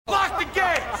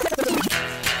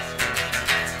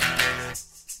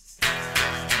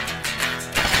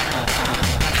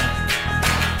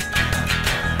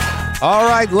All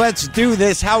right, let's do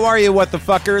this. How are you, what the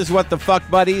fuckers, what the fuck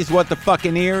buddies, what the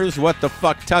fucking ears, what the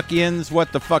fuck tuckians,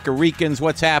 what the fuckaricans,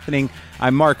 what's happening?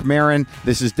 I'm Marc Maron.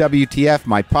 This is WTF,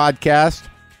 my podcast.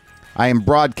 I am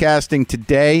broadcasting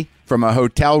today from a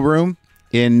hotel room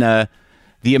in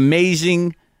the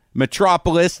amazing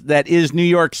metropolis that is New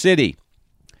York City.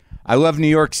 I love New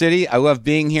York City. I love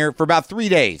being here for about 3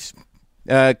 days.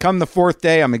 Come the fourth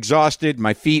day, I'm exhausted,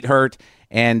 my feet hurt,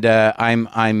 and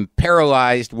I'm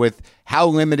paralyzed with how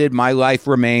limited my life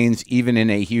remains, even in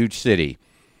a huge city.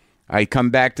 I come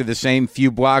back to the same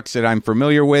few blocks that I'm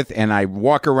familiar with, and I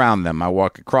walk around them. I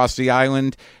walk across the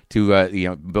island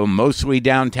to mostly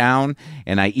downtown,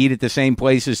 and I eat at the same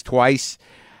places twice.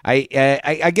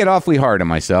 I get awfully hard on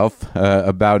myself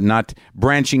about not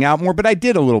branching out more, but I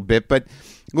did a little bit. But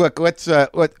look, let's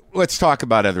talk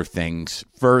about other things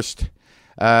first.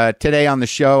 Today on the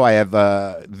show, I have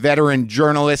veteran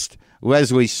journalist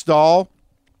Lesley Stahl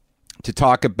to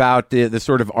talk about the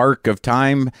sort of arc of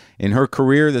time in her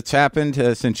career that's happened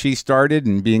since she started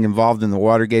and being involved in the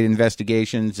Watergate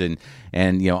investigations and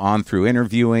on through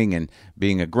interviewing and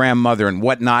being a grandmother and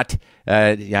whatnot.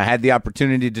 I had the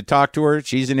opportunity to talk to her.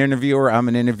 She's an interviewer. I'm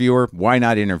an interviewer. Why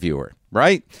not interview her,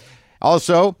 right?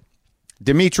 Also,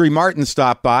 Demetri Martin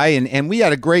stopped by, and we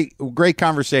had a great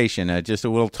conversation. Just a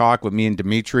little talk with me and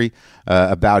Demetri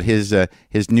about his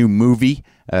new movie,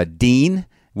 Dean,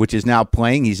 which is now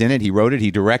playing. He's in it. He wrote it. He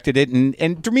directed it.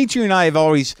 And Demetri and I have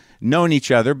always known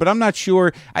each other, but I'm not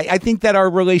sure. I think that our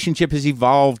relationship has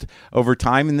evolved over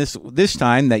time. And this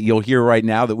time that you'll hear right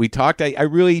now that we talked, I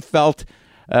really felt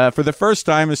for the first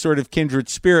time a sort of kindred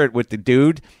spirit with the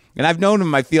dude. And I've known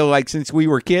him, I feel like, since we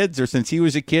were kids or since he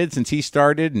was a kid, since he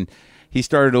started. And he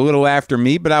started a little after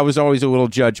me, but I was always a little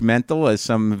judgmental, as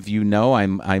some of you know.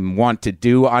 I'm want to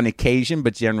do on occasion,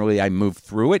 but generally I move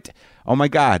through it. Oh my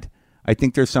God, I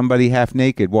think there's somebody half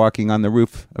naked walking on the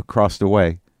roof across the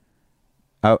way.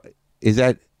 Oh, is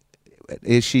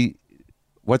she?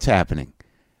 What's happening?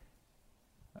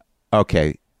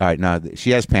 Okay, all right. Now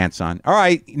she has pants on. All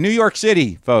right, New York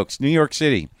City, folks. New York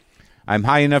City. I'm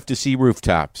high enough to see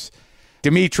rooftops.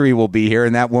 Demetri will be here,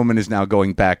 and that woman is now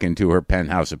going back into her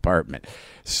penthouse apartment.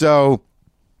 So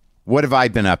what have I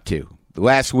been up to?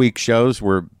 Last week's shows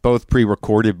were both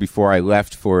pre-recorded before I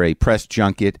left for a press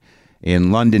junket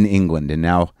in London, England. And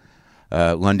now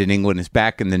London, England is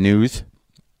back in the news,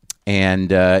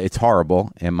 and it's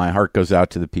horrible. And my heart goes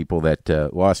out to the people that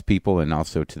lost people and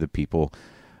also to the people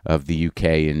of the UK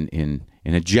in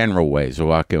a general way. There's a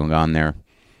lot going on there,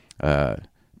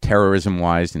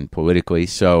 terrorism-wise and politically.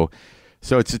 So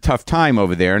it's a tough time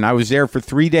over there, and I was there for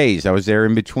 3 days. I was there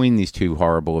in between these two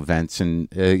horrible events, and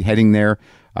heading there,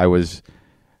 I was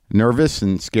nervous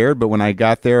and scared, but when I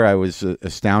got there, I was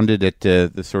astounded at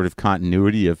the sort of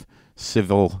continuity of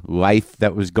civil life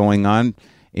that was going on.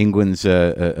 England's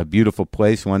a beautiful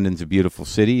place. London's a beautiful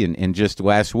city, and just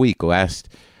last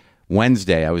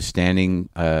Wednesday, I was standing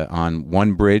on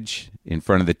one bridge in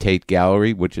front of the Tate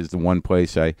Gallery, which is the one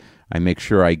place I make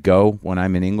sure I go when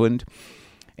I'm in England.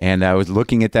 And I was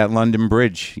looking at that London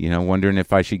Bridge, wondering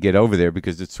if I should get over there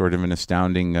because it's sort of an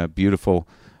astounding, beautiful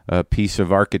piece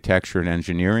of architecture and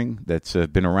engineering that's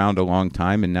been around a long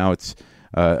time. And now it's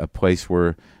a place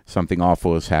where something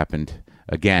awful has happened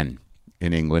again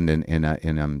in England. And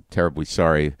I'm terribly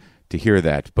sorry to hear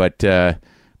that. But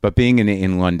being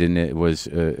in London, it was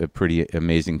a pretty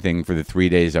amazing thing for the 3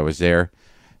 days I was there.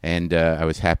 And I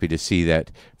was happy to see that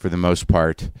for the most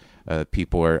part,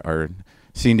 people are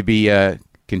seem to be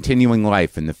continuing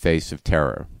life in the face of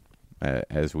terror,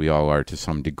 as we all are to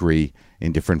some degree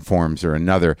in different forms or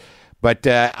another. But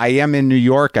I am in New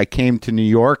York. I came to New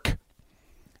York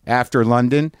after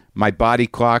London. My body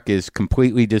clock is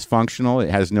completely dysfunctional. It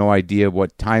has no idea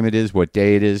what time it is, what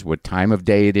day it is, what time of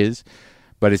day it is.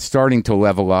 But it's starting to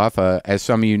level off. As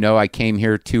some of you know, I came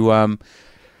here to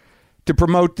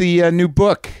promote the new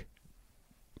book,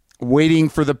 Waiting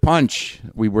for the Punch.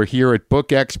 We were here at Book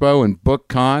Expo and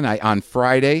BookCon on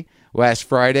Friday. Last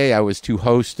Friday, I was to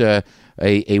host a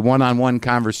one-on-one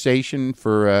conversation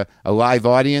for a live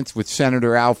audience with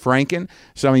Senator Al Franken.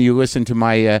 Some of you listened to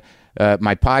my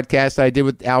podcast I did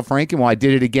with Al Franken. Well, I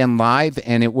did it again live,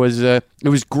 and it was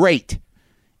great.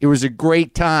 It was a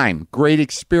great time, great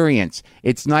experience.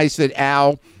 It's nice that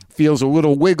Al feels a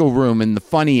little wiggle room in the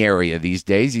funny area these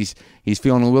days. He's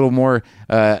feeling a little more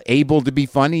able to be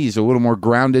funny. He's a little more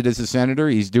grounded as a senator.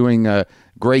 He's doing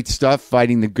great stuff,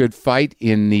 fighting the good fight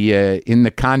in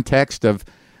the context of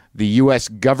the U.S.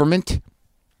 government.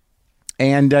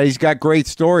 And he's got great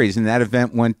stories, and that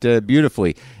event went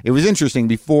beautifully. It was interesting.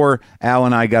 Before Al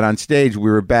and I got on stage, we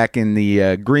were back in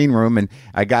the green room, and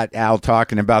I got Al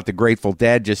talking about the Grateful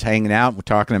Dead, just hanging out. We're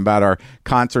talking about our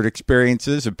concert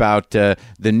experiences, about the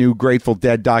new Grateful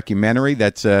Dead documentary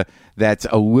that's a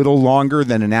little longer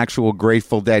than an actual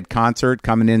Grateful Dead concert,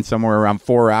 coming in somewhere around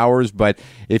 4 hours. But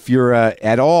if you're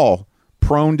at all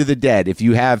prone to the Dead, if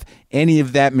you have any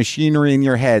of that machinery in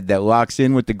your head that locks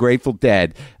in with the Grateful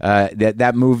Dead,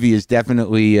 that movie is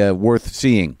definitely worth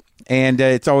seeing. And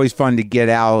it's always fun to get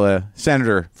Al,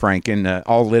 Senator Franken,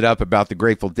 all lit up about the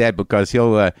Grateful Dead, because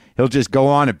he'll just go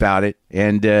on about it.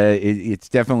 And it's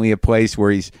definitely a place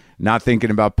where he's not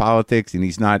thinking about politics, and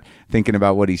he's not thinking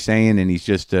about what he's saying, and he's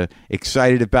just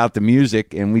excited about the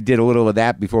music. And we did a little of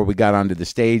that before we got onto the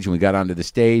stage,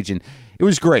 and it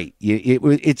was great.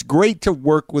 It's great to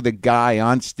work with a guy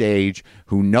on stage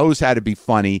who knows how to be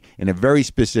funny in a very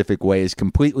specific way, is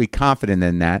completely confident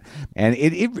in that. And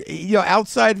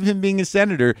outside of him being a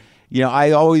senator,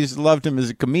 I always loved him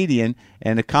as a comedian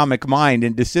and a comic mind,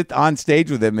 and to sit on stage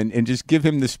with him and just give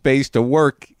him the space to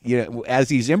work, as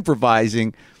he's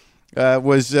improvising,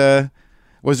 was a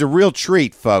real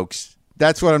treat, folks.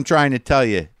 That's what I'm trying to tell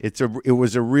you. It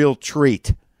was a real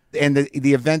treat. And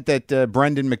the event that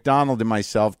Brendan McDonald and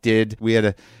myself did, we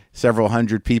had several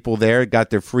hundred people there, got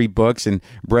their free books, and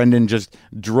Brendan just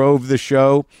drove the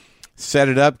show, set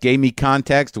it up, gave me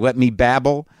context, let me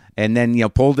babble, and then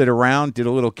pulled it around, did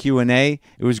a little Q&A.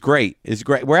 It was great. It's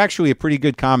great. We're actually a pretty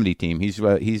good comedy team. He's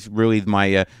really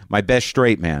my best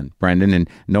straight man, Brendan, and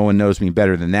no one knows me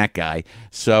better than that guy.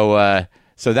 So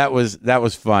that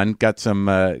was fun. Got some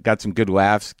good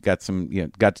laughs. Got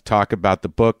to talk about the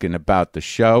book and about the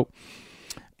show.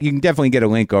 You can definitely get a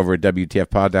link over at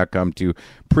WTFpod.com to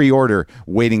pre-order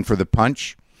Waiting for the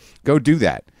Punch. Go do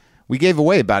that. We gave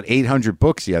away about 800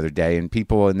 books the other day, and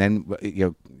then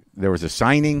there was a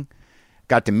signing.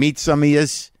 Got to meet some of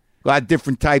yous. A lot of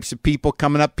different types of people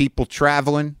coming up. People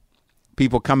traveling.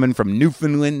 People coming from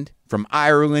Newfoundland, from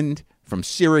Ireland, from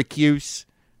Syracuse,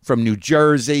 from New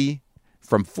Jersey,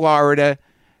 from Florida,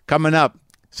 coming up.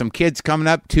 Some kids coming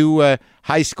up, 2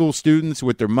 high school students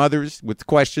with their mothers with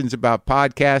questions about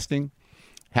podcasting,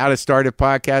 how to start a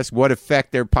podcast, what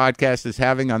effect their podcast is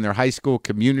having on their high school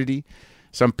community.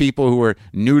 Some people who are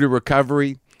new to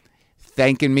recovery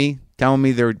thanking me, telling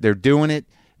me they're doing it.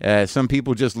 Some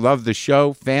people just love the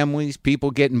show. Families,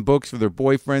 people getting books for their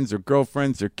boyfriends, their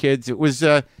girlfriends, their kids.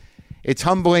 It's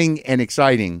humbling and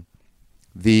exciting,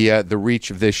 the reach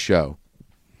of this show.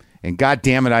 And God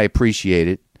damn it, I appreciate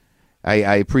it.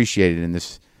 I appreciate it in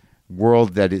this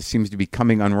world that it seems to be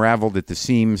coming unraveled at the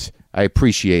seams. I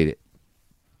appreciate it.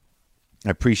 I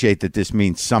appreciate that this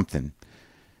means something.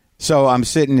 So I'm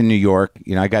sitting in New York.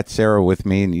 I got Sarah with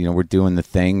me, and we're doing the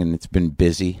thing, and it's been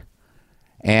busy.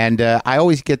 And I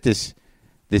always get this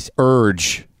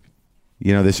urge.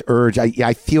 This urge.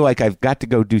 I feel like I've got to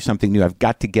go do something new. I've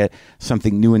got to get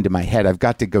something new into my head. I've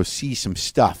got to go see some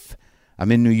stuff.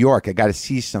 I'm in New York. I got to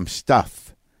see some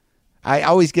stuff. I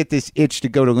always get this itch to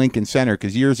go to Lincoln Center,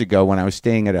 because years ago when I was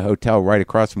staying at a hotel right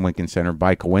across from Lincoln Center,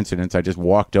 by coincidence, I just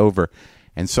walked over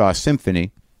and saw a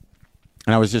symphony,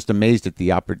 and I was just amazed at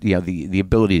the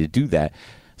ability to do that.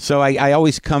 So I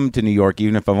always come to New York,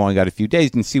 even if I've only got a few days,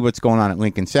 and see what's going on at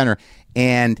Lincoln Center.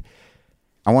 And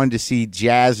I wanted to see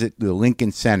jazz at the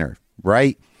Lincoln Center,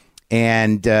 right?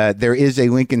 And there is a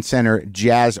Lincoln Center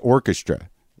Jazz Orchestra,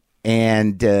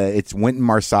 and it's Wynton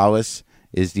Marsalis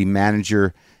is the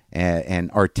manager and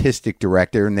artistic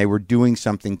director, and they were doing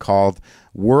something called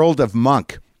World of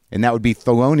Monk, and that would be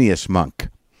Thelonious Monk.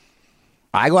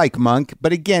 I like Monk,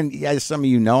 but again, as some of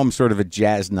you know, I'm sort of a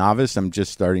jazz novice. I'm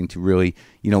just starting to really,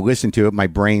 listen to it. My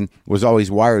brain was always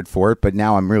wired for it, but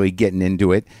now I'm really getting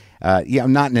into it.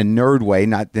 I'm not in a nerd way,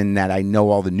 not in that I know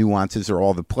all the nuances or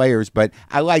all the players, but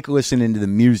I like listening to the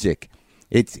music.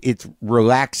 It's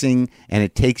relaxing, and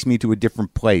it takes me to a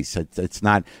different place. It's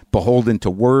not beholden to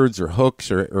words or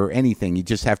hooks or anything. You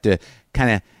just have to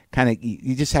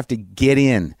you just have to get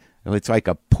in. It's like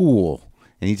a pool,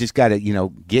 and you just got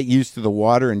to, get used to the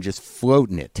water and just float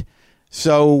in it.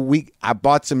 So I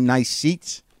bought some nice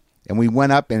seats, and we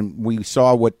went up and we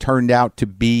saw what turned out to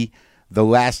be the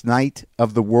last night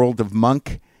of the World of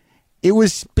Monk. It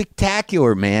was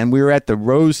spectacular, man. We were at the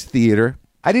Rose Theater.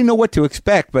 I didn't know what to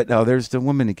expect, but there's the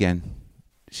woman again.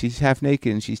 She's half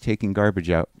naked and she's taking garbage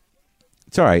out.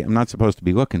 It's all right. I'm not supposed to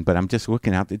be looking, but I'm just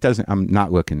looking out. I'm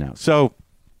not looking now. So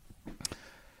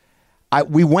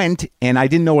we went, and I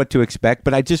didn't know what to expect,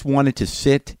 but I just wanted to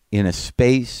sit in a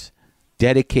space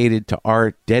dedicated to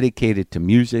art, dedicated to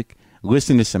music,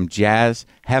 listen to some jazz,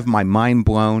 have my mind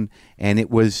blown, and it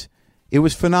was it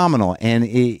was phenomenal. And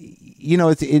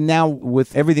it's now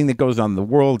with everything that goes on in the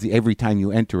world, every time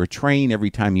you enter a train, every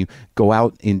time you go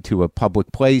out into a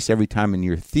public place, every time in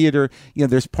your theater,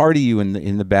 there's part of you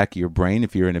in the back of your brain.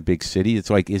 If you're in a big city, it's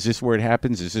like, is this where it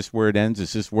happens? Is this where it ends?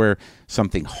 Is this where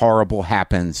something horrible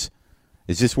happens?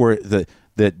 Is this where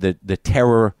the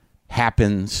terror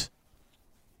happens?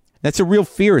 That's a real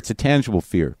fear. It's a tangible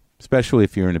fear, especially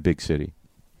if you're in a big city.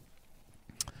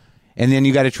 And then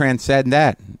you got to transcend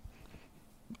that.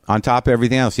 On top of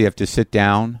everything else, you have to sit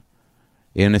down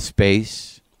in a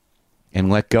space and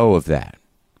let go of that.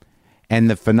 And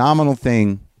the phenomenal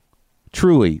thing,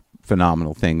 truly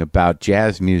phenomenal thing about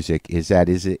jazz music is that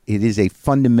it is a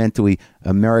fundamentally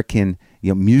American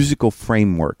musical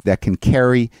framework that can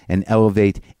carry and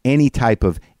elevate any type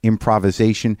of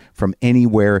improvisation from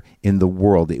anywhere in the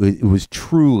world. It was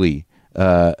truly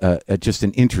just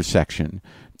an intersection.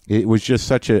 It was just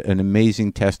such an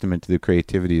amazing testament to the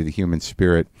creativity of the human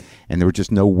spirit, and there were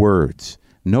just no words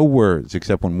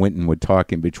except when Wynton would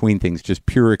talk in between things, just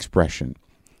pure expression,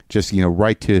 just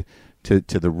right to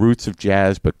the roots of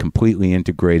jazz, but completely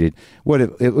integrated.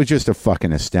 It was just a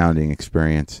fucking astounding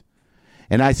experience.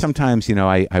 And I sometimes,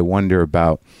 I wonder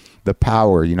about the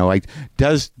power,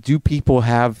 do people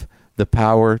have the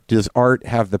power? Does art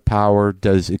have the power?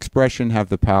 Does expression have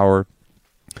the power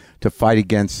to fight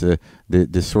against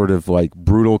the sort of like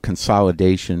brutal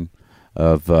consolidation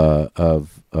of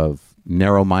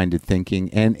narrow-minded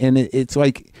thinking? And it's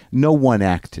like no one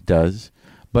act does,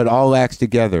 but all acts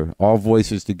together, all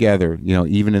voices together,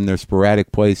 even in their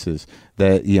sporadic places,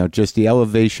 that, just the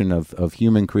elevation of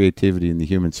human creativity and the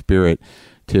human spirit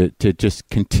to just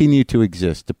continue to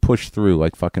exist, to push through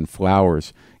like fucking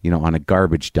flowers, on a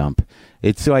garbage dump.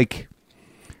 It's like,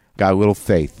 got a little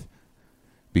faith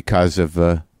because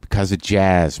of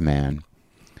jazz, man.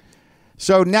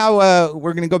 So now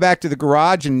we're going to go back to the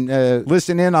garage and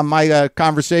listen in on my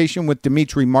conversation with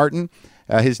Demetri Martin.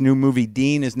 His new movie,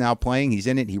 Dean, is now playing. He's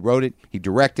in it. He wrote it. He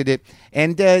directed it.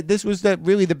 And this was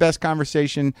really the best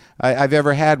conversation I've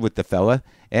ever had with the fella.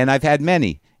 And I've had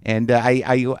many. And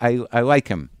I like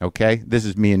him, okay? This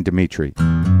is me and Demetri.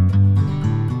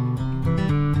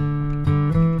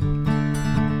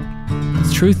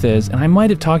 The truth is, and I might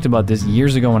have talked about this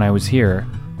years ago when I was here,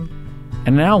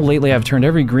 and now lately I've turned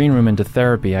every green room into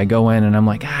therapy. I go in and I'm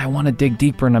like, I want to dig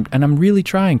deeper, and I'm really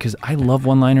trying because I love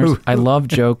one-liners. I love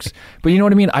jokes. But you know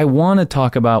what I mean? I want to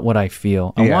talk about what I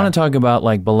feel. I want to talk about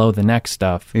like below the neck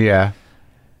stuff. Yeah.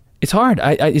 It's hard.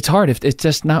 It's hard if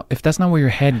that's not where your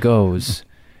head goes.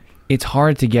 It's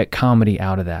hard to get comedy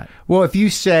out of that. Well, if you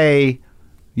say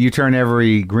you turn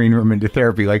every green room into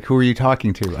therapy, like who are you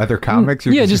talking to? Other comics?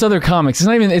 Yeah, just other comics. It's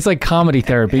not even, it's like comedy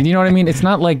therapy. You know what I mean? It's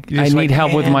not like I need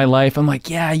help with my life. I'm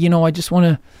like, I just want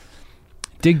to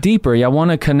dig deeper. I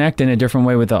want to connect in a different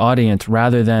way with the audience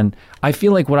rather than, I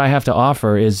feel like what I have to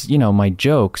offer is, my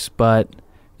jokes, but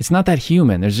it's not that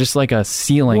human. There's just like a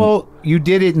ceiling. Well, you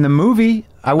did it in the movie.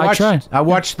 I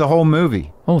watched the whole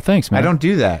movie. Oh, thanks, man. I don't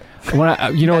do that. When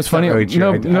what's funny?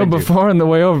 Really before on the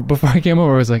way over, before I came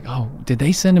over, I was like, oh, did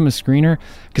they send him a screener?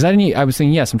 Because I was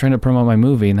thinking, yes, I'm trying to promote my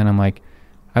movie, and then I'm like,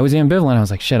 I was ambivalent. I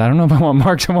was like, shit, I don't know if I want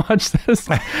Marc to watch this.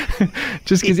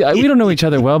 Just because we don't know each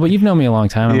other well, but you've known me a long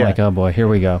time. I'm like, oh boy, here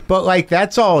we go. But like,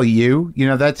 that's all you.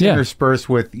 That's interspersed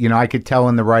with, I could tell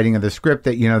in the writing of the script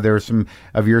that, there was some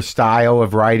of your style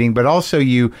of writing, but also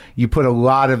you put a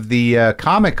lot of the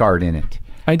comic art in it.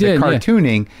 I did, the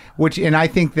cartooning, and I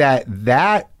think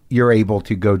that you're able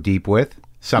to go deep with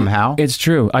somehow. It's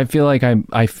true. I feel like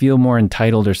I feel more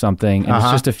entitled or something, and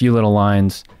it's just a few little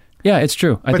lines. Yeah, it's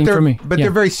true. I think for me. But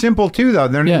they're very simple too, though.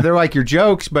 They're like your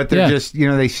jokes, but they're just,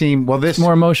 they seem, this... It's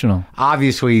more emotional.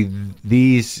 Obviously,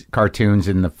 these cartoons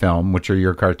in the film, which are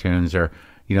your cartoons, are,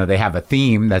 they have a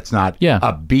theme that's not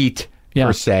a beat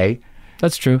per se.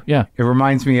 That's true, yeah. It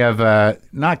reminds me of,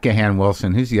 not Gahan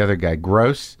Wilson, who's the other guy?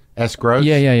 Gross? S. Gross?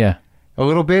 Yeah. A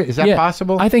little bit? Is that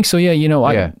possible? I think so,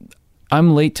 yeah.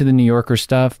 I'm late to the New Yorker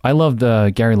stuff. I loved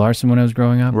Gary Larson when I was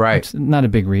growing up. Right. It's not a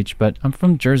big reach, but I'm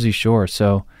from Jersey Shore,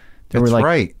 so there were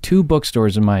like 2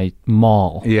 bookstores in my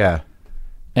mall. Yeah.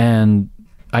 And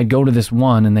I'd go to this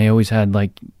one, and they always had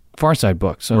like Far Side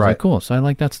books. So I was like, cool. So I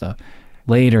like that stuff.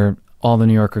 Later, all the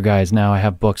New Yorker guys, now I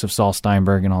have books of Saul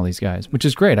Steinberg and all these guys, which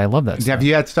is great. I love that stuff. Have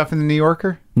you had stuff in the New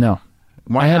Yorker? No.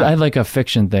 Why I not? had like a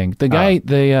fiction thing. The guy,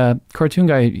 the cartoon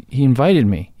guy, he invited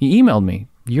me. He emailed me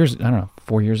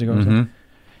 4 years ago or something.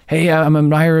 Hey, I'm an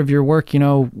admirer of your work.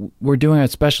 We're doing a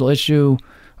special issue,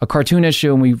 a cartoon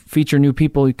issue, and we feature new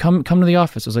people. Come to the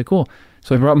office. I was like, cool.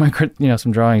 So I brought my,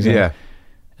 some drawings in. Yeah.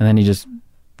 And then he just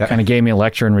kind of gave me a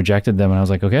lecture and rejected them. And I was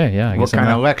like, okay, yeah. I guess what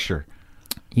kind of lecture?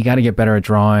 you got to get better at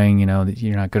drawing. You know, that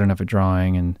you're not good enough at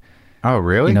drawing, and Oh,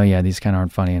 really? you know, yeah, these kind of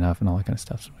aren't funny enough, and all that kind of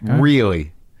stuff. So I'm like, all right.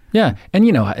 Really? Yeah, and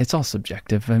you know, it's all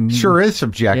subjective. I mean, Sure is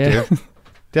subjective. Yeah.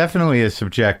 Definitely is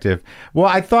subjective. Well,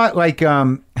 I thought, like,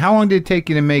 how long did it take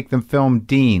you to make the film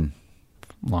Dean?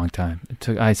 Long time.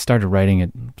 I started writing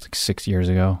it like 6 years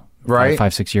ago. Right.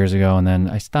 5-6 years ago, and then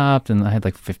I stopped, and I had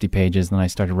like 50 pages, and then I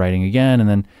started writing again, and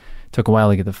then it took a while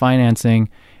to get the financing,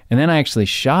 and then I actually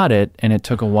shot it, and it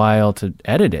took a while to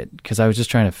edit it, because I was just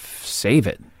trying to save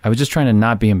it. I was just trying to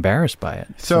not be embarrassed by it.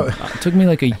 So it took me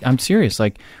like I'm serious,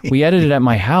 like, we edited at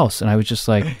my house, and I was just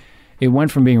like, it went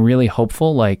from being really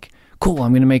hopeful, like, cool,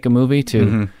 I'm going to make a movie,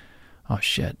 to, oh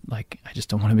shit, like, I just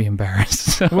don't want to be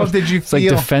embarrassed. So Well, did you it's like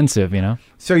defensive, you know?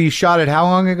 So you shot it how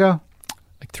long ago?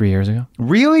 Like 3 years ago.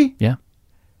 Really? Yeah.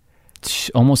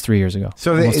 Almost 3 years ago.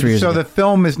 So Almost 3 years ago. the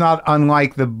film is not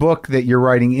unlike the book that you're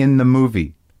writing in the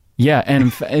movie. Yeah,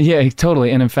 and yeah,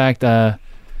 totally. And in fact,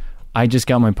 I just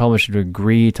got my publisher to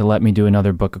agree to let me do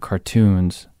another book of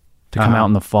cartoons to come out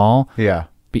in the fall. Yeah.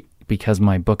 Because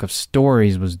my book of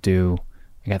stories was due.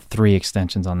 I got 3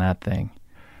 extensions on that thing.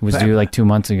 It was due like 2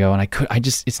 months ago, and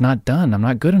it's not done. I'm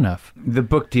not good enough. The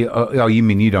book deal. Oh, you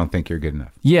mean you don't think you're good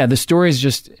enough? Yeah, the story's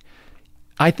just.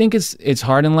 I think it's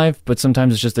hard in life, but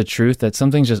sometimes it's just the truth that some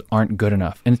things just aren't good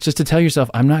enough, and it's just to tell yourself,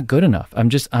 I'm not good enough.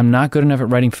 I'm not good enough at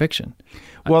writing fiction.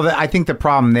 Well, I think the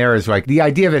problem there is like the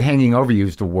idea of it hanging over you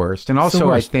is the worst, and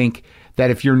also I think that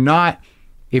if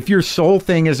your sole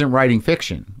thing isn't writing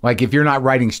fiction, like if you're not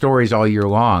writing stories all year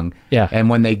long, and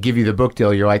when they give you the book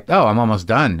deal, you're like, oh, I'm almost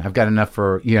done. I've got enough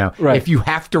for, you know, right. If you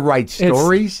have to write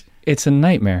stories, it's a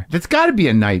nightmare. That's got to be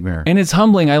a nightmare. And it's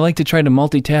humbling. I like to try to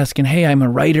multitask, and hey, I'm a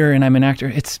writer and I'm an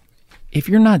actor. If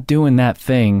you're not doing that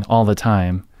thing all the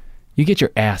time, you get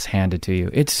your ass handed to you.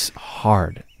 It's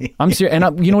hard. I'm serious.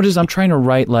 And you know what it is? I'm trying to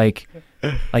write like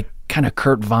kind of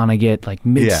Kurt Vonnegut, like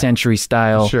mid-century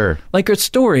style. Sure. Like a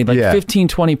story, like 15,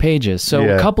 20 pages. So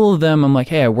a couple of them, I'm like,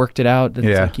 hey, I worked it out.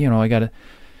 It's like, you know, I got to.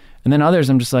 And then others,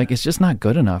 I'm just like, it's just not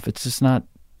good enough. It's just not,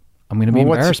 I'm going to be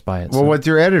embarrassed by it. Well, what's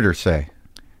your editor say?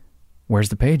 Where's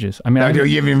the pages? I mean,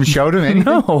 you haven't even showed him anything?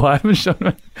 No, I haven't shown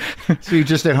him. So you're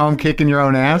just at home kicking your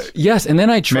own ass? Yes, and then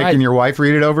I tried. Making your wife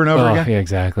read it over and over again? Yeah,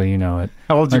 exactly. You know it.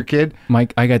 How old's your kid?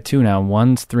 Mike, I got 2 now.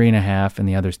 One's 3.5, and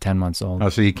the other's 10 months old. Oh,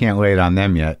 so you can't lay it on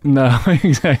them yet. No,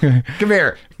 exactly. Come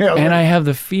here. And I have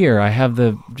the fear. I have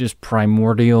the just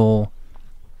primordial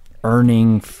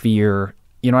earning fear.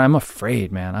 You know, I'm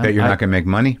afraid, man. That you're not going to make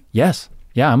money? Yes.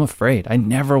 Yeah, I'm afraid. I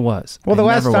never was. Well, the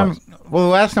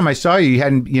last time I saw you, you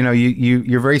hadn't. You know,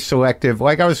 you're very selective.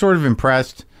 Like I was sort of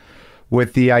impressed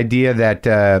with the idea that,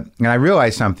 and I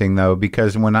realized something though,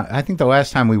 because when I think the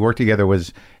last time we worked together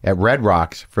was at Red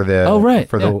Rocks for the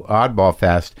the Oddball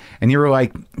Fest, and you were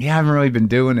like, "Yeah, I haven't really been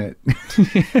doing it."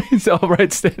 It's all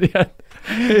right, steady. Yeah.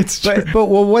 It's true. But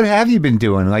what have you been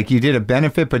doing? Like you did a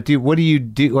benefit, but what do you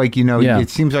do? Like, you know,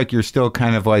 it seems like you're still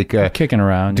kind of like kicking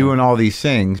around, doing all these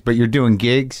things, but you're doing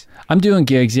gigs. I'm doing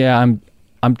gigs. Yeah,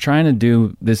 I'm trying to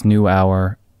do this new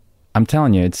hour. I'm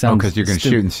telling you, it sounds. Because you're going to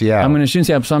shoot in Seattle. I'm going to shoot in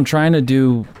Seattle, so I'm trying to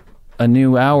do a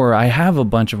new hour. I have a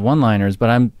bunch of one-liners, but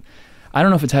I don't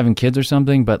know if it's having kids or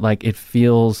something, but like it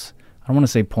feels. I don't want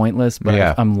to say pointless,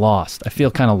 but I'm lost. I feel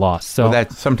kind of lost. So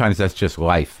sometimes that's just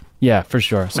life. Yeah, for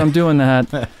sure. So I'm doing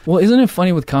that. Well, isn't it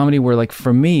funny with comedy where, like,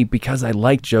 for me, because I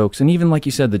like jokes, and even, like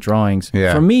you said, the drawings,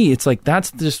 for me, it's like,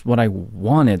 that's just what I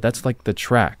wanted. That's, like, the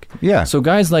track. Yeah. So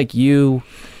guys like you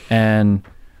and,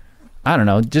 I don't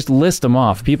know, just list them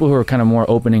off. People who are kind of more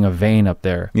opening a vein up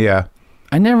there. Yeah.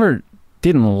 I never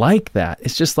didn't like that.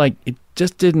 It's just, like, it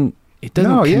just didn't, it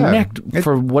doesn't connect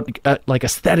for what, like,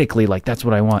 aesthetically, like, that's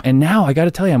what I want. And now, I got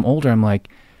to tell you, I'm older, I'm like,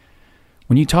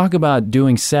 when you talk about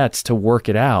doing sets to work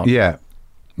it out. Yeah.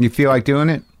 You feel like doing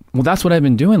it? Well, that's what I've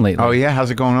been doing lately. Oh, yeah?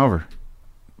 How's it going over?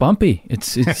 Bumpy.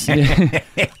 It's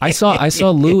I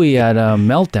saw Louis at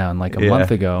Meltdown like a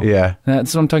month ago. Yeah.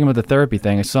 That's what I'm talking about, the therapy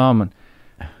thing. I saw him.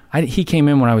 He came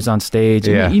in when I was on stage.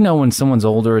 And you know, when someone's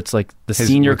older, it's like the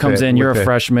senior comes in, you're a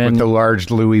freshman. With the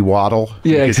large Louis waddle.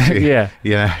 Yeah, exactly.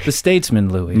 Yeah. The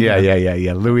statesman Louis.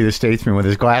 Yeah. Louis the statesman with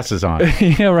his glasses on.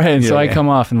 Yeah, right. And so I come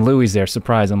off and Louis there,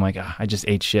 surprised. I'm like, I just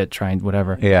ate shit trying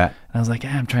whatever. Yeah. And I was like,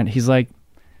 I'm trying. He's like,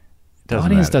 the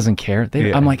audience doesn't care.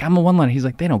 I'm like, I'm a one-liner. He's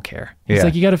like, they don't care. He's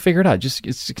like, you got to figure it out. Just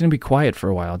it's going to be quiet for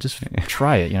a while. Just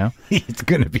try it, you know? It's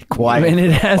going to be quiet. And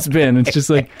it has been. It's just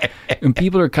like, and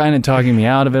people are kind of talking me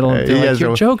out of it. They're like,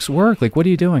 your jokes work. Like, what are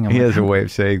you doing? He has a way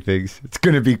of saying things. It's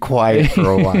going to be quiet for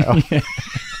a while.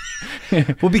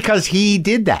 Well, because he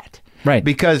did that. Right.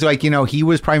 Because, like, you know, he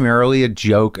was primarily an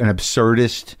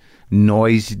absurdist,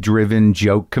 noise-driven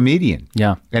joke comedian.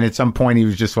 Yeah. And at some point, he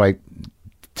was just like,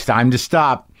 it's time to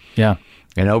stop. Yeah.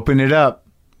 and opened it up,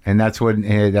 and that's what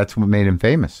made him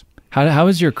famous. How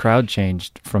has your crowd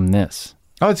changed from this?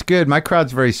 Oh, it's good. My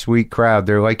crowd's a very sweet crowd.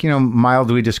 They're like,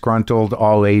 mildly disgruntled,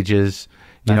 all ages,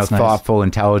 That's nice. thoughtful,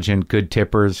 intelligent, good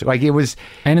tippers. Like it was.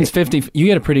 And it's 50. You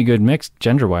get a pretty good mix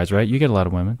gender-wise, right? You get a lot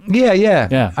of women.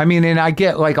 Yeah. I mean, and I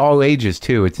get like all ages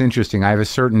too. It's interesting. I have a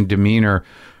certain demeanor,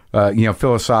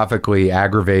 philosophically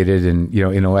aggravated and,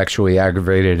 intellectually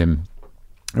aggravated and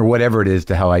or whatever it is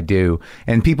to how I do.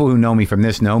 And people who know me from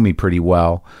this know me pretty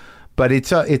well. But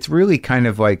it's really kind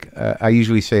of like, I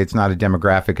usually say it's not a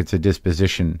demographic, it's a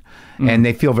disposition. And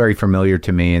they feel very familiar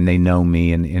to me and they know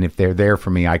me. And if they're there for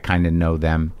me, I kind of know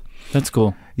them. That's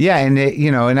cool. Yeah. And,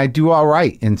 and I do all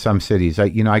right in some cities.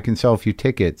 I can sell a few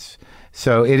tickets.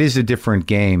 So it is a different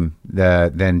game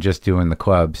than just doing the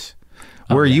clubs.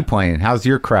 Where are you playing? How's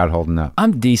your crowd holding up?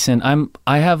 I'm decent.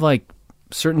 I have like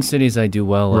certain cities I do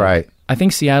well. Like, right. I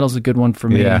think Seattle's a good one for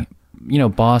me. Yeah.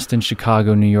 Boston,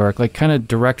 Chicago, New York, like kind of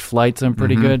direct flights. I'm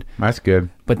pretty good. That's good.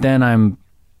 But then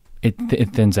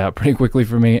it thins out pretty quickly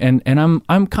for me. And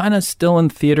I'm kind of still in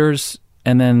theaters.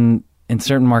 And then in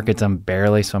certain markets, I'm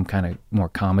barely. So I'm kind of more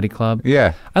comedy club.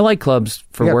 Yeah. I like clubs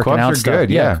for working clubs out are stuff.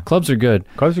 Good, yeah. Clubs are good.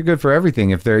 Clubs are good for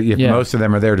everything if most of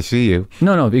them are there to see you.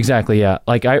 No, exactly. Yeah.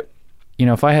 Like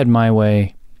if I had my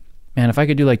way, man, if I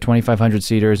could do like 2,500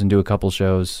 seaters and do a couple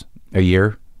shows a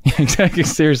year. Exactly.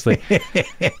 Seriously.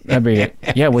 That'd be it.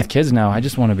 Yeah. With kids now, I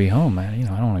just want to be home, man. I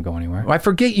don't want to go anywhere. Well, I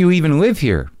forget you even live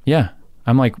here. Yeah.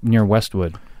 I'm like near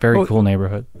Westwood. Very cool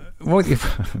neighborhood. What?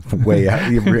 Way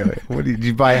out. You really? What did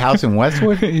you buy a house in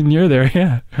Westwood? Near there,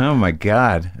 yeah. Oh my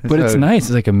God. But it's nice.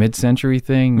 It's like a mid-century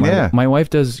thing. My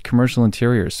wife does commercial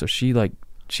interiors, so she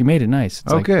made it nice.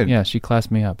 It's good. Yeah, she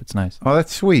classed me up. It's nice. Oh,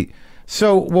 that's sweet.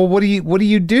 So, well, what do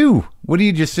you do? What are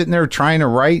you just sitting there trying to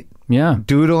write? Yeah.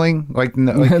 Doodling? Like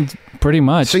pretty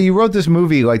much. So you wrote this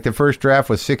movie, like the first draft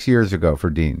was 6 years ago for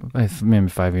Dean. Maybe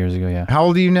 5 years ago, yeah. How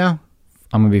old are you now?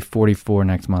 I'm going to be 44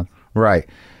 next month. Right.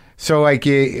 So, like,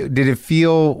 did it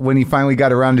feel when he finally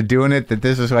got around to doing it that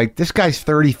this is like, this guy's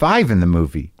 35 in the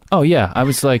movie? Oh, yeah. I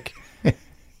was like,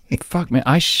 fuck, man.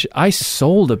 I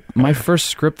sold my first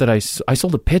script that I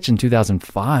sold a pitch in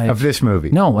 2005. Of this movie?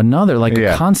 No, another, like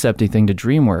a concept-y thing to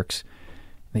DreamWorks.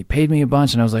 They paid me a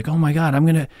bunch, and I was like, oh, my God, I'm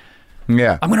going to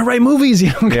write movies.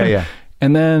 Yeah.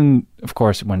 And then, of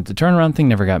course, it went to turnaround thing,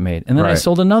 never got made. And then I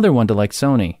sold another one to like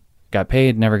Sony. Got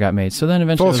paid, never got made. So then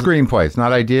eventually... Full screenplays,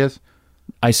 not ideas?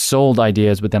 I sold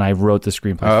ideas, but then I wrote the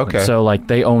screenplay. Oh, okay. So like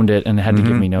they owned it and had to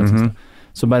give me notes and stuff.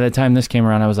 So by the time this came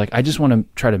around, I was like, I just want to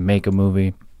try to make a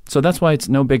movie. So that's why it's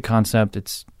no big concept.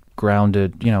 It's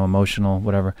grounded, emotional,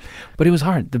 whatever. But it was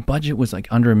hard. The budget was like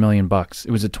under $1 million.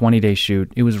 It was a 20-day shoot.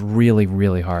 It was really,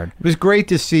 really hard. It was great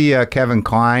to see Kevin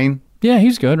Kline. Yeah,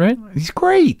 he's good, right? He's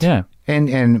great. Yeah.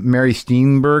 And Mary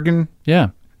Steenburgen.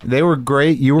 Yeah. They were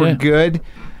great. You were good.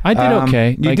 I did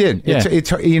okay. You did. Yeah.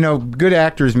 It's good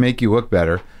actors make you look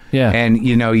better. Yeah. And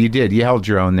you did. You held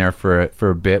your own there for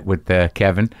a bit with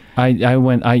Kevin. I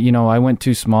went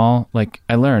too small. Like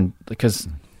I learned because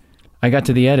I got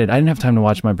to the edit. I didn't have time to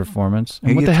watch my performance.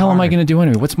 And what the hell am I going to do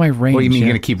anyway? What's my range? Well, you mean you're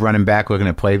going to keep running back, looking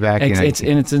at playback? It's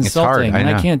insulting. It's hard, and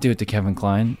I can't do it to Kevin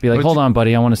Kline. Be like, hold on,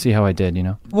 buddy. I want to see how I did,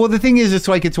 Well, the thing is, it's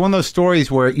one of those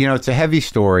stories where, it's a heavy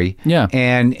story. Yeah.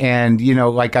 And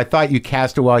like I thought you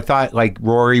cast it well. I thought like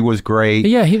Rory was great.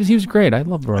 Yeah, he was great. I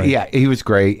love Rory. Yeah, he was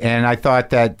great. And I thought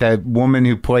that woman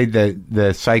who played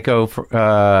the psycho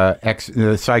friend.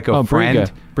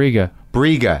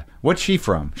 Briga. What's she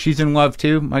from? She's in love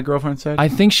too, my girlfriend said? I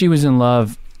think she was in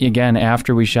love again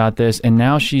after we shot this, and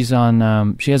now she's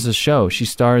on, she has a show. She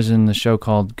stars in the show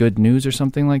called Good News or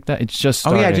something like that. It's just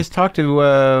started. Oh, yeah, I just talked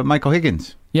to Michael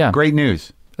Higgins. Yeah. Great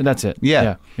news. That's it.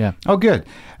 Yeah. Yeah. Oh, good.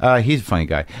 He's a funny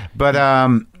guy. But,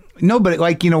 no, but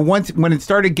like, once, when it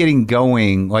started getting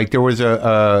going, like there was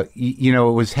it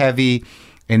was heavy,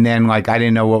 and then like I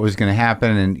didn't know what was going to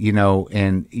happen, and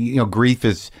grief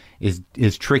is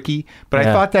tricky, but I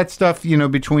thought that stuff,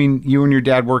 between you and your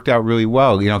dad worked out really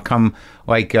well. Come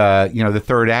like the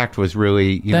third act was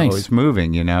really, it was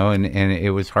moving, and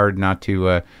it was hard not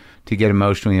to get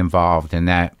emotionally involved in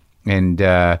that, and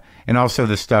also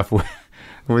the stuff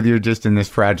where you're just in this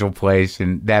fragile place,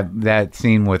 and that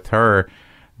scene with her,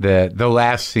 the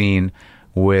last scene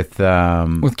with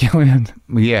Gillian,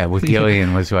 with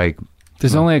Gillian was like.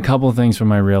 There's only a couple of things from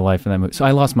my real life in that movie. So I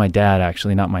lost my dad,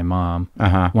 actually, not my mom,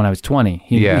 when I was 20.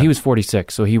 He was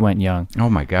 46, so he went young. Oh,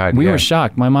 my God. We were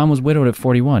shocked. My mom was widowed at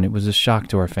 41. It was a shock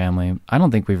to our family. I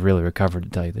don't think we've really recovered, to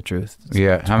tell you the truth.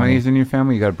 It's How many is in your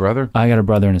family? You got a brother? I got a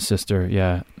brother and a sister,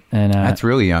 yeah. And that's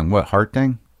really young. What, heart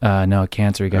thing? No,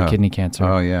 cancer. He got kidney cancer.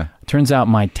 Oh, yeah. Turns out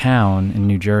my town in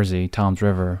New Jersey, Toms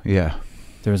River. Yeah.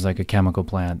 There was like a chemical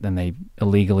plant, and they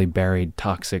illegally buried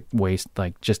toxic waste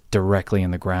like just directly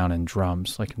in the ground in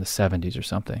drums, like in the 70s or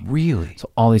something. Really? So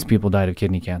all these people died of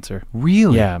kidney cancer.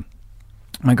 Really? Yeah.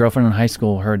 My girlfriend in high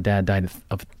school, her dad died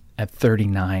at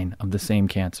 39 of the same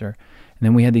cancer. And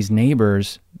then we had these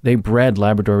neighbors, they bred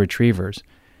Labrador retrievers.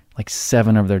 Like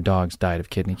 7 of their dogs died of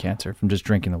kidney cancer from just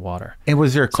drinking the water. And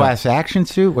was there a class action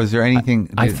suit? Was there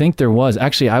anything? I think there was.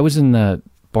 Actually, I was in the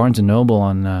Barnes & Noble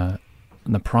on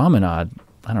the promenade,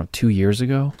 I don't know, 2 years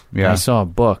ago. Yeah. And I saw a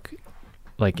book,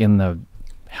 like in the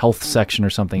health section or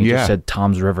something. It just said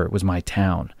Tom's River. It was my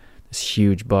town. This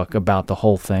huge book about the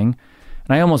whole thing.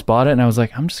 And I almost bought it, and I was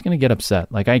like, I'm just going to get upset.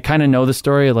 Like, I kind of know the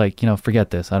story. Like,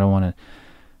 forget this. I don't want to.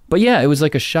 But yeah, it was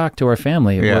like a shock to our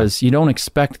family. It was, you don't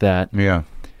expect that. Yeah.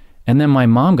 And then my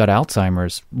mom got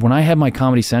Alzheimer's. When I had my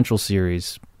Comedy Central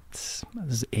series, this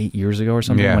is 8 years ago or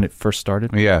something, when it first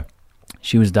started. Yeah.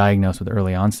 She was diagnosed with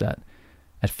early onset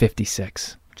at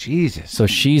 56. Jesus. So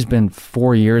she's been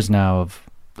 4 years now of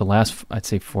the last, I'd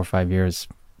say 4 or 5 years.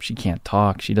 She can't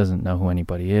talk. She doesn't know who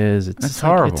anybody is. That's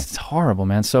horrible. It's horrible,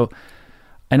 man. So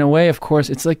in a way, of course,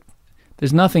 it's like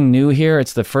there's nothing new here.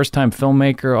 It's the first time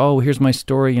filmmaker. Oh, here's my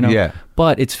story, Yeah.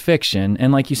 But it's fiction.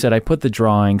 And like you said, I put the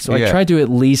drawing. So I tried to at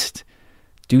least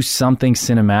do something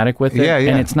cinematic with it. Yeah.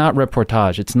 And it's not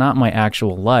reportage. It's not my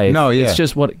actual life. No, It's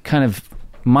just what kind of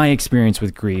my experience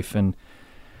with grief. And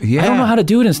I don't know how to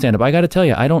do it in stand-up. I got to tell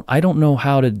you, I don't know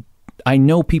how to. I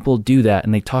know people do that,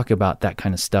 and they talk about that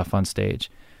kind of stuff on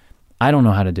stage. I don't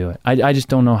know how to do it. I just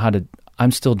don't know how to.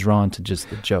 I'm still drawn to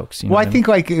just the jokes. Well, I think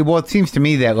it seems to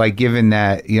me that like given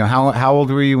that, how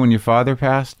old were you when your father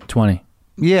passed? 20.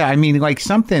 Yeah, I mean, like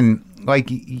something like,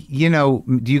 do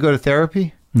you go to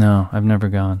therapy? No, I've never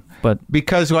gone. But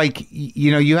because like,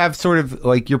 you have sort of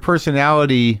like your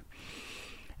personality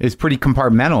is pretty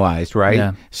compartmentalized, right?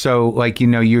 Yeah. So like,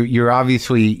 you're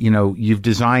obviously, you've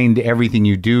designed everything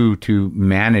you do to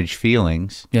manage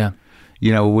feelings. Yeah.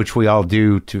 Which we all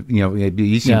do to,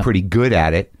 you seem pretty good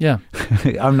at it. Yeah.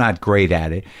 I'm not great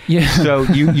at it. Yeah. So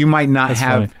you might not That's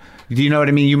have, funny. do you know what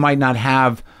I mean? You might not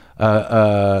have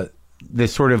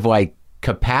this sort of like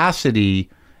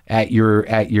capacity at your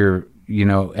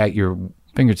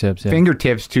Fingertips. Yeah.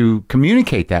 fingertips to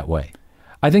communicate that way.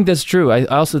 I think that's true. I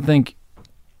also think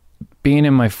being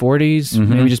in my 40s,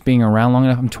 maybe just being around long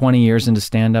enough, I'm 20 years into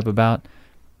stand-up about,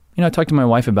 I talked to my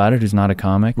wife about it, who's not a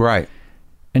comic. Right.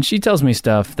 And she tells me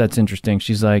stuff that's interesting.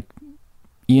 She's like,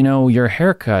 your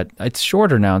haircut, it's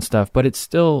shorter now and stuff, but it's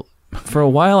still, for a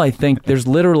while, I think there's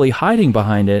literally hiding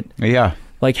behind it. Yeah.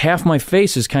 Like half my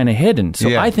face is kind of hidden. So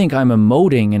Yeah. I think I'm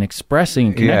emoting and expressing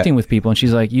and connecting with people. And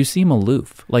she's like, you seem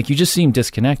aloof. Like you just seem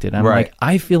disconnected. I'm Right. like,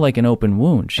 I feel like an open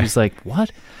wound. She's like,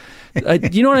 what?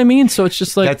 You know what I mean? So it's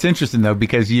just like, That's interesting though,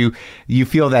 because you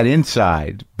feel that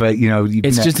inside, but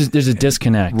it's just, there's a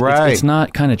disconnect. Right. It's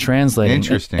not kind of translating.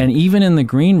 Interesting. And even in the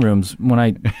green rooms,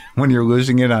 when you're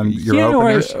losing it on your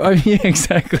openers. yeah,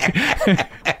 exactly.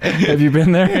 Have you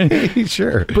been there?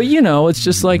 Sure. But it's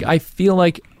just like, I feel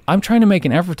like I'm trying to make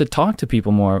an effort to talk to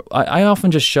people more. I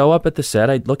often just show up at the set.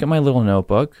 I look at my little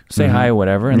notebook, say hi or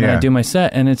whatever, and then I do my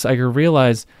set. And it's like I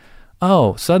realize,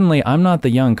 suddenly I'm not the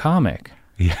young comic.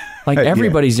 Yeah. Like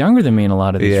everybody's younger than me in a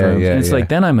lot of these rooms. And it's like,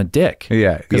 then I'm a dick.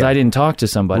 Yeah. Because I didn't talk to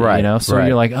somebody, So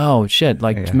you're like, oh shit,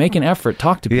 like make an effort,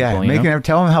 talk to people. Yeah,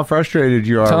 tell them how frustrated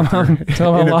you are. Tell them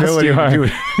how lost you are.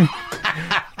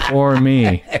 Poor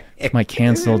me. My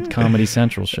canceled Comedy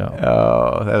Central show.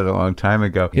 Oh, that was a long time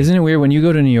ago. Isn't it weird when you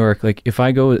go to New York, like if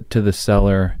I go to the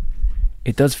Cellar,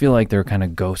 it does feel like there are kind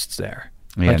of ghosts there.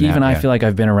 Yeah, like even I feel like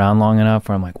I've been around long enough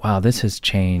where I'm like, wow, this has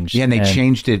changed. Yeah, and they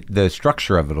changed the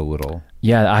structure of it a little.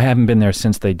 Yeah, I haven't been there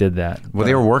since they did that. Well,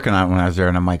 they were working on it when I was there,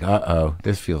 and I'm like, uh-oh,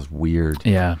 this feels weird.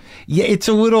 Yeah. Yeah, it's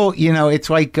a little, it's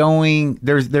like going,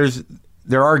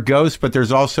 there are ghosts, but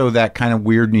there's also that kind of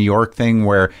weird New York thing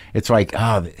where it's like,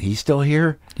 oh, he's still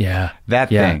here? Yeah. That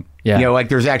thing. Yeah. Like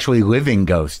there's actually living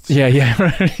ghosts. Yeah.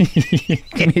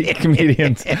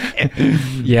 Comedians.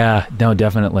 Yeah, no,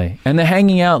 definitely. And the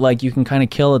hanging out, like you can kind of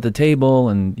kill at the table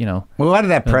and, Well, a lot of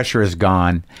that pressure is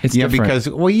gone. It's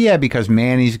different. Because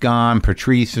Manny's gone,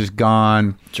 Patrice is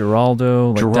gone.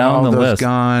 Geraldo, down the list.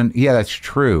 Gone. Yeah, that's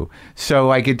true. So,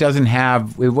 like, it doesn't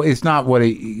have, it's not what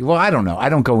I don't know. I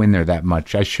don't go in there that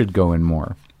much. I should go in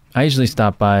more. I usually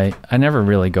stop by. I never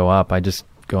really go up. I just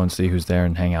go and see who's there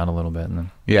and hang out a little bit. And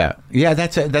then yeah,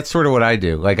 that's sort of what I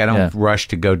do. Like I don't rush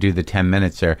to go do the 10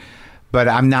 minutes there, but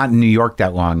I'm not in New York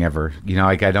that long ever.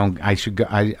 Like I should go.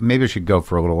 Maybe I should go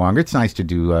for a little longer. It's nice to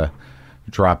do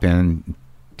drop in,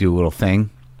 do a little thing.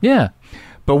 Yeah,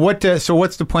 But so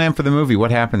what's the plan for the movie?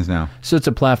 What happens now? So it's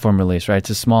a platform release, right? It's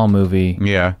a small movie.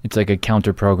 Yeah. It's like a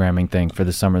counter-programming thing for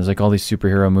the summer. There's like all these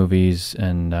superhero movies,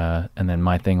 and then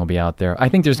my thing will be out there. I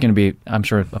think there's going to be, I'm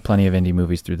sure, plenty of indie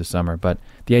movies through the summer. But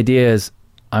the idea is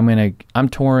I'm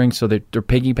touring, so they're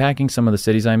piggybacking some of the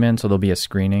cities I'm in, so there'll be a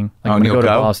screening. Like I'm going to go to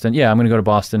Boston. Yeah, I'm going to go to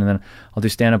Boston, and then I'll do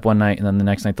stand-up one night, and then the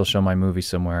next night they'll show my movie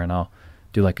somewhere, and I'll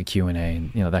do like a Q&A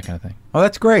and, that kind of thing. Oh,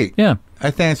 that's great. Yeah.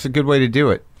 I think it's a good way to do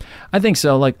it. I think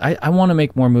so. Like, I want to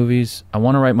make more movies. I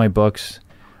want to write my books.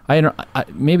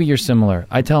 Maybe you're similar.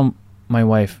 I tell my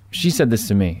wife, she said this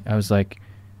to me. I was like,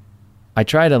 I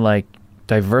try to like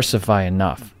diversify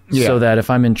enough so that if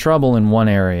I'm in trouble in one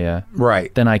area,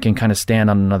 right, then I can kind of stand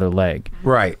on another leg.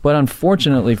 Right. But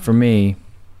unfortunately for me,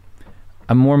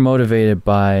 I'm more motivated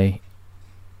by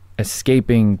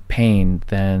escaping pain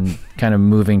than kind of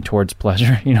moving towards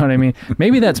pleasure. You know what I mean?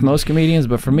 Maybe that's most comedians,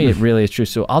 but for me, it really is true.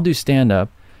 So I'll do stand-up.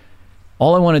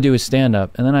 All I want to do is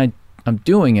stand-up, and then I'm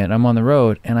doing it. I'm on the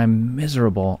road, and I'm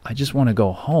miserable. I just want to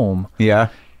go home. Yeah.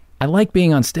 I like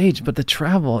being on stage, but the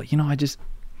travel,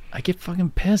 I get fucking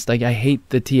pissed. Like, I hate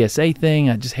the TSA thing.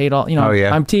 I just hate all,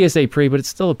 I'm TSA pre, but it's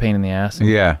still a pain in the ass.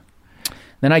 Yeah.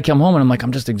 Then I come home, and I'm like,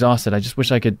 I'm just exhausted. I just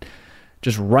wish I could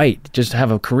just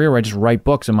have a career where I just write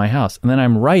books in my house. And then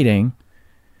I'm writing,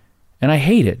 and I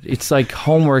hate it. It's like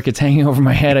homework. It's hanging over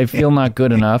my head. I feel not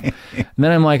good enough. And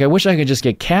then I'm like, I wish I could just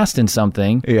get cast in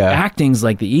something. Yeah. Acting's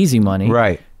like the easy money.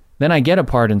 Right. Then I get a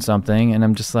part in something, and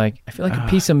I'm just like, I feel like a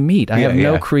piece of meat. I have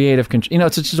no creative control.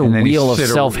 It's just a wheel of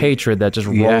self-hatred that just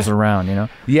rolls around,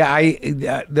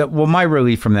 Yeah, well, my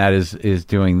relief from that is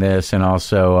doing this, and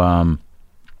also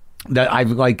that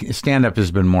I've like stand-up has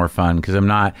been more fun because I'm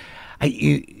not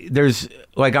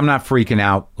freaking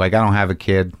out. Like, I don't have a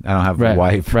kid. I don't have a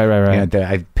wife. Right. And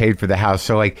I've paid for the house.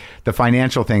 So, like, the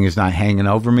financial thing is not hanging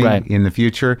over me in the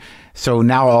future. So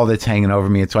now all that's hanging over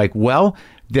me, it's like, well,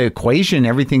 the equation,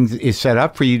 everything is set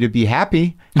up for you to be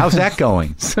happy. How's that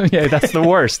going? So, yeah, that's the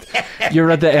worst. You're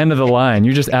at the end of the line.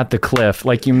 You're just at the cliff.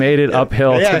 Like, you made it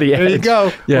uphill to the edge. There you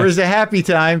go. Yeah. Where's the happy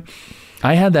time?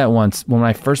 I had that once when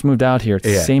I first moved out here. It's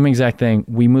the same exact thing.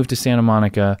 We moved to Santa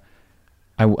Monica.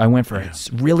 I went for a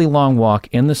really long walk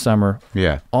in the summer,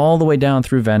 all the way down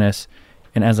through Venice.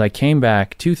 And as I came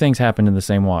back, two things happened in the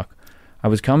same walk. I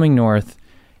was coming north,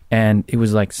 and it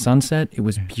was like sunset. It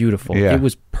was beautiful. Yeah. It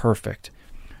was perfect.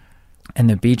 And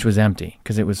the beach was empty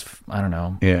because it was, I don't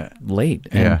know, late.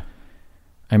 And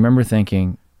I remember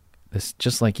thinking, this,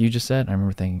 just like you just said, I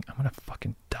remember thinking, I'm going to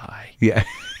fucking die. Yeah.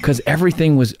 Because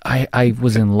everything was, I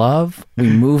was in love.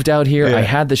 We moved out here. I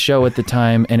had the show at the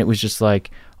time, and it was just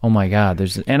like, oh my God,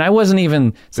 and I wasn't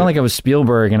even, it's not like I was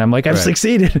Spielberg and I'm like, I've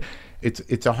succeeded.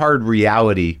 It's a hard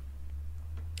reality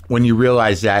when you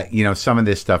realize that, some of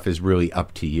this stuff is really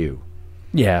up to you.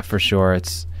 Yeah, for sure.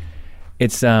 It's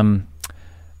to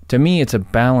me, it's a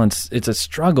balance. It's a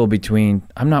struggle between,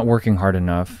 I'm not working hard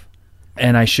enough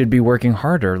and I should be working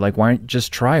harder. Like, why don't you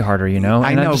just try harder, And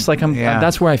I know. I'm just like,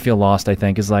 that's where I feel lost, I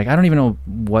think, is like, I don't even know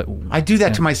what. I do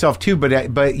that to myself too, but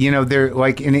they're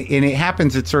like, and it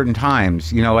happens at certain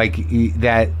times, like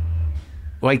that,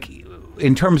 like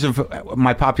in terms of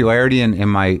my popularity and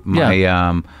my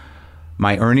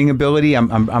earning ability,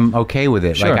 I'm okay with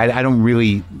it. Sure. Like, I don't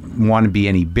really want to be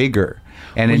any bigger.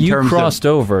 And in you terms crossed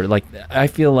over, like, I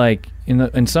feel like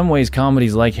in some ways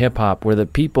comedy's like hip hop, where the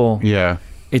people,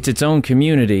 it's its own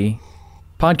community.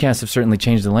 Podcasts have certainly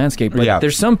changed the landscape, but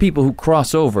there's some people who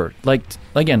cross over. Like,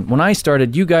 again, when I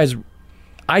started,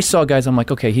 I saw guys, I'm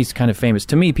like, okay, he's kind of famous.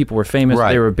 To me, people were famous.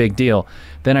 Right. They were a big deal.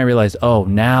 Then I realized, oh,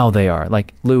 now they are.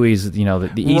 Like Louis,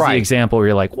 the easy example where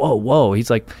you're like, whoa. He's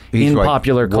in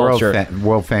popular culture.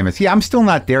 World famous. Yeah, I'm still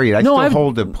not there yet. I still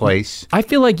hold a place. I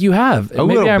feel like you have.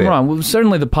 Maybe I'm wrong. Well,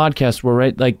 certainly the podcast world,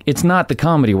 right? Like, it's not the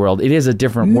comedy world. It is a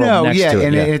different world next to it.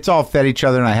 And it's all fed each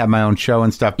other, and I have my own show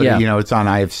and stuff. But, it's on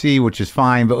IFC, which is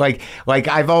fine. But, like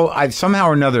I've somehow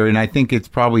or another, and I think it's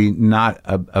probably not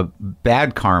a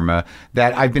bad karma,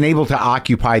 that I've been able to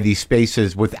occupy these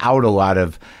spaces without a lot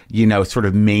of, sort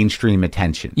of mainstream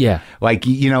attention. Yeah. Like,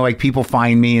 like people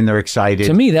find me and they're excited.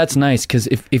 To me, that's nice because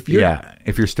if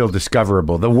you're still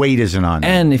discoverable, the weight isn't on you.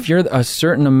 And if you're a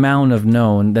certain amount of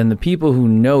known, then the people who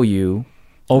know you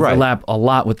overlap a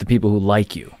lot with the people who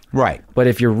like you. Right. But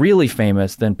if you're really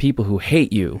famous, then people who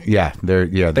hate you,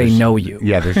 they know you.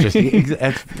 Yeah, there's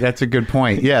just that's a good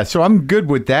point. Yeah, so I'm good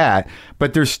with that,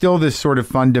 but there's still this sort of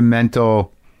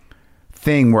fundamental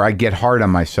thing where I get hard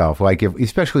on myself, like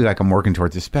especially like I'm working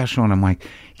towards a special and I'm like,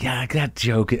 that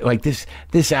joke, like this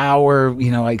hour,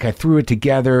 like I threw it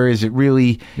together. Is it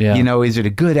really, is it a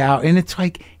good hour? And it's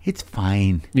like, it's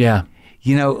fine. Yeah.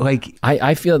 You know, like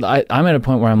I feel I'm at a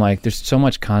point where I'm like, there's so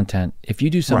much content. If you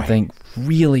do something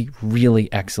really,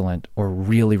 really excellent or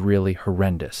really, really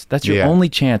horrendous, that's your only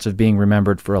chance of being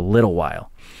remembered for a little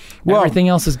while. Well, everything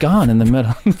else is gone in the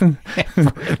middle.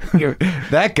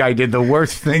 That guy did the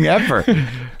worst thing ever.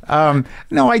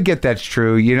 No, I get that's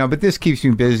true, you know, but this keeps me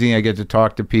busy. I get to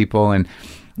talk to people and,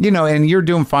 you know, and you're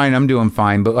doing fine. I'm doing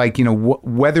fine. But like, you know,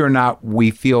 whether or not we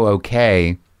feel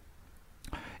okay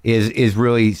is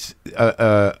really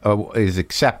is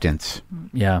acceptance.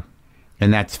 Yeah.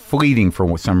 And that's fleeting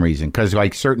for some reason. Because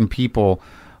like certain people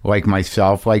like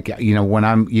myself, like, you know, when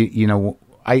I'm, you know,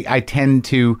 I tend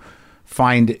to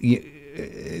find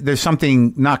there's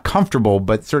something not comfortable,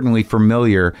 but certainly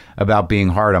familiar about being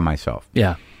hard on myself.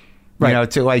 Yeah. Right. You know,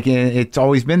 it's like, it's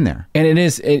always been there. And it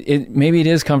is, maybe it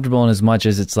is comfortable in as much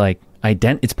as it's like,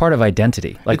 it's part of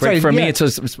identity. Like for me,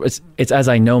 it's as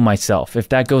I know myself. If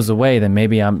that goes away, then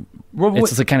maybe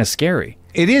it's kind of scary.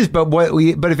 It is, but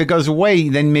but if it goes away,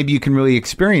 then maybe you can really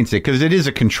experience it because it is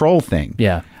a control thing.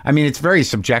 Yeah. I mean, it's very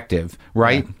subjective,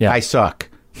 right? Yeah. I suck.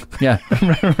 Yeah,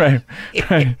 right.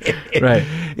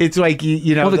 It's like,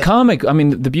 you know. Well, the comic, I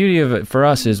mean, the beauty of it for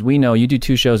us is we know you do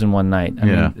 2 shows in one night. I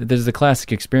mean, there's the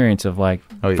classic experience of like,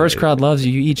 first crowd loves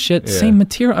you, you eat shit, same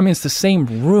material. I mean, it's the same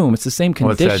room, it's the same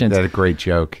conditions. That great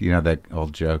joke, you know, that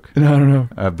old joke. No, I don't know.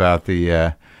 About the,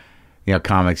 you know,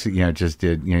 comics, you know, just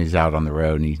did, you know, he's out on the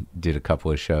road and he did a couple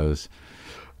of shows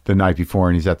the night before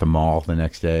and he's at the mall the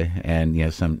next day and, you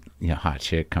know, some, you know, hot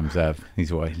chick comes up.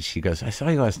 And she goes, I saw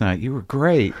you last night. You were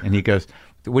great. And he goes,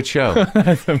 what show?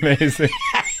 That's amazing.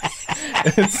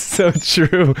 It's so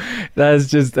true. That's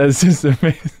just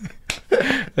amazing.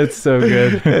 That's so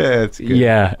good. Yeah, it's good.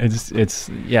 Yeah, it's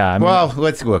I mean, well,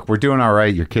 let's look. We're doing all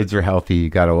right. Your kids are healthy. You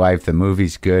got a life. The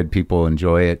movie's good. People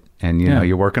enjoy it. And, you know,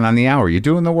 you're working on the hour. You're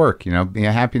doing the work. You know,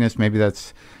 happiness, maybe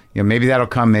that's, you know, maybe that'll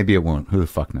come. Maybe it won't. Who the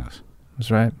fuck knows? That's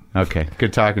right. Okay.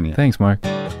 Good talking to you. Thanks, Mark.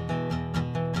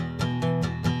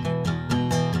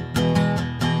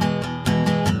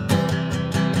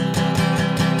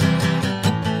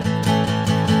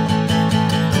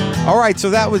 All right.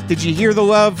 So that was, did you hear the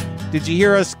love? Did you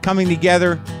hear us coming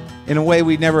together in a way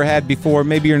we never had before?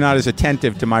 Maybe you're not as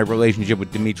attentive to my relationship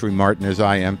with Demetri Martin as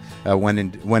I am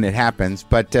when it happens.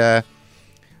 But it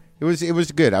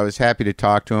was good. I was happy to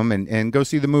talk to him and go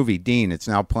see the movie, Dean. It's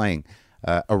now playing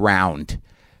around.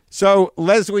 So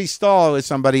Lesley Stahl is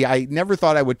somebody I never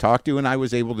thought I would talk to, and I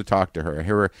was able to talk to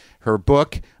her. Her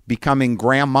book, Becoming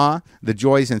Grandma, The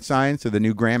Joys and Science of the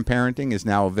New Grandparenting, is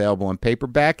now available in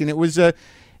paperback, and it was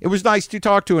nice to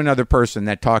talk to another person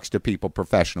that talks to people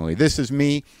professionally. This is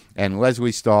me and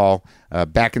Lesley Stahl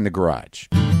back in the garage.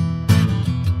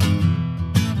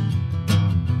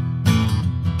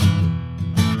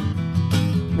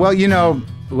 Well, you know,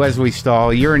 Lesley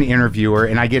Stahl, you're an interviewer,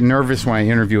 and I get nervous when I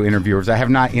interview interviewers. I have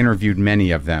not interviewed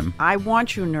many of them. I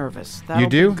want you nervous. You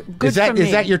do? Good for me.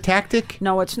 Is that your tactic?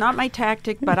 No, it's not my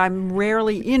tactic, but I'm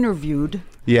rarely interviewed.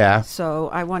 Yeah. So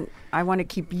I want to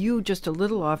keep you just a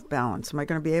little off balance. Am I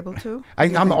going to be able to?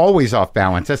 I'm always off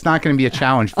balance. That's not going to be a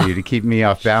challenge for you to keep me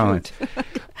off balance.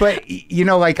 But, you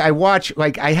know, like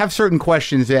I have certain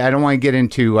questions that I don't want to get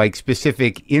into, like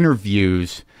specific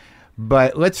interviews.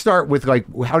 But let's start with, like,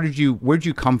 where'd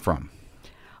you come from?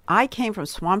 I came from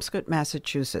Swampscott,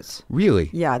 Massachusetts.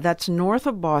 Really? Yeah, that's north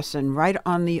of Boston, right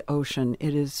on the ocean.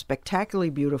 It is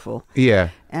spectacularly beautiful. Yeah.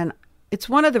 And it's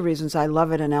one of the reasons I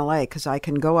love it in L.A., because I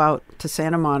can go out to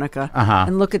Santa Monica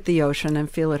and look at the ocean and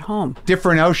feel at home.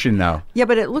 Different ocean, though. Yeah,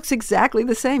 but it looks exactly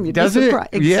the same. Does it?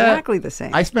 Exactly the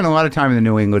same. I spent a lot of time in the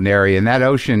New England area, and that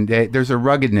ocean, there's a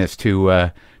ruggedness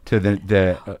to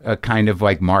the kind of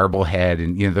like Marblehead,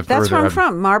 and you know that's where I'm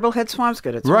from, Marblehead,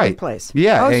 Swampscott. It's a great place.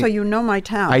 Yeah. Oh, so you know my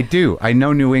town. I do. I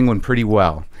know New England pretty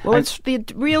well. Well, it's the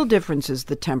real difference is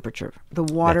the temperature. The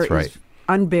water is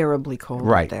unbearably cold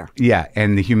out there. Yeah,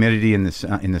 and the humidity in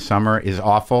the summer is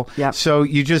awful. Yeah. So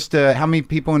you just how many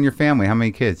people in your family? How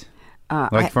many kids?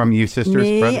 From you sisters,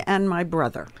 me brother? and my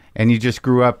brother. And you just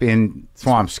grew up in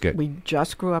Swampscott. We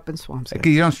just grew up in Swampscott.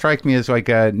 You don't strike me as like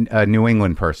a New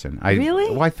England person.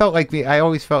 Really? Well, I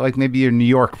always felt like maybe you're a New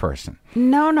York person.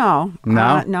 No.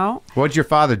 No? What'd your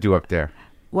father do up there?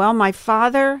 Well, my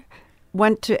father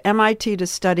went to MIT to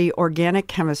study organic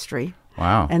chemistry.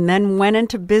 Wow. And then went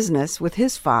into business with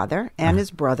his father and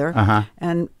his brother.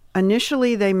 And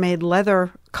initially they made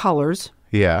leather colors.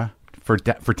 Yeah. For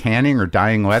tanning or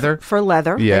dyeing leather? For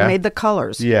leather. Yeah. They made the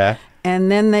colors. Yeah. And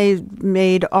then they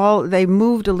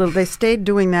moved a little. They stayed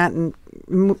doing that and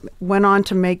went on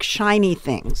to make shiny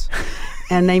things.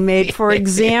 And they made, for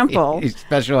example... He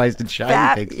specialized in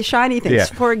shiny things. Shiny things. Yeah.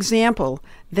 For example,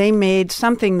 they made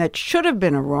something that should have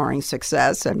been a roaring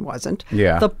success and wasn't.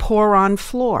 Yeah. The pour-on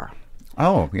floor.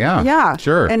 Oh, yeah. Yeah.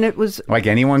 Sure. And it was... Like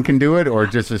anyone can do it, or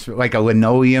just like a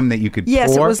linoleum that you could pour?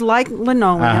 Yes, it was like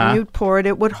linoleum. You'd pour it,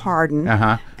 it would harden.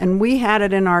 And we had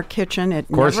it in our kitchen. It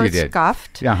never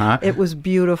scuffed. It was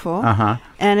beautiful.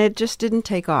 And it just didn't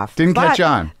take off. Didn't catch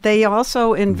on. They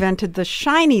also invented the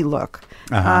shiny look.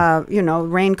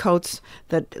 Raincoats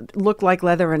that looked like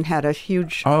leather and had a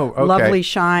huge, lovely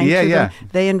shine to them.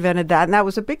 They invented that, and that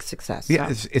was a big success.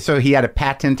 Yeah. So he had a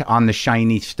patent on the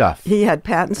shiny stuff. He had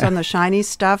patents on the shiny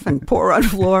stuff and pour on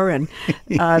floor, and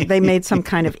they made some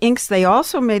kind of inks. They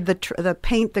also made the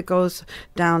paint that goes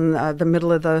down the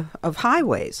middle of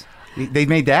highways. They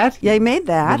made that? Yeah, they made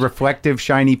that. The reflective,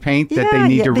 shiny paint that they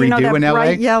need to redo in L.A.?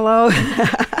 Bright yellow.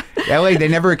 L.A., they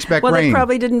never expect rain. Well, they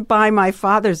probably didn't buy my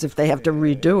father's if they have to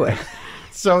redo it.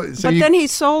 But then he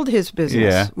sold his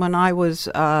business when I was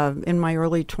in my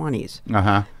early 20s.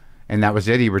 And that was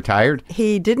it? He retired?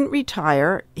 He didn't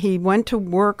retire. He went to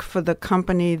work for the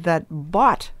company that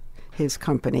bought his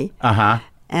company.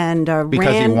 And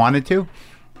because he wanted to?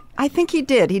 I think he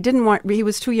did. He didn't want. He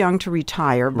was too young to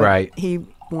retire, but he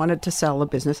wanted to sell the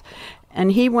business.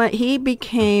 And he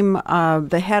became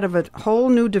the head of a whole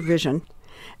new division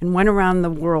and went around the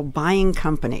world buying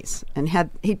companies. And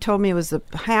he told me it was the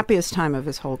happiest time of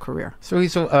his whole career. So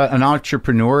he's an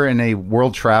entrepreneur and a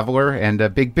world traveler and a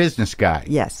big business guy.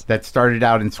 Yes. That started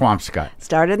out in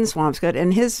Swampscott.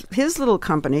 And his little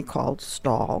company called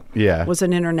Stahl was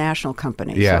an international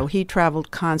company. Yeah. So he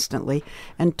traveled constantly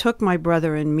and took my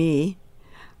brother and me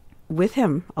with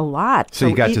him a lot. So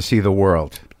you got to see the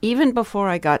world. Even before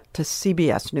I got to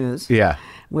CBS News,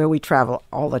 where we travel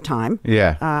all the time,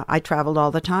 I traveled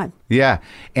all the time. Yeah.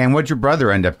 And what'd your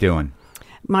brother end up doing?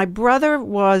 My brother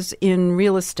was in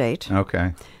real estate.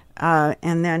 Okay.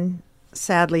 And then,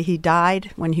 sadly, he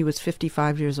died when he was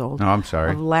 55 years old. Oh, I'm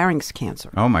sorry. Of larynx cancer.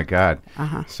 Oh, my God.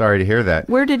 Sorry to hear that.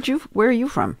 Where are you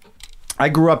from? I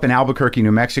grew up in Albuquerque,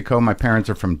 New Mexico. My parents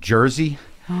are from Jersey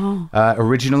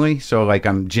originally. So, like,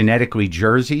 I'm genetically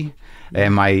Jersey.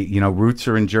 And my, roots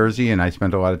are in Jersey, and I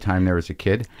spent a lot of time there as a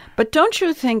kid. But don't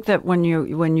you think that when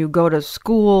you go to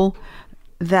school,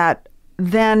 that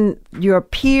then your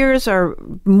peers are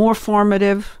more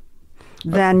formative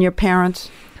than your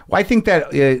parents? Well, I think that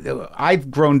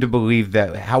I've grown to believe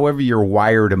that however you're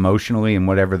wired emotionally and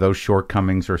whatever those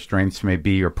shortcomings or strengths may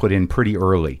be are put in pretty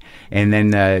early. And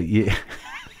then...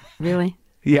 Really?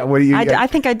 Yeah. What do you? I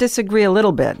think I disagree a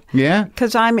little bit. Yeah?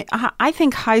 Because I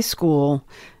think high school...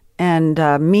 and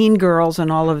Mean Girls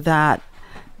and all of that,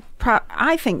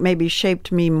 I think maybe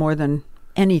shaped me more than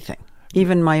anything,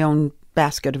 even my own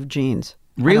basket of jeans.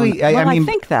 Really? I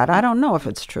think that. I don't know if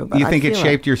it's true. But you think it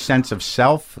shaped your sense of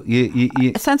self?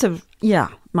 A sense of,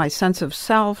 my sense of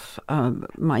self,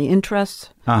 my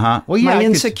interests, well, my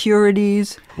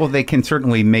insecurities. Well, they can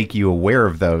certainly make you aware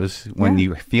of those when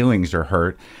your feelings are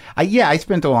hurt. I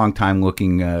spent a long time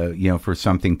looking, for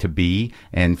something to be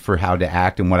and for how to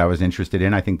act and what I was interested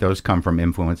in. I think those come from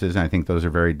influences, and I think those are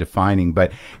very defining.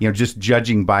 But, just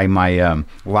judging by my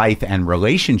life and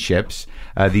relationships,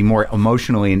 the more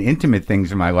emotionally and intimate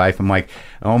things in my life, I'm like,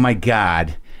 oh, my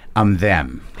God, I'm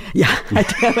them. Yeah,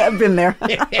 I've been there.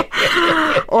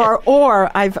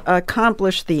 or I've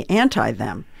accomplished the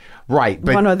anti-them. Right,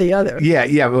 but one or the other.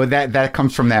 Yeah. Well, that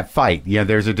comes from that fight.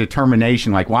 There's a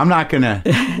determination. Like, well, I'm not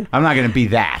gonna be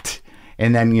that,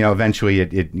 and then eventually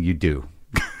you do.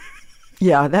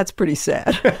 Yeah, that's pretty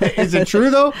sad. Is it true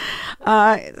though?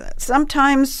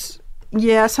 Sometimes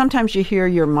you hear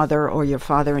your mother or your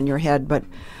father in your head, but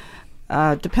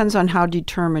depends on how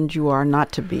determined you are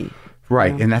not to be.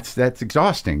 Right, and that's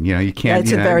exhausting. You can't.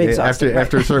 It's very exhausting.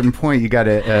 After a certain point, you got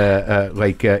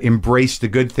to embrace the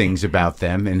good things about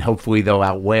them, and hopefully they'll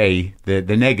outweigh the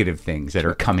negative things that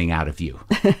are coming out of you.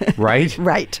 Right.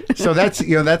 Right. So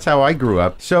that's how I grew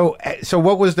up. So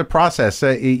what was the process?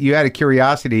 You had a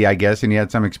curiosity, I guess, and you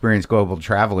had some experience global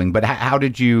traveling. But how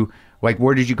did you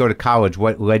where did you go to college?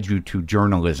 What led you to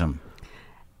journalism?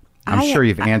 I'm sure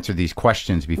you've answered these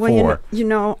questions before.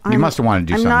 Well, you must have wanted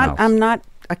to do something else. I'm not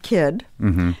a kid,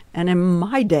 and in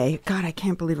my day, God, I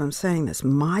can't believe I'm saying this.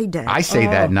 My day. I say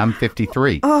that, and I'm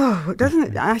 53. Oh, doesn't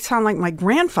it? I sound like my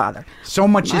grandfather. So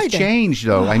much has changed,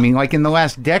 though. I mean, like in the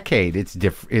last decade, it's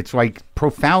different. It's like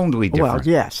profoundly different. Well,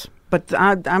 yes, but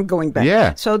I'm going back.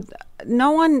 Yeah. So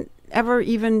no one ever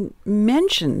even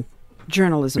mentioned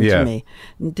journalism to me.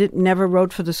 Never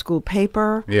wrote for the school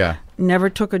paper. Yeah. Never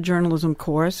took a journalism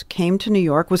course. Came to New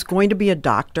York. Was going to be a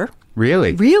doctor.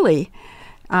 Really? Really.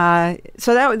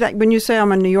 So that when you say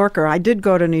I'm a New Yorker, I did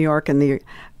go to New York in the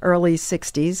early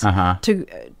 60s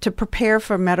to prepare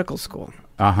for medical school.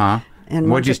 And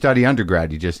what'd you study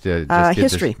undergrad? You just did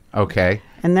history. Okay.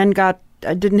 And then I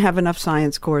didn't have enough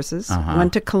science courses.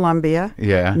 Went to Columbia.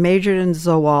 Yeah. Majored in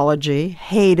zoology.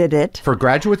 Hated it. For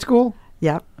graduate school?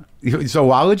 Yep.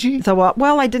 Zoology?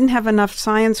 Well, I didn't have enough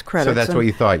science credits. So that's what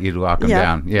you thought. You'd lock them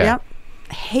down. Yeah. Yep.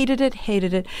 Hated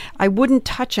it. I wouldn't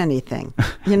touch anything.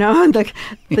 You know,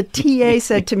 the TA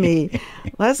said to me,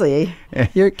 Lesley,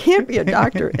 you can't be a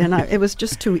doctor. And it was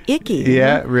just too icky.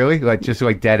 Yeah, you know? Really? Just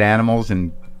like dead animals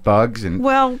and bugs? And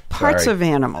parts of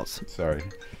animals. Sorry.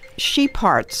 Sheep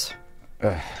parts.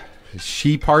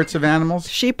 Sheep parts of animals?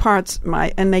 Sheep parts.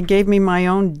 And they gave me my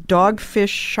own dogfish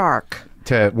shark.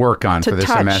 To work on for the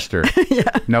semester. Yeah.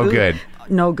 No good.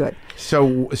 No good.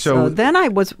 So then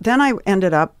I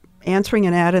ended up answering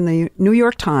an ad in the New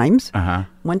York Times.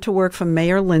 Went to work for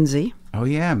Mayor Lindsay. Oh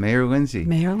yeah, Mayor Lindsay.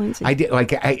 I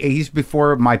did he's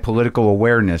before my political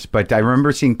awareness, but I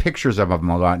remember seeing pictures of him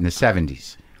a lot in the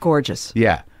 70s. Gorgeous.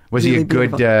 Yeah. Was really he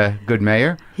a good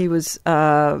mayor? He was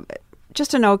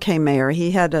just an okay mayor.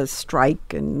 He had a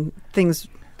strike and things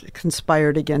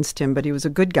conspired against him, but he was a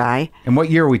good guy. And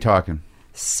what year are we talking?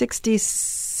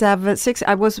 67.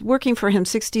 I was working for him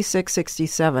 66,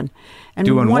 67. And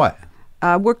doing what?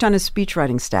 Worked on his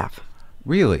speechwriting staff.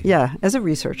 Really? Yeah, as a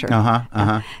researcher.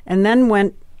 And then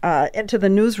went into the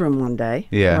newsroom one day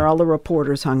where all the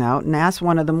reporters hung out and asked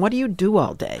one of them, what do you do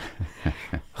all day?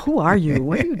 Who are you?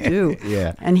 What do you do?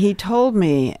 Yeah. And he told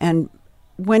me, and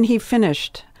when he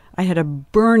finished, I had a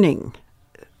burning,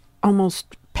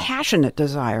 almost passionate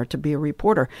desire to be a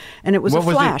reporter. And it was a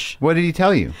flash. What did he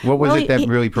tell you? What was it that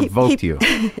really provoked you?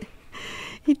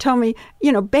 He told me,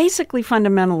 basically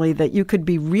fundamentally that you could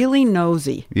be really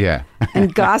nosy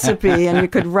and gossipy and you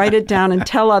could write it down and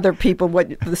tell other people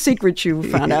what the secrets you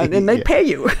found out and they'd pay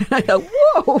you. And I thought,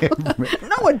 whoa,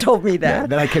 no one told me that.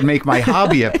 That I could make my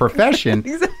hobby a profession.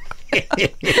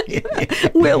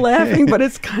 We're laughing, but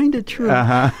it's kind of true.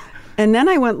 And then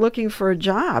I went looking for a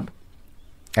job.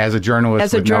 As a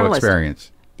journalist with no experience.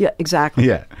 Yeah, exactly.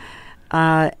 Yeah.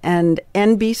 And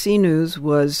NBC News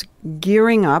was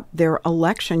gearing up their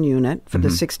election unit for the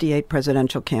 68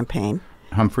 presidential campaign.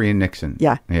 Humphrey and Nixon.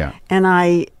 Yeah. Yeah. And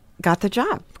I got the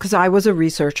job because I was a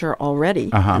researcher already,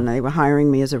 and they were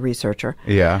hiring me as a researcher.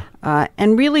 Yeah.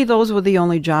 And really, those were the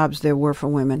only jobs there were for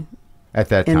women. At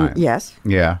that time? Yes.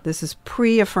 Yeah. This is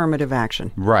pre-affirmative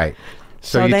action. Right.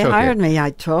 So they hired me.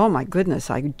 Oh, my goodness,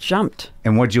 I jumped.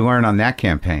 And what'd you learn on that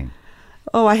campaign?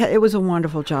 Oh, it was a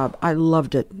wonderful job. I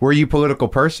loved it. Were you a political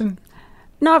person?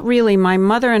 Not really. My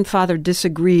mother and father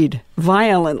disagreed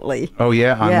violently. Oh,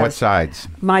 yeah? On what sides?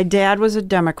 My dad was a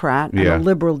Democrat, and a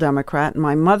liberal Democrat, and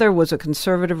my mother was a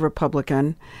conservative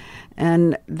Republican,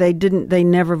 and they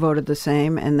never voted the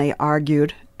same, and they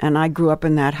argued. And I grew up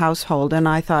in that household, and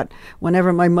I thought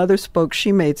whenever my mother spoke,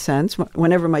 she made sense.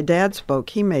 Whenever my dad spoke,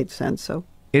 he made sense. So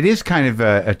it is kind of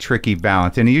a tricky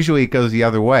balance, and usually it goes the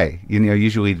other way.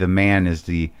 Usually the man is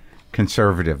the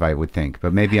conservative, I would think,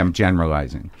 but maybe I'm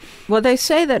generalizing. Well, they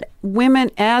say that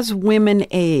as women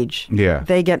age,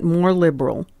 they get more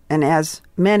liberal, and as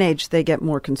men age, they get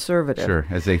more conservative. Sure,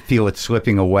 as they feel it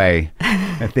slipping away,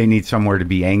 that they need somewhere to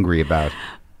be angry about.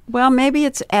 Well, maybe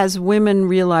it's as women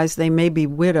realize they may be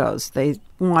widows, they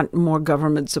want more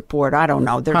government support. I don't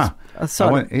know. There's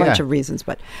a bunch of reasons,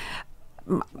 but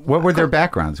what were their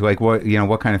backgrounds? Like what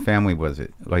kind of family was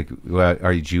it? Like,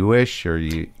 are you Jewish or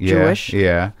you Jewish?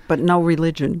 Yeah, but no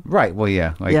religion. Right.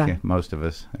 Well, most of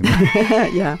us.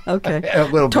 Yeah. Okay. A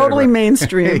little totally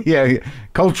mainstream. Yeah.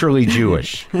 Culturally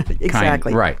Jewish.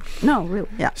 Exactly. Right. No, really.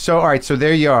 Yeah. So all right. So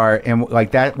there you are, and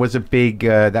that was a big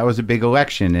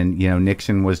election, and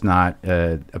Nixon was not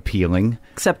appealing,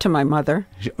 except to my mother.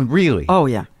 Really? Oh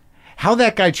yeah. How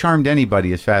that guy charmed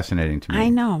anybody is fascinating to me. I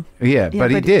know. Yeah, but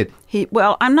he did.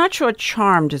 Well, I'm not sure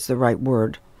charmed is the right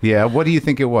word. Yeah, what do you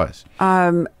think it was?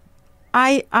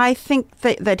 I think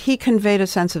that he conveyed a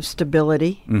sense of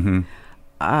stability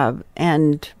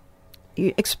and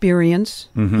experience.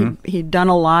 He'd done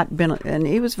a lot, and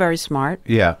he was very smart.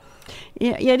 Yeah.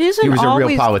 Yeah, it isn't. He was always, a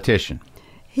real politician.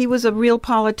 He was a real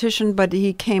politician, but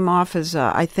he came off as,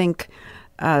 I think,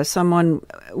 someone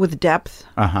with depth,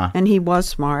 and he was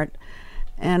smart.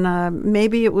 And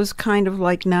maybe it was kind of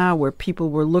like now where people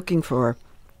were looking for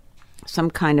some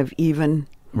kind of even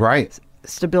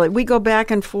stability. We go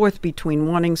back and forth between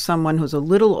wanting someone who's a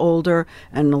little older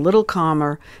and a little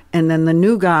calmer, and then the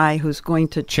new guy who's going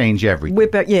to change everything.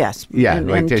 Whip it, yes. Yeah,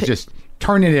 and just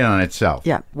turn it in on itself.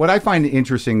 Yeah. What I find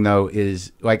interesting, though,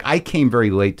 is like I came very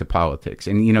late to politics,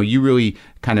 and you really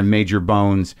kind of made your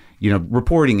bones,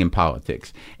 reporting in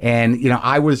politics. And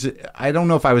I don't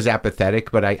know if I was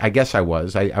apathetic, but I guess I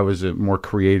was. I was a more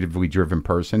creatively driven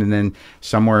person. And then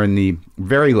somewhere in the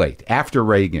very late after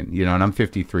Reagan, and I'm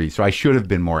 53, so I should have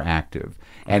been more active.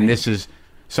 And this is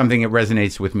something that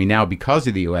resonates with me now because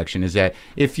of the election, is that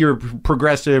if you're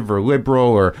progressive or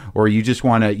liberal or you just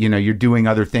want to, you're doing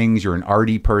other things, you're an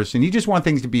arty person, you just want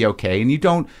things to be okay, and you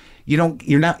don't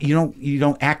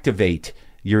activate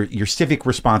your civic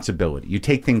responsibility. You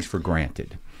take things for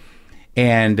granted.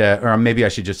 And or maybe I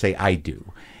should just say I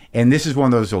do. And this is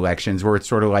one of those elections where it's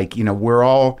sort of like,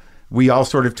 we all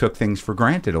sort of took things for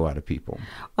granted, a lot of people.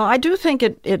 Well, I do think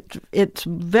it's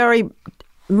very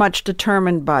much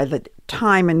determined by the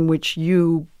time in which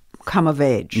you come of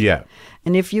age. Yeah.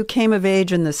 And if you came of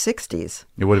age in the 60s...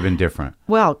 It would have been different.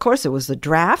 Well, of course, it was the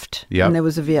draft, and there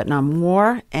was the Vietnam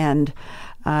War, and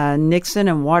Nixon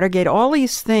and Watergate. All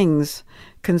these things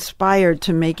conspired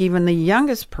to make even the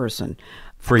youngest person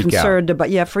freak out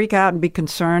and be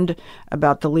concerned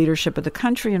about the leadership of the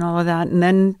country and all of that. And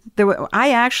then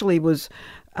I actually was...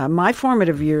 my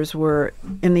formative years were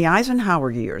in the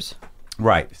Eisenhower years.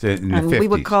 Right, so in the 50s. We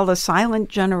would call the silent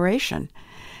generation.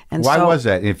 And why was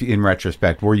that? If in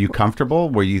retrospect, were you comfortable?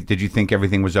 Did you think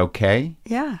everything was okay?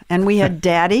 Yeah, and we had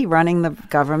Daddy running the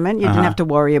government. You didn't have to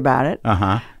worry about it.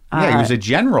 Yeah, he was a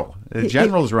general. The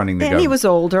general's running the government. And he was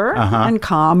older and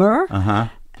calmer,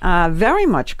 very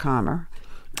much calmer.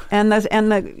 And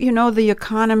the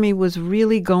economy was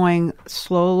really going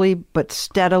slowly but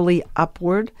steadily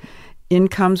upward.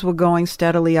 Incomes were going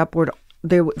steadily upward.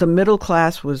 The middle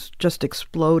class was just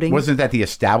exploding. Wasn't that the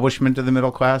establishment of the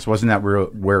middle class? Wasn't that where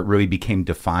it really became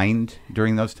defined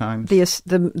during those times?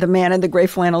 The man in the gray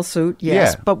flannel suit,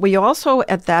 yes. Yeah. But we also,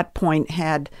 at that point,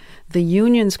 had the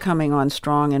unions coming on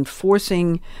strong and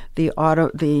forcing the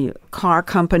car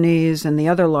companies and the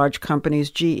other large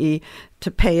companies, GE, to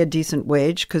pay a decent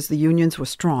wage because the unions were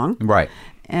strong. Right.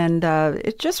 And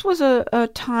it just was a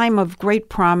time of great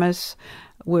promise.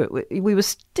 We were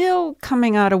still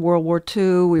coming out of World War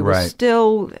II. We were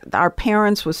still, our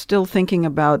parents were still thinking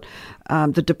about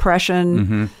the Depression.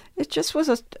 Mm-hmm. It just was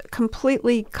a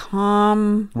completely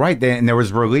calm. Right, and there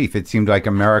was relief. It seemed like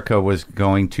America was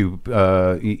going to,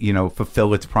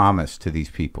 fulfill its promise to these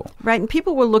people. Right, and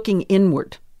people were looking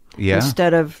inward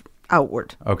instead of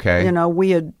outward. Okay.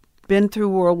 We had been through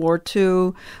World War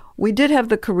II. We did have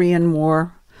the Korean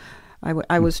War.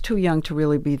 I was too young to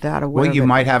really be that aware. Well, you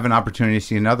might have an opportunity to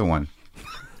see another one.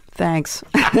 Thanks.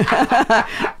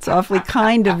 It's awfully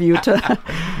kind of you to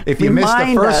if you missed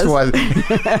the first one.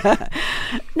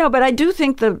 No, but I do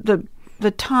think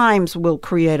the times will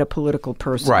create a political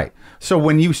person. Right. So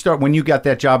when you got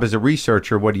that job as a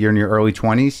researcher, you're in your early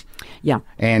 20s? Yeah.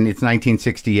 And it's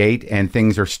 1968 and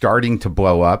things are starting to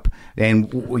blow up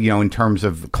and, in terms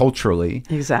of culturally.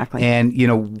 Exactly. And,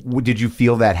 did you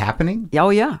feel that happening? Oh,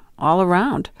 yeah. All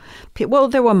around. Well,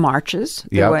 there were marches.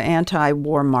 There were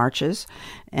anti-war marches.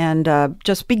 And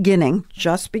just beginning.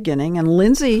 And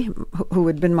Lindsay, who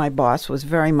had been my boss, was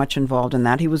very much involved in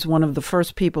that. He was one of the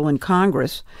first people in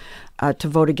Congress to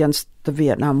vote against the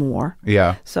Vietnam War.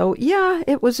 Yeah. So,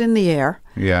 it was in the air.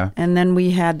 Yeah. And then we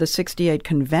had the 68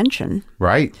 convention.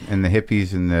 Right. And the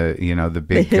hippies and the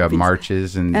big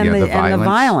marches and, the violence. And the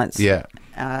violence.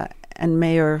 Yeah. And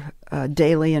Mayor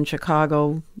Daley in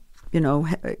Chicago,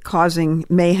 causing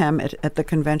mayhem at the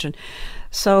convention.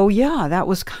 So, that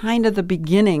was kind of the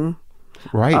beginning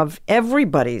of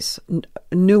everybody's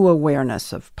new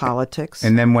awareness of politics.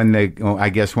 And then when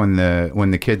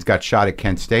the kids got shot at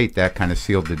Kent State, that kind of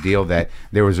sealed the deal that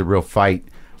there was a real fight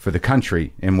for the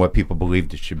country and what people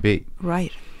believed it should be.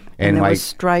 Right. And there were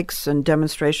strikes and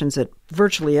demonstrations at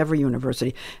virtually every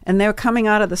university. And they're coming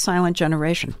out of the silent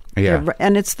generation. Yeah.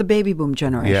 And it's the baby boom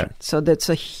generation. Yeah. So that's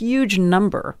a huge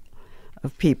number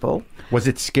of people. Was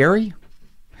it scary?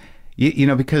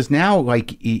 Because now, I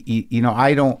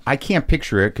can't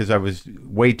picture it because I was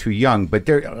way too young, but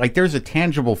there's a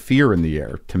tangible fear in the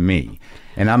air to me.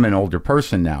 And I'm an older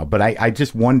person now, but I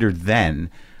just wondered then,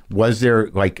 was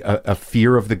there a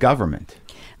fear of the government?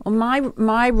 Well,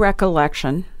 my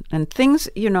recollection, and things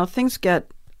get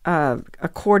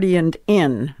accordioned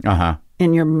in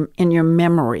your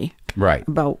memory. Right.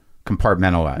 About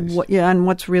compartmentalized. And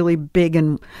what's really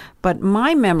big. But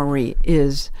my memory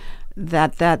is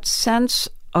that sense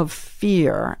of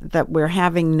fear that we're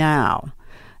having now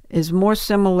is more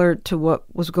similar to what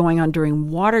was going on during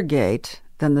Watergate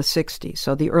than the 60s,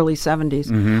 so the early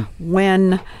 70s,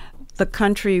 when the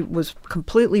country was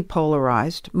completely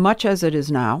polarized, much as it is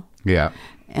now. Yeah.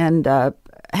 And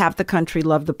half the country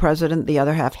loved the president, the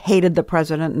other half hated the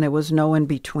president, and there was no in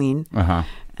between.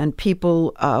 And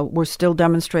people were still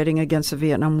demonstrating against the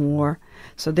Vietnam War.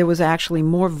 So there was actually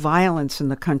more violence in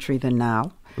the country than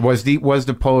now. Was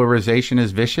the polarization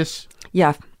as vicious?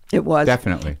 Yeah, it was.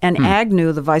 Definitely. And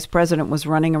Agnew, the vice president, was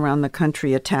running around the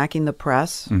country attacking the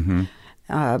press.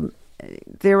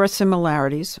 There are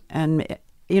similarities. And,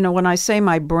 when I say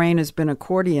my brain has been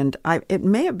accordioned, it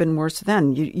may have been worse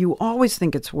then. You always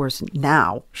think it's worse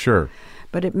now. Sure.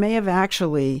 But it may have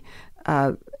actually,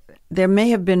 there may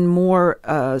have been more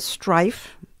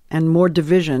strife and more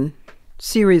division,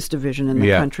 serious division in the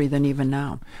country than even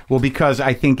now. Well, because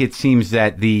I think it seems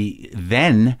that the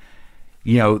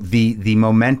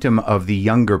momentum of the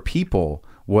younger people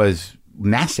was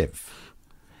massive.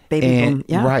 Baby boom,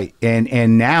 yeah. Right.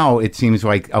 And now it seems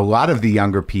like a lot of the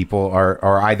younger people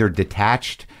are either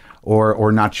detached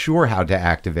or not sure how to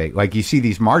activate. Like you see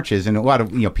these marches and a lot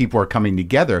of people are coming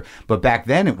together, but back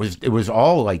then it was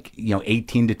all like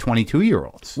 18 to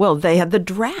 22-year-olds. Well, they had the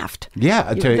draft.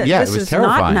 Yeah, it was this is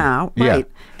terrifying. Not now, right?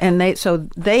 Yeah. And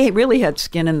they really had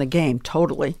skin in the game,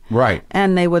 totally. Right.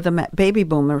 And they were the baby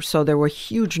boomers, so there were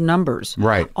huge numbers.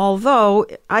 Right. Although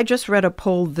I just read a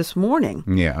poll this morning.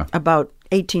 Yeah. About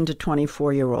 18 to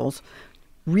 24-year-olds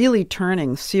really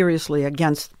turning seriously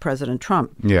against President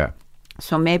Trump. Yeah.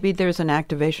 So maybe there's an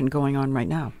activation going on right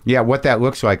now. Yeah, what that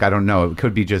looks like, I don't know. It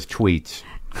could be just tweets.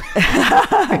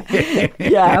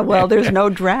 Yeah, well, there's no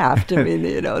draft. I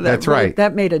mean, that's right.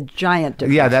 That made a giant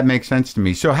difference. Yeah, that makes sense to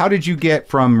me. So how did you get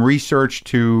from research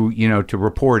to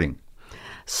reporting?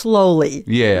 Slowly.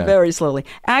 Yeah. Very slowly.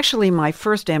 Actually, my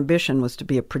first ambition was to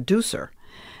be a producer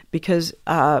because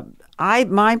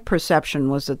my perception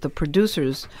was that the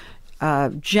producers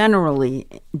generally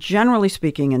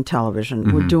speaking in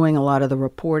television, were doing a lot of the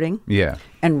reporting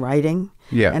and writing.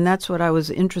 Yeah. And that's what I was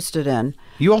interested in.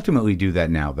 You ultimately do that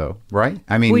now, though, right?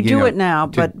 I mean, we do it now,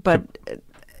 but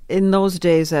in those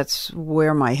days, that's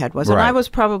where my head was. Right. And I was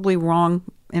probably wrong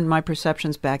in my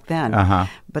perceptions back then.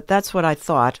 But that's what I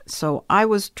thought. So I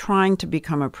was trying to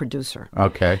become a producer.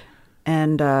 Okay.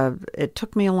 And it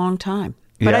took me a long time.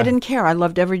 But I didn't care. I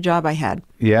loved every job I had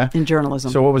in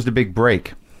journalism. So what was the big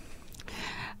break?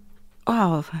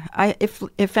 Oh,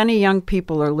 if any young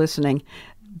people are listening,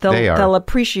 they'll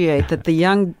appreciate that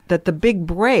the big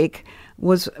break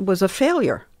was a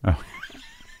failure. Oh.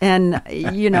 And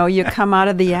you come out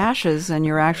of the ashes and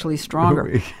you're actually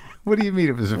stronger. What do you mean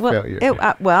it was a failure?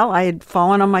 I had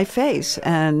fallen on my face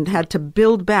and had to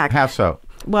build back. How so?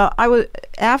 Well, I was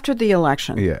after the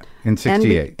election. Yeah, in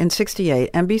 68. In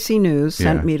 68, NBC News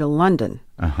sent me to London,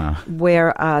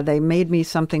 where they made me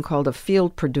something called a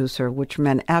field producer, which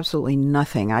meant absolutely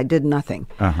nothing. I did nothing,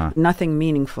 nothing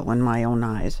meaningful in my own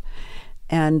eyes.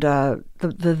 And the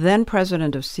then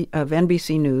president of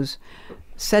NBC News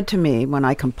said to me when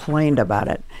I complained about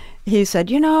it, he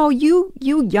said, you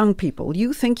young people,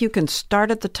 you think you can start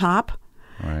at the top?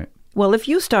 Right. Well, if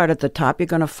you start at the top, you're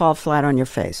going to fall flat on your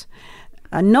face.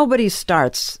 Nobody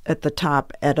starts at the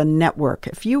top at a network.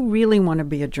 If you really want to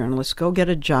be a journalist, go get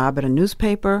a job at a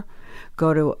newspaper,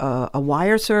 go to a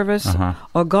wire service,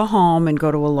 or go home and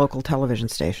go to a local television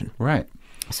station. Right.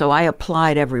 So I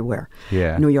applied everywhere.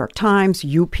 Yeah. New York Times,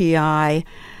 UPI.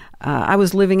 I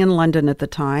was living in London at the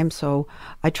time, so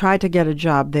I tried to get a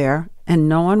job there, and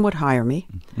no one would hire me.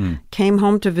 Came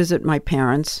home to visit my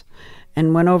parents,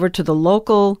 and went over to the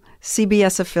local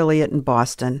CBS affiliate in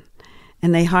Boston,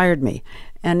 and they hired me.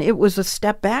 And it was a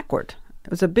step backward.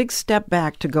 It was a big step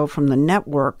back to go from the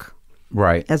network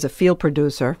as a field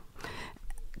producer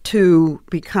to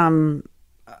become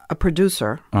a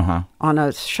producer on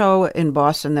a show in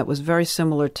Boston that was very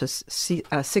similar to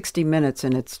 60 Minutes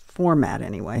in its format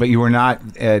anyway. But you were not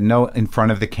in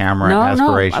front of the camera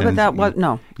aspirations? No, but that was,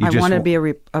 I wanted to be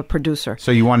a producer.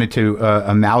 So you wanted to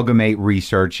amalgamate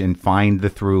research and find the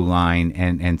through line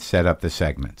and set up the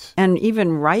segments. And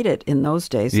even write it in those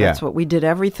days. That's what we did,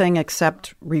 everything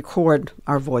except record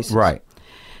our voices. Right.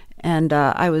 And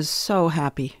I was so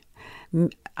happy.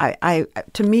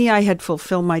 To me, I had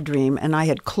fulfilled my dream, and I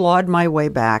had clawed my way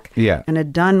back and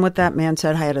had done what that man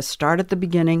said. I had to start at the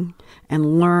beginning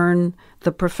and learn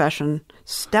the profession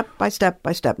step by step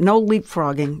by step. No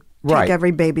leapfrogging. Take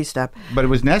every baby step. But it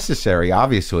was necessary,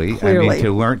 obviously. Clearly. I mean,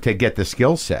 to learn to get the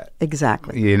skill set.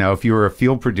 Exactly. If you were a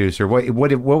field producer, what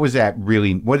was that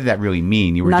really? What did that really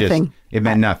mean? You were nothing. It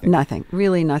meant nothing. Nothing.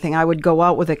 Really nothing. I would go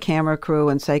out with a camera crew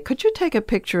and say, "Could you take a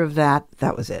picture of that?"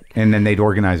 That was it. And then they'd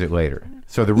organize it later.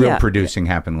 So the real producing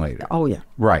happened later. Oh yeah.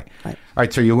 Right. All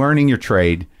right. So you're learning your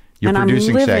trade. You're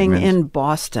producing I'm living segments. in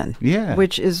Boston.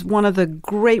 Which is one of the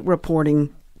great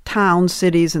reporting towns,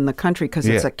 cities in the country because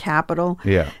it's Yeah. a capital.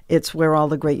 Yeah. It's where all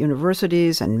the great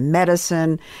universities and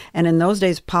medicine, and in those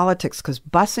days, politics, because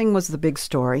busing was the big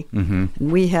story. Mm-hmm.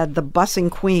 And we had the busing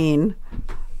queen,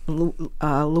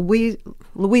 Louise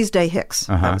Day Hicks.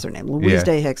 That was her name, Louise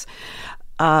Day Hicks.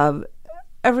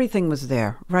 Everything was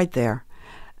there, right there.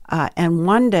 And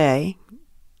one day,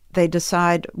 they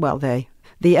decide, the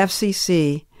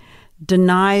FCC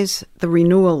denies the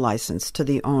renewal license to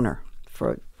the owner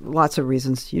for lots of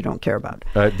reasons you don't care about.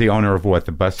 The owner of what?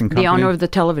 The busing company? The owner of the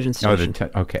television station.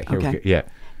 Okay. Here we go. Yeah.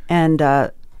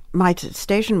 And my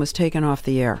station was taken off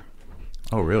the air.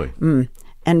 Oh, really?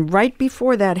 And right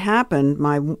before that happened,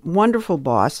 my wonderful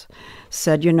boss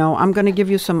said, I'm going to give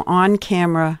you some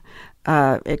on-camera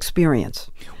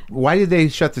experience. Why did they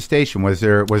shut the station? Was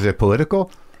it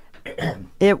political?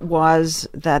 It was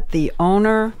that the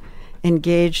owner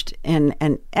engaged in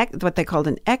what they called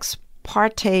an ex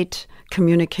parte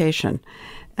communication,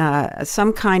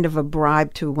 some kind of a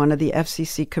bribe to one of the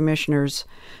FCC commissioners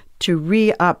to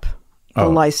re-up the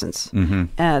license.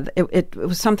 Mm-hmm. It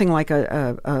was something like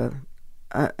a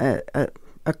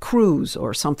cruise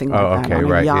or something like that,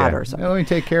 on a yacht or something. Let me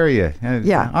take care of you.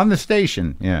 On the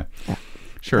station. Yeah.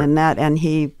 Sure. And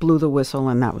he blew the whistle,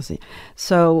 and that was it.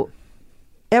 So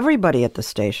everybody at the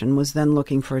station was then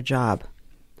looking for a job.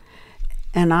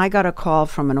 And I got a call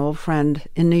from an old friend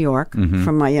in New York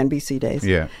from my NBC days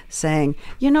saying,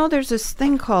 there's this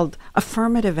thing called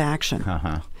affirmative action.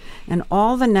 Uh-huh. And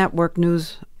all the network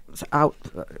news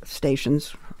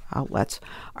outlets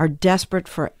are desperate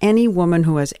for any woman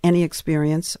who has any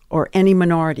experience or any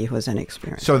minority who has any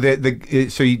experience. So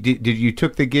did you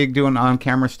took the gig doing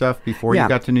on-camera stuff before you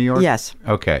got to New York? Yes.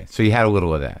 Okay. So you had a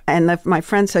little of that. And my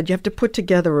friend said, you have to put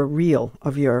together a reel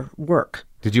of your work.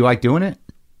 Did you like doing it?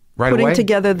 Putting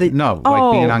together being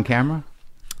on camera?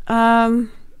 I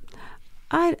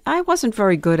wasn't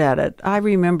very good at it. I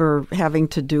remember having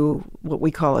to do what we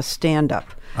call a stand-up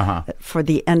for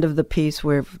the end of the piece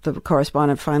where the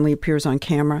correspondent finally appears on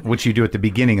camera. Which you do at the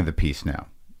beginning of the piece now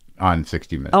on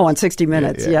 60 Minutes. Oh, on 60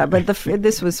 Minutes, yeah. But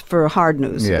this was for hard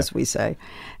news, as we say.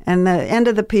 And the end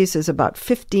of the piece is about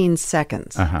 15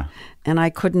 seconds. And I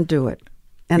couldn't do it.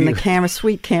 And the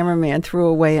sweet cameraman threw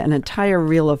away an entire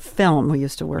reel of film. We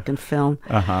used to work in film.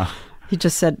 He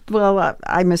just said,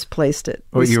 I misplaced it.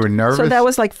 Oh, you were nervous? So that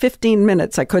was like 15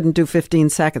 minutes. I couldn't do 15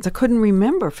 seconds. I couldn't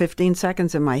remember 15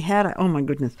 seconds in my head. Oh, my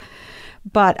goodness.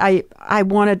 But I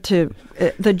wanted to,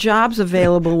 the jobs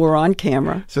available were on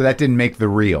camera. So that didn't make the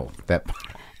reel?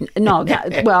 No.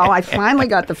 I finally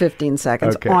got the 15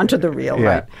 seconds onto the reel,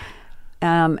 right?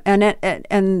 And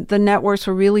the networks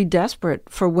were really desperate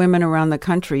for women around the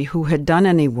country who had done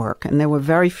any work, and there were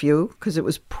very few because it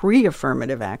was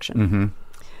pre-affirmative action. Mm-hmm.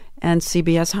 And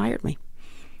CBS hired me.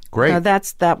 Great.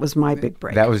 That was my big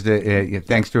break. That was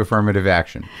thanks to affirmative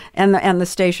action. And the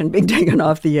station being taken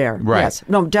off the air. Right. Yes.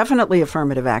 No, definitely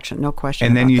affirmative action. No question.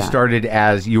 And then you that. started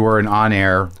as you were an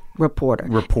on-air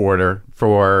reporter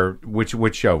for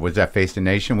which show was that? Face the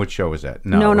Nation? Which show was that?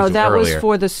 No, that was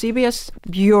for the CBS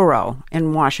Bureau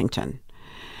in Washington,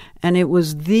 and it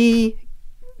was the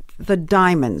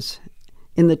Diamonds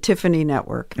in the Tiffany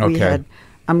Network. We had.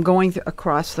 I'm going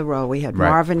across the row. We had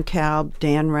Marvin Kalb,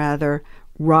 Dan Rather,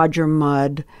 Roger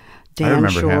Mudd, Dan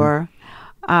Shore.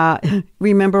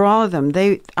 Remember all of them.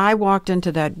 I walked into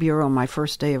that bureau my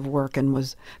first day of work and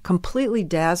was completely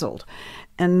dazzled.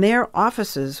 And their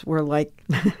offices were like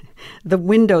the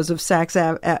windows of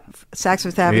Saks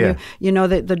Fifth Avenue. Yeah.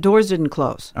 The doors didn't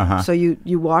close. So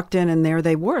you walked in and there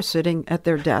they were sitting at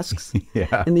their desks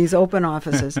in these open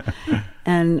offices.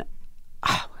 And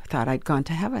I thought I'd gone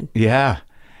to heaven. Yeah.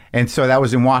 And so that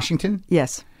was in Washington?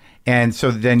 Yes. And so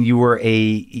then you were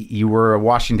a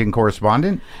Washington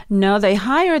correspondent? No, they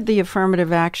hired the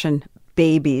affirmative action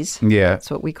babies. Yeah.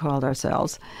 That's what we called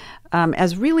ourselves.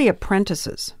 As really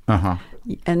apprentices.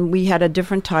 And we had a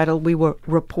different title. We were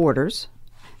reporters,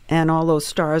 and all those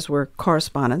stars were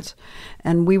correspondents.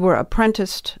 And we were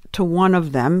apprenticed to one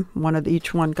of them.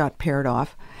 Each one got paired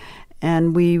off.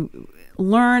 And we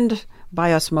learned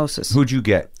by osmosis. Who'd you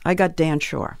get? I got Dan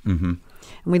Shore. Mm-hmm.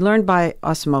 And we learned by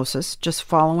osmosis, just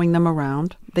following them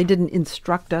around. They didn't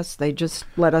instruct us. They just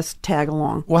let us tag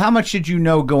along. Well, how much did you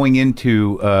know going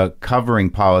into covering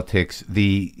politics,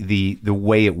 the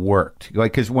way it worked?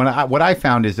 Like, because what I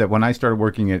found is that when I started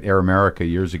working at Air America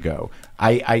years ago,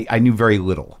 I knew very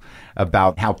little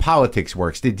about how politics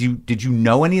works. Did you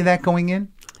know any of that going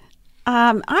in?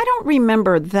 I don't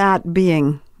remember that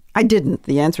being... I didn't.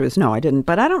 The answer is no, I didn't.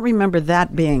 But I don't remember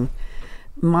that being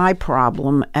my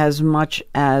problem as much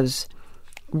as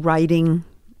writing,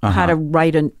 how to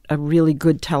write a really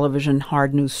good television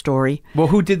hard news story. Well,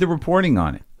 who did the reporting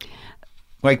on it?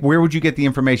 Like, where would you get the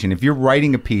information? If you're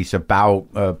writing a piece about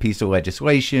a piece of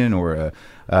legislation or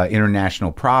a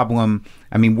international problem,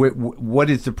 I mean, what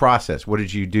is the process? What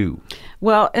did you do?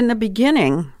 Well, in the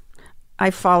beginning,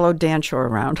 I followed Dan Shore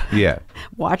around. Yeah.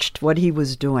 Watched what he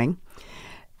was doing.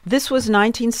 This was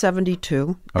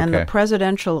 1972, and the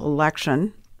presidential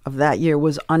election of that year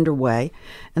was underway,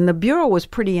 and the Bureau was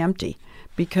pretty empty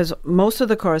because most of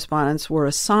the correspondents were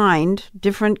assigned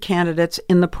different candidates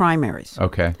in the primaries.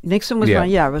 Okay. Nixon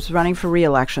was running for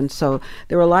re-election, so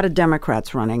there were a lot of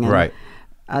Democrats running. And, right.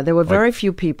 There were very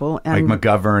few people. And like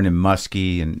McGovern and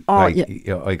Muskie and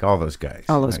like all those guys.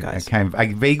 All those guys.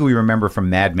 I vaguely remember from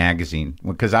Mad Magazine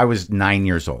because I was 9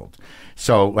 years old.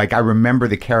 So, like, I remember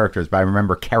the characters, but I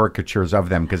remember caricatures of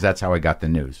them because that's how I got the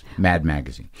news. Mad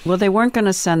Magazine. Well, they weren't going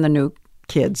to send the new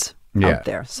kids out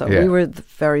there. So we were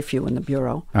very few in the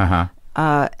Bureau.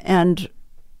 And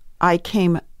I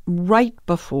came right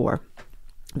before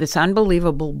this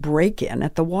unbelievable break-in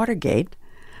at the Watergate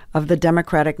of the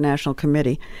Democratic National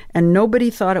Committee, and nobody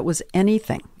thought it was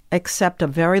anything except a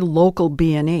very local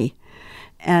B&E.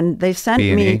 And they sent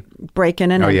me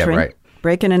break-in and entering.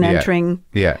 Break-in and entering.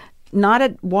 Yeah. Not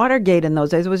at Watergate in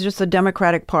those days. It was just the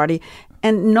Democratic Party.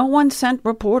 And no one sent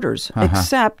reporters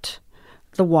except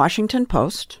the Washington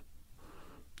Post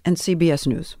and CBS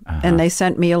News. And they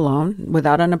sent me alone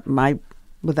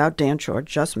without Dan Shore,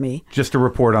 just me. Just to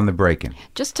report on the break-in.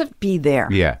 Just to be there.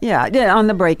 Yeah, on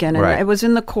the break-in. And it was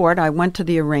in the court. I went to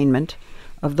the arraignment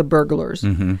of the burglars.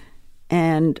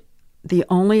 And the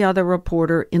only other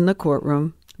reporter in the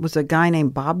courtroom was a guy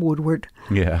named Bob Woodward.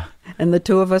 Yeah. And the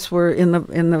two of us were in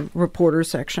the reporter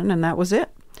section, and that was it.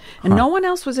 And no one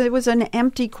else was. It was an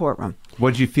empty courtroom.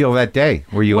 What did you feel that day?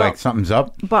 Were you like, something's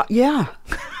up? But yeah.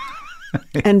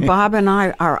 And Bob and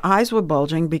I, our eyes were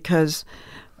bulging because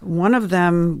one of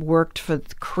them worked for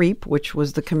the CREEP, which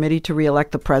was the Committee to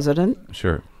Re-elect the President.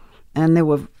 Sure. And there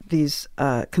were these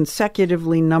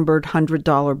consecutively numbered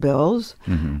 $100 bills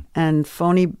and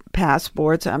phony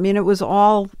passports. I mean, it was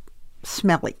all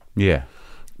smelly. Yeah.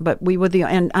 But we were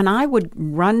and I would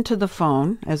run to the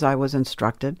phone, as I was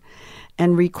instructed,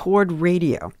 and record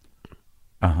radio.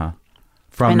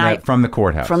 From the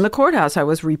courthouse. From the courthouse. I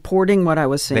was reporting what I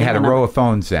was seeing. They had a row of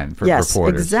phones then for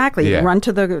reporters. Yes, exactly. Yeah. Run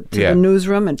to the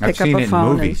newsroom and pick up a phone. I've seen it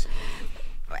in movies.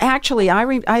 Actually,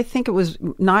 I think it was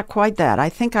not quite that. I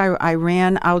think I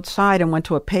ran outside and went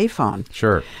to a payphone.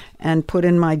 Sure. And put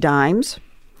in my dimes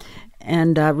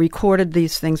and recorded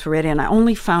these things for radio. And I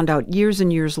only found out years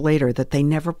and years later that they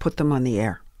never put them on the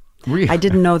air. Really? I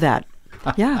didn't know that.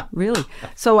 Yeah, really.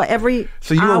 So every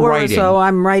you hour were or so,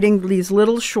 I'm writing these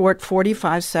little short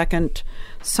 45-second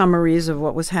summaries of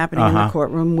what was happening in the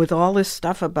courtroom with all this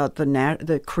stuff about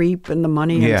the creep and the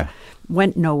money. And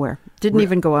went nowhere. Didn't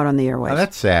even go out on the airwaves. Oh,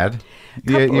 that's sad.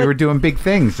 You were doing big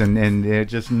things, and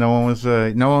just no one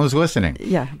was listening.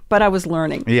 Yeah, but I was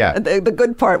learning. Yeah, the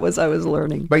good part was I was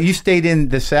learning. But you stayed in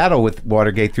the saddle with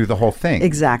Watergate through the whole thing.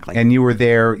 Exactly. And you were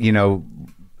there,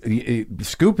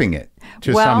 scooping it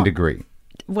to some degree.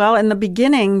 Well, in the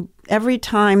beginning, every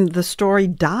time the story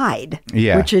died,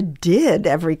 which it did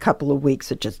every couple of weeks,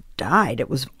 it just died. It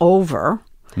was over.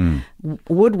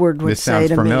 Woodward would say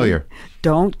to me,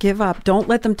 don't give up. Don't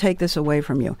let them take this away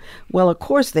from you. Well, of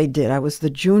course they did. I was the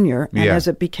junior. And as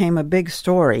it became a big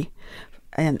story,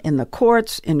 and in the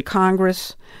courts, in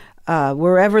Congress,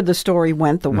 wherever the story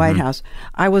went, the White House,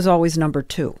 I was always number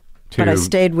two. But I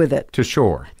stayed with it. To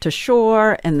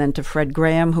Shore, and then to Fred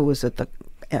Graham, who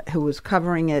was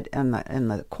covering it in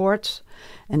the courts,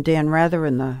 and Dan Rather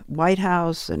in the White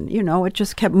House, and it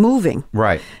just kept moving.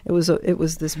 Right. It was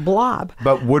this blob.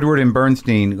 But Woodward and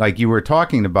Bernstein, like you were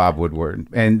talking to Bob Woodward,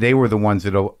 and they were the ones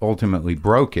that ultimately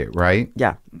broke it, right?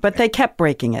 Yeah, but they kept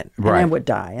breaking it, and it would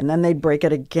die, and then they'd break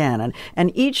it again,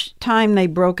 and each time they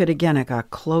broke it again, it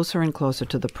got closer and closer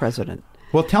to the president.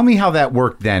 Well, tell me how that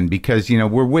worked then, because,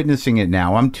 we're witnessing it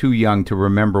now. I'm too young to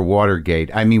remember Watergate.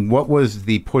 I mean, what was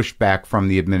the pushback from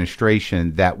the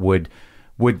administration that would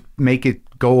make it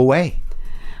go away?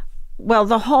 Well,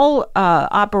 the whole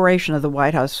operation of the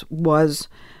White House was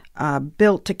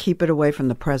built to keep it away from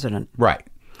the president. Right.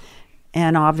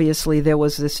 And obviously there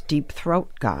was this deep throat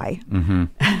guy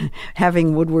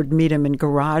having Woodward meet him in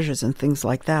garages and things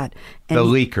like that. And the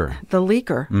leaker.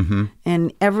 Mm-hmm.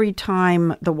 And every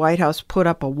time the White House put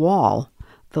up a wall,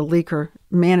 the leaker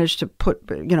managed to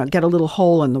get a little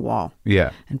hole in the wall.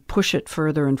 Yeah. And push it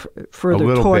further and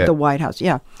further toward the White House.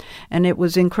 Yeah. And it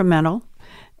was incremental.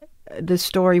 This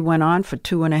story went on for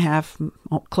 2.5,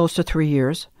 close to 3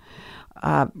 years.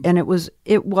 And it was,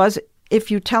 if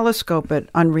you telescope it,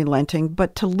 unrelenting,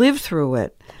 but to live through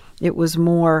it, it was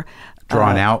more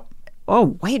drawn out.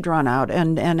 way drawn out.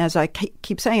 And as I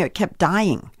keep saying, it kept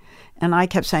dying. And I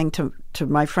kept saying to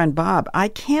my friend Bob, I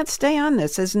can't stay on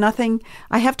this. There's nothing.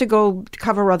 I have to go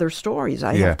cover other stories.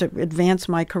 I have to advance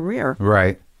my career.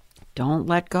 Right. Don't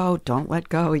let go. Don't let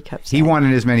go. He kept saying. He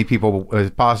wanted as many people as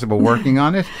possible working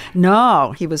on it?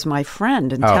 No, he was my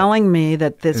friend and telling me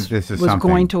that this was something.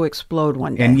 going to explode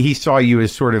one day. And he saw you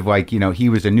as sort of like, he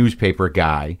was a newspaper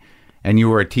guy and you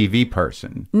were a TV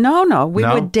person. No, we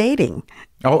were dating.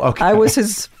 Oh, okay. I was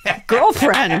his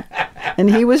girlfriend. And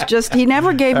he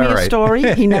never gave me a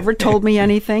story. He never told me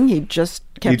anything. He just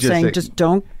kept saying, just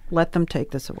don't let them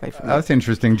take this away from me. That's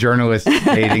interesting. Journalist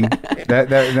dating. That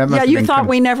must have you been thought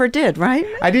we never did, right?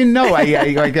 I didn't know.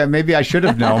 I maybe I should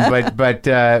have known, but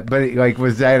like,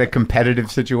 was that a competitive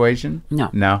situation?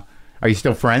 No. Are you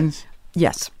still friends?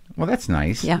 Yes. Well, that's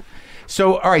nice. Yeah.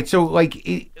 So, all right. So,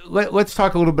 like, let's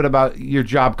talk a little bit about your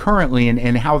job currently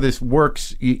and how this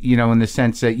works. In the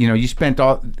sense that you spent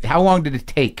how long did it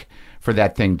take for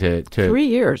that thing to 3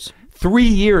 years. 3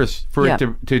 years for it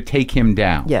to take him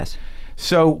down. Yes.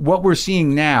 So what we're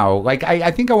seeing now, like I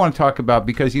think I want to talk about,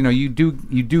 because you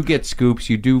do get scoops,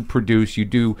 you do produce, you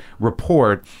do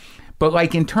report, but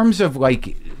like in terms of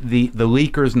like the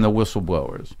leakers and the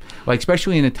whistleblowers, like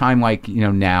especially in a time like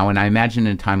now, and I imagine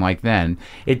in a time like then,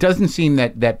 it doesn't seem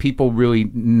that people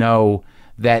really know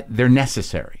that they're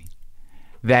necessary.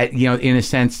 That in a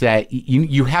sense that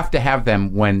you have to have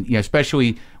them when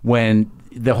especially when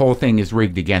the whole thing is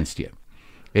rigged against you.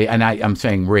 And I'm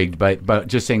saying rigged, but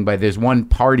just saying, but there's one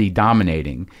party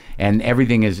dominating, and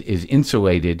everything is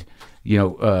insulated,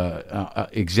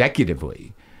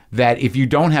 executively. That if you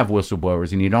don't have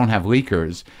whistleblowers and you don't have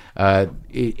leakers,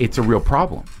 it's a real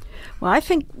problem. Well, I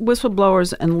think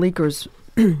whistleblowers and leakers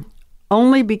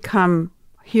only become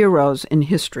heroes in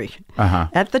history.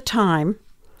 At the time,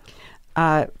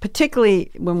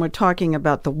 particularly when we're talking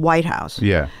about the White House,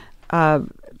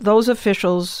 those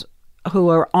officials who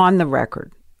are on the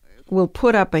record will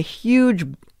put up a huge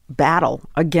battle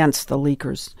against the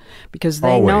leakers because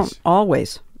they know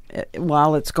always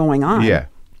while it's going on. Yeah.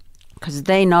 Because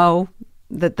they know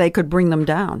that they could bring them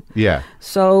down. Yeah.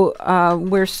 So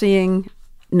we're seeing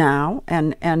now,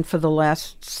 and for the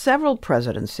last several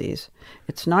presidencies,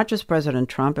 it's not just President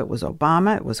Trump. It was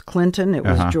Obama. It was Clinton. It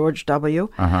was George W.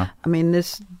 I mean,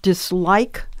 this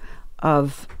dislike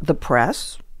of the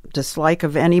press, dislike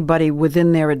of anybody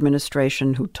within their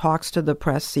administration who talks to the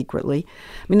press secretly.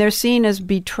 I mean, they're seen as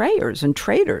betrayers and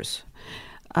traitors.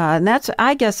 And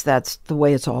I guess that's the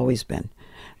way it's always been.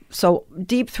 So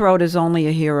Deep Throat is only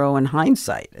a hero in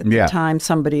hindsight. At the time,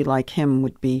 somebody like him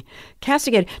would be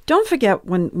castigated. Don't forget,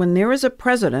 when there is a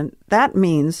president, that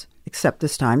means, except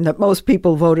this time, that most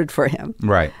people voted for him.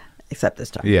 Right. Except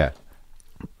this time. Yeah.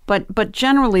 But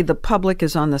generally, the public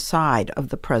is on the side of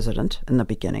the president in the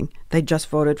beginning. They just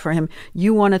voted for him.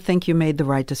 You want to think you made the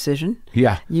right decision.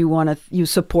 Yeah. You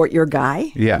support your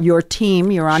guy. Yeah. Your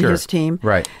team. You're on his team.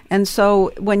 Right. And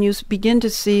so when you begin to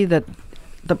see that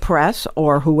the press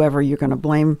or whoever you're going to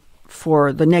blame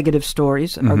for the negative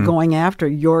stories are going after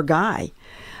your guy,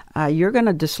 you're going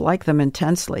to dislike them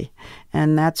intensely.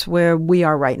 And that's where we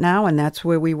are right now, and that's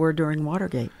where we were during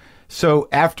Watergate. So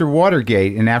after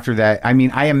Watergate and after that, I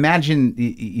mean, I imagine,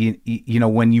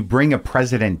 when you bring a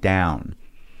president down,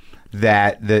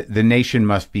 that the nation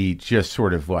must be just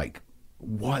sort of like,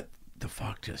 what the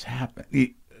fuck just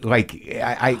happened? Like,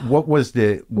 what was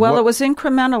the... Well, it was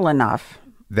incremental enough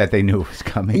that they knew it was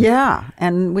coming. Yeah,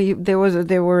 and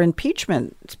there were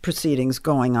impeachment proceedings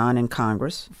going on in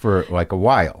Congress for like a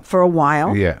while. For a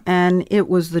while, yeah, and it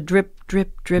was the drip,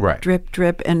 drip, drip, drip,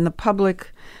 drip, and the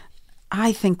public,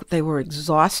 I think they were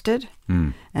exhausted.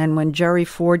 And when Jerry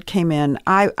Ford came in,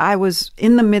 I was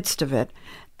in the midst of it,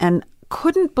 and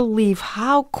couldn't believe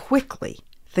how quickly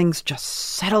things just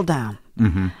settled down.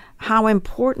 How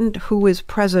important who is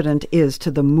president is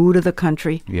to the mood of the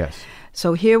country. Yes.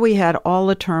 So here we had all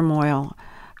the turmoil,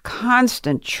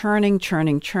 constant churning,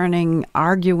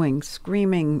 arguing,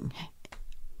 screaming.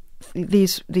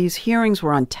 These hearings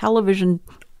were on television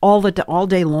all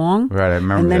day long. Right, I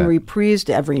remember that. And then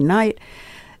reprised every night.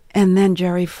 And then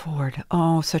Jerry Ford,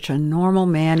 such a normal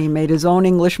man. He made his own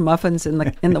English muffins in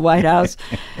the White House,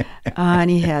 and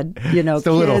he had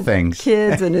little things,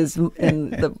 kids, and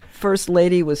the first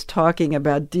lady was talking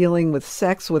about dealing with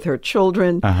sex with her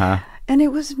children, and it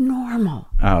was normal.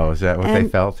 Oh, is that what they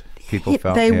felt? People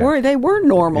felt they were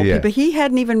normal people. He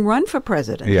hadn't even run for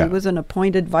president. He was an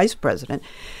appointed vice president,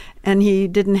 and he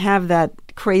didn't have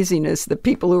that craziness that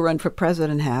people who run for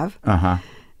president have.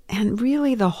 And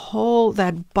really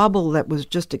that bubble that was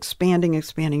just expanding,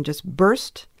 just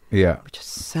burst. Yeah. Just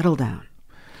settled down.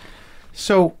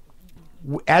 So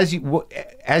as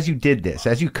you did this,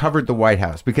 as you covered the White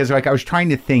House, because like I was trying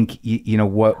to think,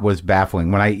 what was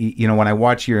baffling when I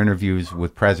watch your interviews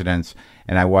with presidents,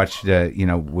 and I watched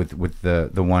with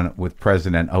the one with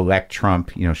President-elect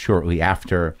Trump, shortly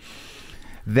after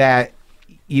that,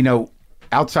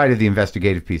 outside of the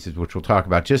investigative pieces, which we'll talk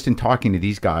about, just in talking to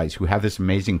these guys who have this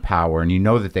amazing power, and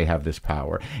that they have this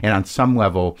power, and on some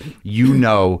level,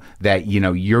 that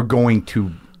you're going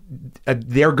to.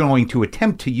 They're going to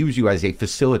attempt to use you as a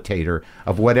facilitator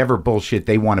of whatever bullshit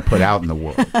they want to put out in the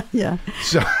world. Yeah.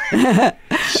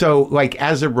 So like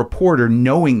as a reporter,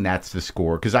 knowing that's the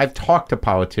score, because I've talked to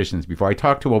politicians before. I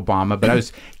talked to Obama, but I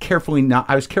was careful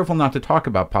not to talk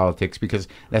about politics because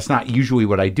that's not usually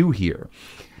what I do here.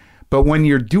 But when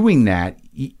you're doing that,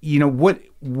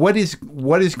 what is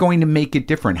going to make it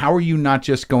different? How are you not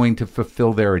just going to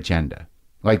fulfill their agenda?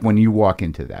 Like when you walk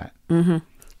into that. Mm-hmm.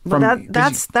 Well,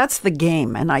 that's the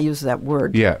game, and I use that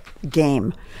word,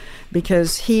 game,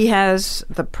 because he has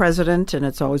the president, and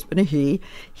it's always been a he.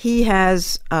 He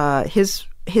has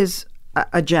his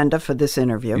agenda for this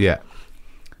interview. Yeah.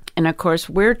 And of course,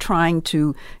 we're trying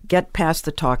to get past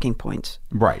the talking points.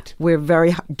 Right. We're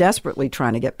very desperately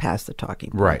trying to get past the talking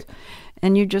points. Right.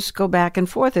 And you just go back and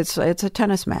forth. It's a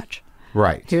tennis match.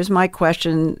 Right. Here's my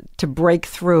question to break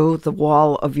through the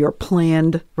wall of your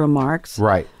planned remarks.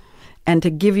 Right. And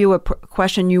to give you a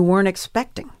question you weren't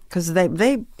expecting, because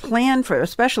they plan for,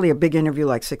 especially a big interview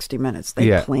like 60 Minutes.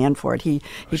 They plan for it. He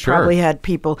probably had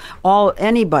people,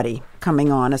 anybody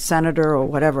coming on, a senator or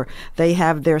whatever. They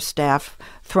have their staff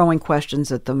throwing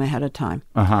questions at them ahead of time.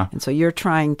 Uh-huh. And so you're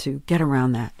trying to get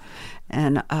around that,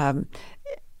 and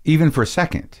even for a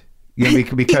second. Yeah,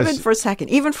 because even for a second,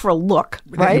 even for a look,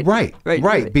 right?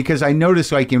 Right. Because I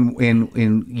noticed, like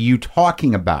in you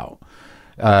talking about.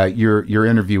 Your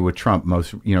interview with Trump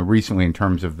most recently in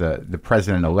terms of the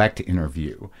president-elect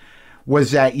interview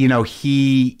was that you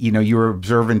were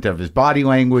observant of his body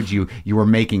language, you were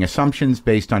making assumptions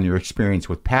based on your experience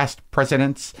with past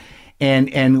presidents,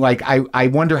 and like I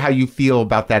wonder how you feel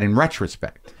about that in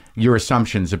retrospect, your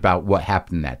assumptions about what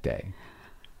happened that day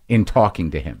in talking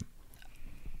to him.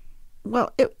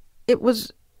 Well, it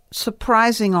was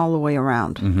surprising all the way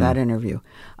around, that interview.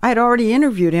 I had already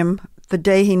interviewed him the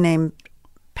day he named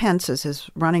Pence as his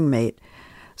running mate.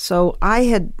 So I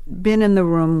had been in the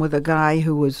room with a guy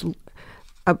who was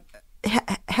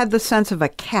had the sense of a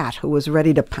cat who was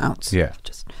ready to pounce. Yeah.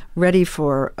 Just ready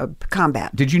for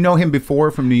combat. Did you know him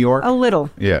before from New York? A little.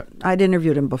 Yeah. I'd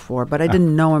interviewed him before, but I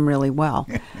didn't know him really well.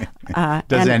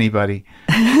 Does anybody?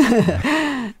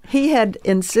 He had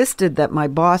insisted that my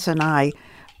boss and I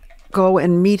go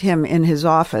and meet him in his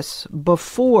office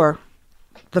before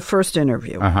the first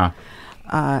interview. Uh-huh.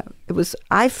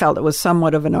 I felt it was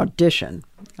somewhat of an audition.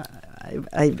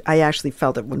 I actually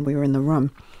felt it when we were in the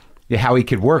room. Yeah, how he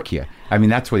could work you. I mean,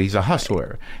 that's what he's a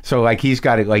hustler. So he's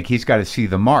got to see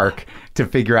the mark to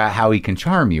figure out how he can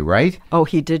charm you, right? Oh,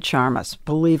 he did charm us.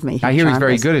 Believe me. I hear he's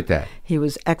very good at that. He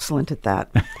was excellent at that.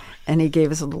 And he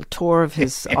gave us a little tour of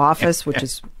his office, which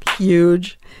is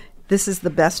huge. This is the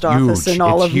best office in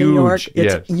all of New York.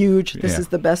 It's huge. This is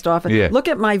the best office. Yeah. Look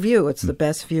at my view. It's the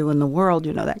best view in the world.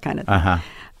 That kind of thing.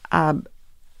 Uh-huh.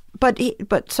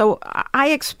 But so I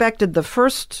expected the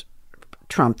first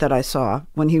Trump that I saw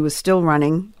when he was still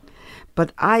running,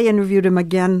 but I interviewed him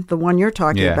again, the one you're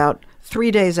talking about,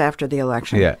 3 days after the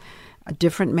election. Yeah. A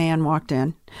different man walked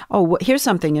in. Oh, here's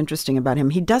something interesting about him.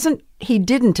 He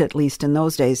didn't, at least in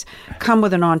those days, come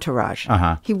with an entourage.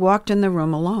 Uh-huh. He walked in the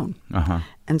room alone. Uh-huh.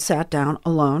 And sat down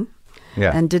alone,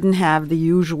 and didn't have the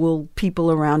usual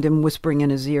people around him whispering in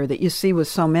his ear that you see with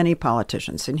so many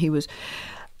politicians. And he was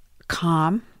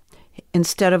calm.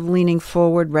 Instead of leaning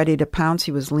forward, ready to pounce,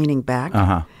 he was leaning back.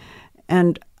 Uh-huh.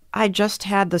 And I just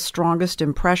had the strongest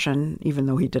impression, even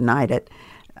though he denied it,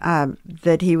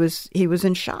 that he was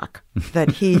in shock,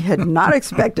 that he had not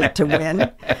expected to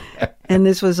win. And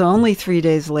this was only 3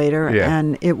 days later,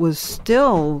 and it was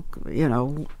still,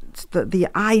 the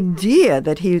idea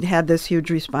that he had this huge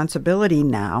responsibility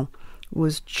now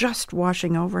was just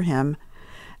washing over him.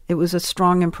 It was a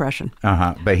strong impression.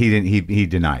 Uh-huh. But he didn't. He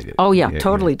denied it. Oh yeah,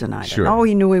 totally denied it. Oh,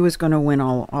 he knew he was going to win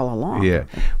all along. Yeah.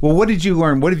 Well, what did you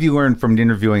learn? What have you learned from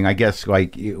interviewing? I guess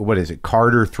what is it?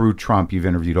 Carter through Trump. You've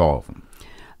interviewed all of them.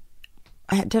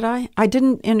 Did I? I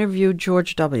didn't interview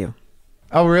George W.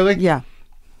 Oh really? Yeah.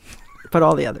 But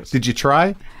all the others. Did you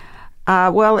try?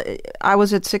 Well, I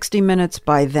was at 60 Minutes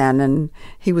by then, and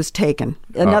he was taken.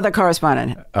 Another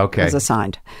correspondent was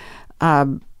assigned.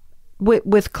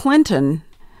 With Clinton,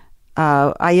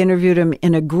 I interviewed him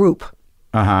in a group.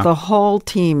 Uh-huh. The whole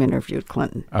team interviewed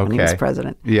Clinton when he was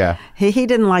president. Yeah. He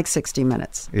didn't like 60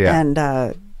 Minutes. Yeah.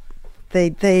 And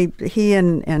He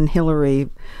and Hillary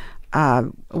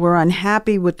were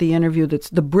unhappy with the interview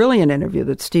the brilliant interview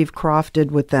that Steve Kroft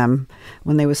did with them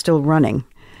when they were still running.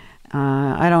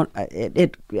 A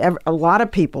lot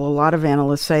of people, a lot of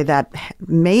analysts say that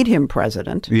made him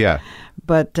president. Yeah.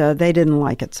 But they didn't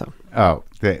like it, so.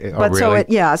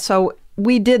 Really? So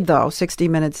we did, though. 60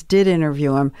 Minutes did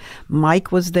interview him.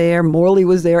 Mike was there, Morley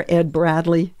was there, Ed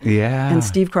Bradley. Yeah. And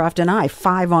Steve Kroft and I,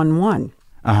 5-on-1.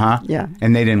 Uh-huh. Yeah.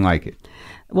 And they didn't like it.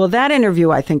 Well, that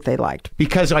interview I think they liked.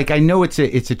 Because, I know it's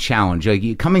a challenge.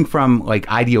 Coming from,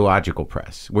 ideological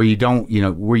press, where you don't,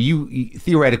 where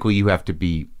theoretically you have to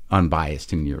be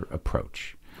unbiased in your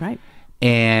approach. Right.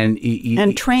 And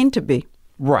trained to be.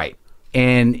 Right.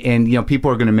 And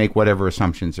people are going to make whatever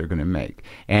assumptions they're going to make.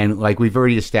 And we've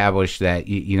already established that,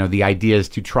 the idea is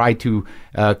to try to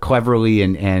cleverly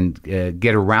and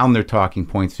get around their talking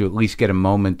points to at least get a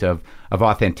moment of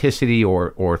authenticity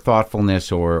or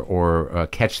thoughtfulness or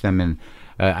catch them in,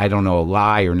 I don't know, a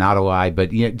lie or not a lie,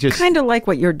 but just kind of like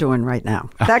what you're doing right now,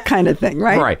 that kind of thing,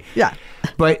 right? Right. Yeah.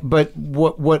 But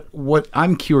what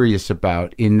I'm curious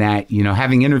about in that,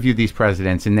 having interviewed these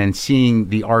presidents and then seeing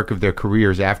the arc of their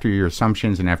careers after your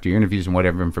assumptions and after your interviews and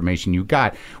whatever information you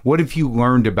got, what have you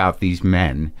learned about these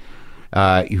men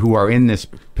who are in this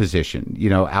position,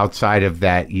 outside of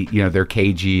that, they're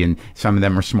cagey and some of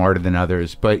them are smarter than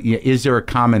others, but is there a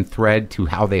common thread to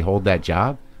how they hold that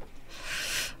job?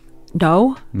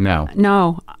 No.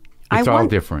 It's all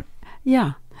different.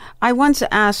 Yeah. I once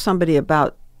asked somebody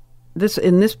about this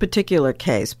in this particular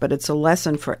case, but it's a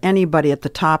lesson for anybody at the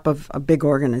top of a big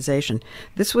organization.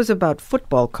 This was about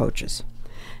football coaches.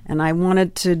 And I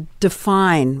wanted to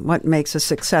define what makes a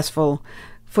successful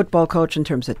football coach in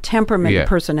terms of temperament and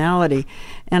personality.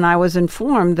 And I was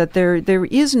informed that there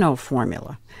is no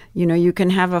formula. You can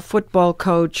have a football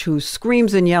coach who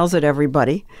screams and yells at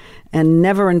everybody and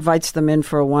never invites them in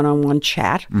for a one-on-one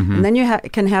chat. Mm-hmm. And then you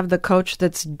can have the coach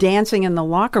that's dancing in the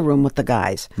locker room with the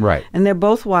guys. Right. And they're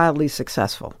both wildly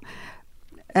successful.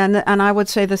 And I would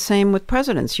say the same with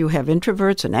presidents. You have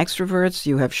introverts and extroverts.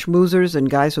 You have schmoozers and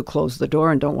guys who close the door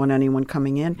and don't want anyone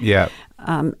coming in. Yeah.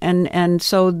 And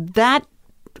so that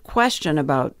question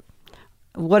about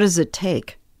what does it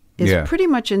take is pretty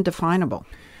much indefinable.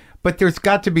 But there's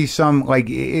got to be some,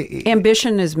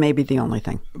 ambition is maybe the only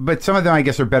thing. But some of them, I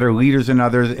guess, are better leaders than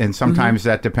others, and sometimes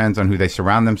that depends on who they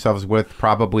surround themselves with,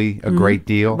 probably a great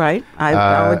deal. Right.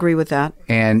 I'll agree with that.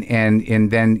 And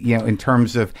then, in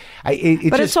terms of...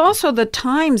 it's also the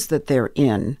times that they're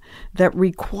in that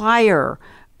require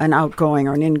an outgoing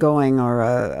or an ingoing or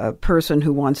a person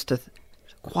who wants to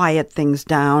quiet things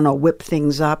down or whip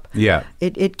things up. Yeah.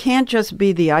 It can't just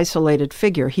be the isolated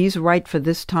figure. He's right for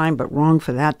this time, but wrong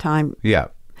for that time. Yeah,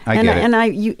 I get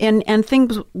it. And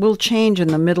things will change in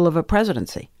the middle of a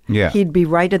presidency. Yeah. He'd be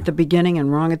right at the beginning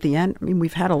and wrong at the end. I mean,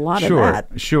 we've had a lot of that.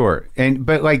 Sure.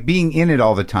 But being in it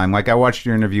all the time, I watched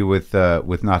your interview with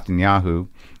Netanyahu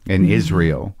in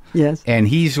Israel. Yes. And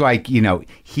he's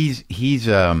he's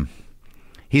a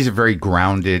very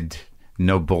grounded,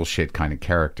 no bullshit kind of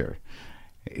character.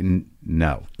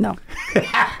 No.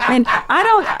 I mean,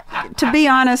 to be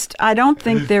honest, I don't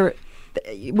think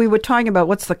we were talking about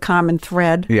what's the common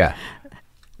thread. Yeah.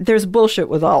 There's bullshit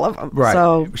with all of them. Right.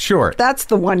 So sure. That's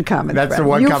the one common thread. That's the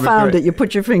one you common found thread. it. You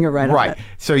put your finger right on it. Right.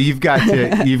 So you've got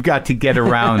to get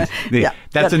around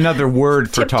that's another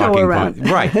word for talking around.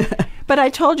 Right. But I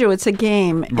told you it's a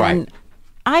game. Right. And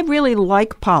I really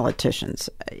like politicians.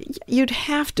 You'd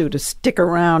have to stick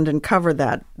around and cover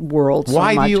that world so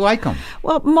much. Why do you like them?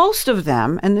 Well, most of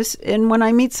them, and when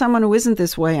I meet someone who isn't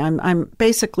this way, I'm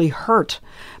basically hurt.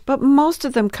 But most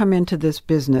of them come into this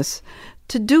business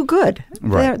to do good.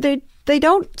 Right. They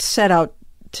don't set out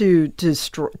to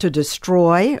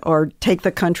destroy or take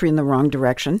the country in the wrong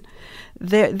direction.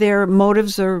 Their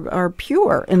motives are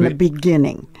pure in the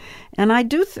beginning, and I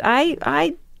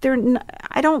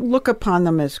don't look upon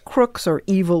them as crooks or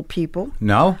evil people.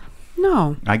 No?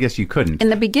 No. I guess you couldn't. In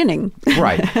the beginning.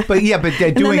 Right. But and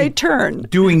then they turn.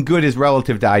 Doing good is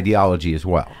relative to ideology as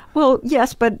well. Well,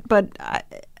 yes, but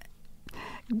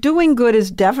doing good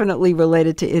is definitely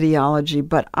related to ideology,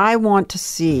 but I want to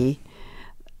see,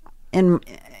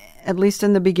 at least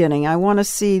in the beginning, I want to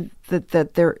see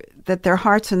that their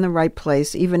heart's in the right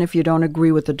place, even if you don't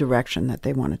agree with the direction that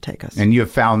they want to take us. And you have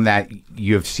found that,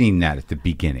 you have seen that at the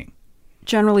beginning?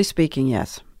 Generally speaking,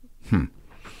 yes.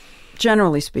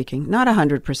 Generally speaking. Not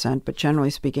 100%, but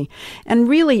generally speaking. And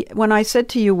really, when I said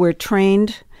to you we're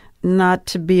trained not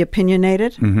to be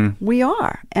opinionated, we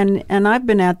are. And I've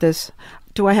been at this,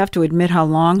 do I have to admit how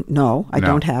long? No, I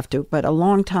don't have to, but a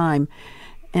long time.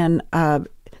 And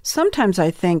sometimes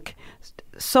I think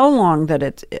so long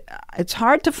that it's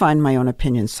hard to find my own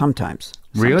opinions sometimes.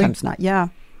 Really? Sometimes not. Yeah.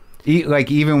 Like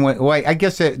even when, well, I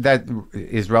guess that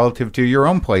is relative to your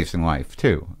own place in life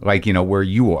too. Like, where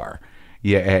you are.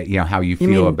 Yeah, how you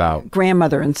feel about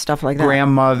grandmother and stuff like that.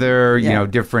 Grandmother,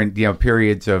 different,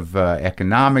 periods of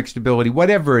economic stability,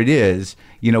 whatever it is,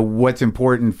 what's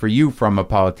important for you from a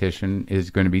politician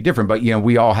is going to be different. But,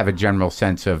 we all have a general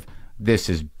sense of this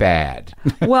is bad.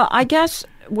 Well, I guess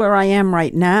where I am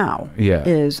right now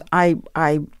is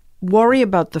I worry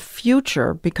about the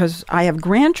future because I have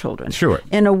grandchildren. Sure.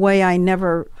 In a way I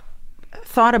never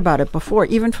thought about it before,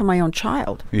 even for my own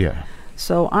child. Yeah.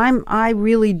 So I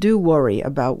really do worry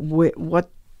about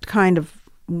what kind of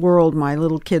world my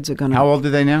little kids are going to. How old are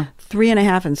they now?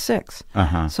 3.5 and 6.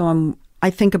 Uh-huh. So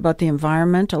I think about the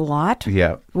environment a lot,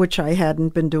 which I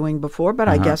hadn't been doing before. But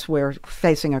I guess we're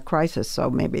facing a crisis,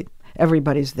 so maybe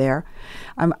everybody's there.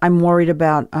 I'm worried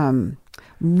about,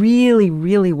 really,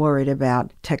 really worried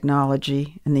about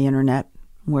technology and the internet,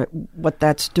 what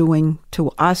that's doing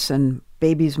to us and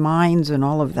babies' minds and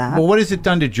all of that. Well, what has it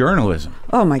done to journalism?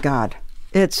 Oh my God.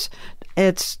 It's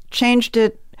changed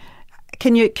it.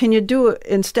 Can you do it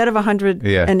instead of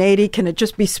 180? Can it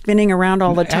just be spinning around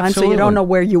all the time? Absolutely. So you don't know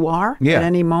where you are at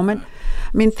any moment?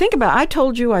 I mean, think about it. I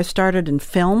told you I started in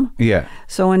film. Yeah.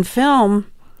 So in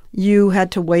film, you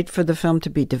had to wait for the film to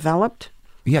be developed.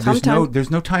 Yeah,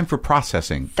 there's no time for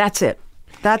processing. That's it.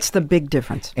 That's the big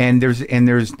difference. And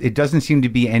it doesn't seem to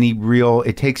be any real.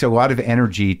 It takes a lot of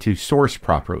energy to source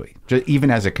properly, even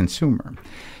as a consumer.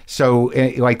 So,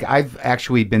 like, I've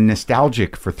actually been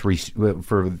nostalgic for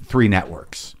three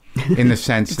networks, in the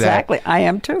sense exactly. that I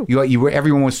am too.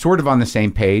 Everyone was sort of on the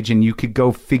same page, and you could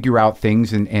go figure out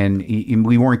things, and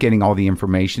we weren't getting all the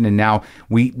information. And now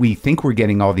we think we're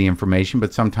getting all the information,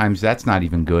 but sometimes that's not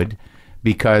even good.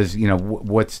 Because,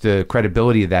 what's the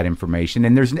credibility of that information?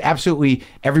 And there's absolutely,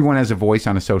 everyone has a voice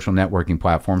on a social networking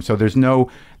platform. So there's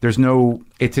no,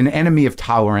 it's an enemy of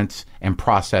tolerance and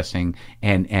processing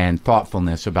and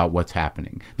thoughtfulness about what's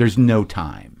happening. There's no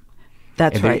time.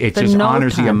 That's right. It just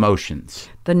honors the emotions.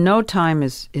 The no time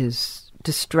is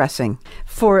distressing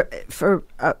for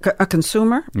a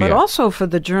consumer, but also for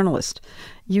the journalist.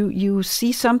 You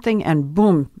see something and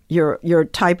boom, you're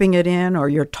typing it in or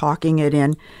you're talking it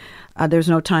in. There's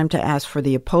no time to ask for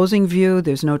the opposing view.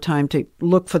 There's no time to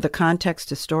look for the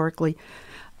context historically.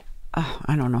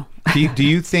 I don't know. Do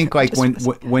you think like when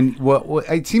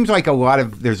it seems like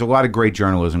there's a lot of great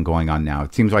journalism going on now.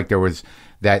 It seems like there was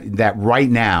that right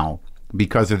now,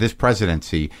 because of this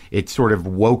presidency, it's sort of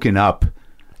woken up,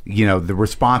 the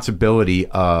responsibility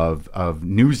of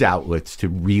news outlets to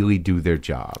really do their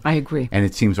job. I agree. And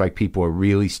it seems like people are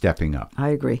really stepping up. I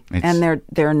agree. And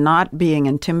they're not being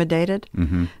intimidated.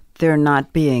 Mm-hmm. They're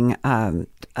not being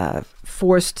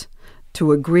forced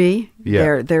to agree.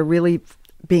 Yeah. They're really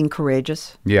being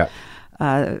courageous. Yeah.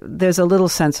 There's a little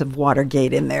sense of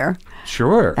Watergate in there.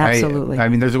 Sure. Absolutely. I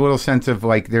mean, there's a little sense of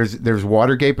like there's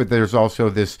Watergate, but there's also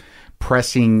this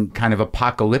pressing kind of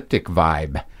apocalyptic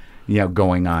vibe,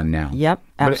 going on now. Yep.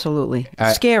 Absolutely.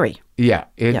 Scary. Yeah.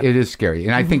 It is scary.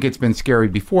 And I think it's been scary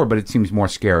before, but it seems more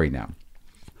scary now.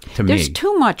 There's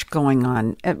too much going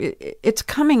on. It's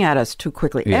coming at us too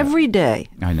quickly. Yeah. Every day.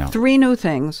 I know. 3 new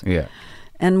things. Yeah.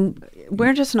 And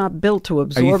we're just not built to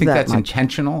absorb that much. You think that's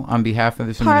intentional on behalf of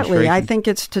this administration? Partly. I think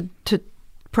it's to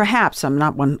perhaps I'm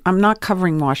not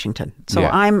covering Washington. So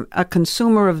I'm a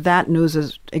consumer of that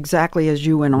news exactly as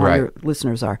you and all your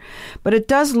listeners are. But it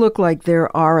does look like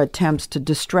there are attempts to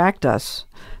distract us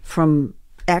from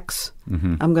X.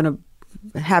 Mm-hmm. I'm going to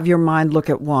have your mind look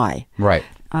at Y. Right.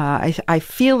 I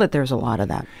feel that there's a lot of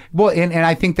that. Well, and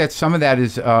I think that some of that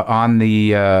is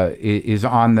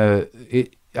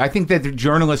I think that the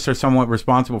journalists are somewhat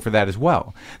responsible for that as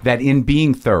well. That in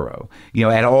being thorough,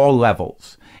 at all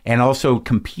levels, and also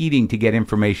competing to get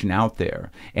information out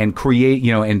there and create,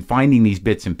 and finding these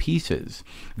bits and pieces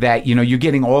that, you're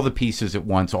getting all the pieces at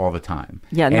once all the time.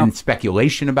 Yeah, and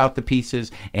speculation about the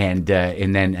pieces and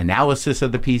then analysis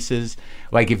of the pieces.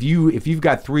 Like if you've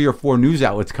got 3 or 4 news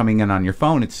outlets coming in on your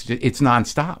phone, it's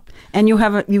nonstop. And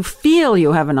you feel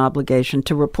you have an obligation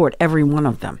to report every one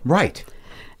of them. Right.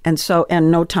 And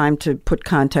no time to put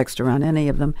context around any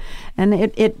of them.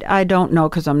 And I don't know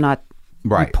because I'm not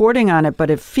reporting on it,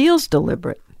 but it feels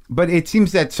deliberate. But it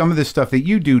seems that some of the stuff that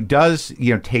you do does,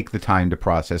 take the time to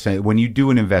process. When you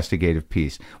do an investigative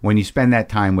piece, when you spend that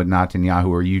time with Netanyahu,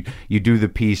 or you do the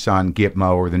piece on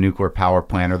Gitmo or the nuclear power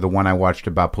plant, or the one I watched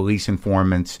about police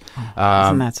informants.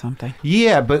 Isn't that something?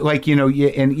 Yeah, but like,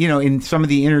 in some of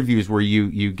the interviews where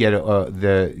you get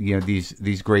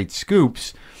these great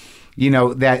scoops,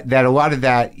 that a lot of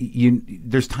that,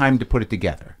 there's time to put it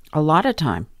together. A lot of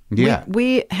time. Yeah.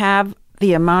 We have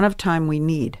the amount of time we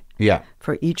need. Yeah.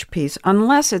 For each piece,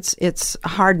 unless it's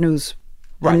hard news,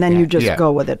 right. And then you just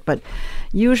go with it. But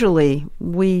usually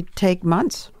we take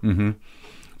months. Mm-hmm.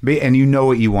 And you know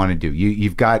what you want to do.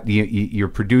 You're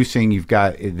producing. You've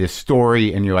got this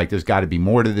story, and you're like, there's got to be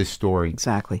more to this story.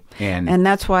 Exactly. And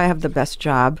that's why I have the best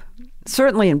job,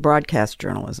 certainly in broadcast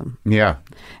journalism. Yeah.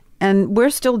 And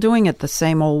we're still doing it the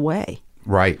same old way.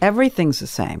 Right. Everything's the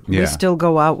same. Yeah. We still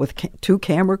go out with 2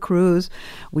 camera crews.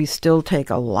 We still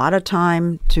take a lot of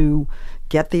time to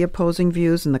get the opposing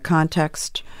views and the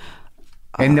context.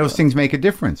 And those things make a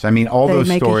difference. I mean, all those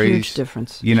stories, make a huge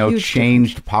difference.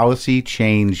 Changed policy,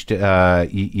 changed,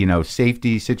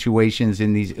 safety situations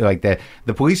in these, like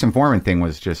the police informant thing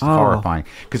was just horrifying.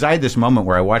 Because I had this moment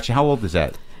where I watched, how old is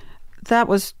that? That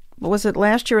was it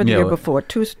last year or the year before?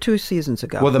 Two seasons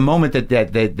ago. Well, the moment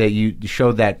that you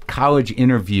showed that college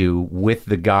interview with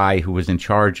the guy who was in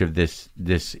charge of this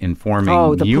informing unit.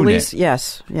 Oh, the police,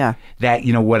 yes, yeah. That,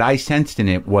 what I sensed in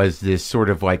it was this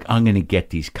sort of like, I'm going to get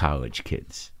these college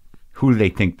kids. Who do they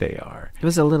think they are? It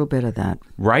was a little bit of that.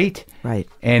 Right? Right.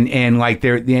 And like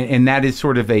and that is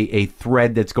sort of a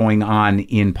thread that's going on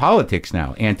in politics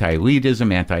now.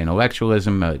 Anti-elitism,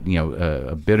 anti-intellectualism,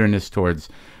 a bitterness towards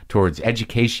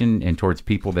education and towards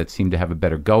people that seem to have a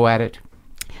better go at it.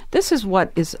 This is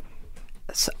what is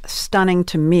stunning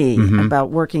to me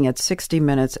about working at 60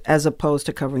 Minutes as opposed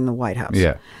to covering the White House.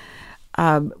 Yeah.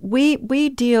 We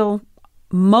deal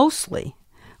mostly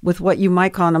with what you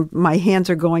might call, my hands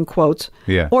are going quotes,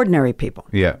 ordinary people.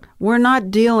 Yeah. We're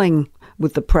not dealing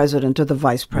with the president or the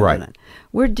vice president. Right.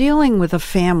 We're dealing with a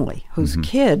family whose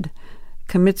kid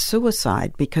commits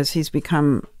suicide because he's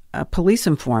become a police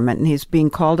informant and he's being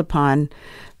called upon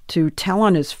to tell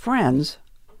on his friends,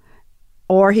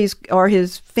 or his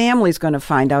family's going to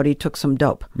find out he took some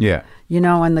dope. Yeah.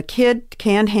 And the kid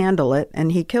can't handle it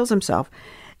and he kills himself.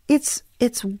 It's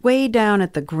way down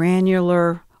at the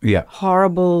granular,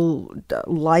 horrible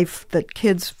life that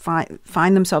kids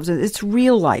find themselves in. It's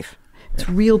real life. It's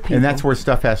real people. And that's where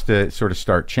stuff has to sort of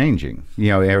start changing.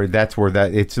 That's where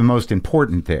it's the most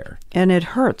important there. And it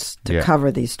hurts to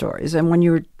cover these stories. And when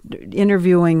you're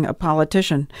interviewing a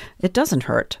politician, it doesn't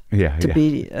hurt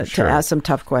to ask some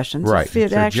tough questions. Right.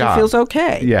 It actually feels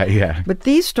okay. Yeah, yeah. But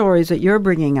these stories that you're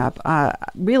bringing up,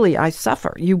 really, I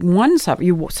suffer.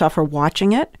 You suffer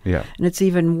watching it. Yeah. And it's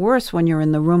even worse when you're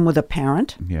in the room with a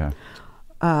parent. Yeah.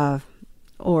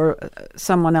 Or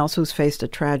someone else who's faced a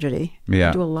tragedy. Yeah.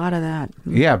 You do a lot of that.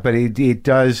 Yeah, but it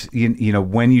does,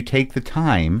 when you take the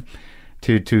time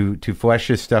to flesh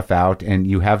this stuff out and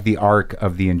you have the arc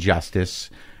of the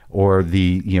injustice or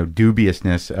the,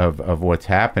 dubiousness of what's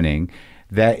happening,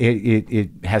 that it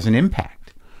has an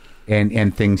impact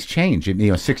and things change.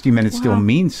 60 Minutes still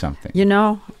means something.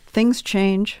 Things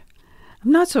change.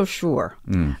 I'm not so sure.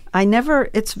 I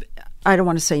don't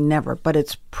want to say never, but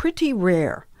it's pretty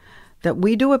rare that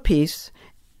we do a piece,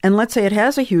 and let's say it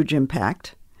has a huge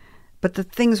impact, but the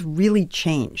things really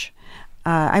change.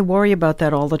 I worry about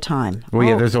that all the time.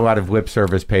 Well, there's a lot of lip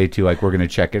service paid to, like, we're going to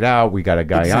check it out. We got a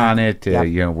guy on it.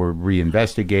 We're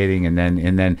reinvestigating, and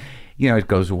then it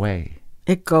goes away.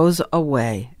 It goes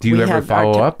away. Do you ever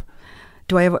follow up?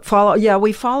 Do I ever follow? Yeah,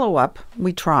 we follow up.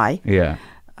 We try. Yeah.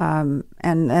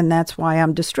 And that's why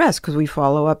I'm distressed, because we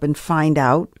follow up and find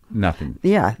out nothing.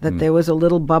 Yeah, that there was a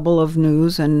little bubble of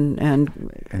news and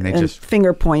just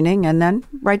finger pointing, and then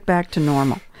right back to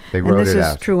normal. They wrote it out. And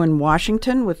this is true in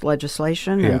Washington with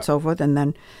legislation and so forth, and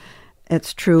then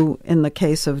it's true in the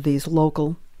case of these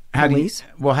local police.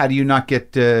 How do you not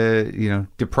get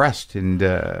depressed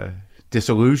and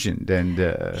disillusioned? And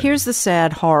here's the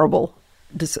sad, horrible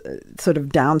sort of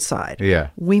downside. Yeah,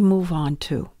 we move on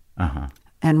too.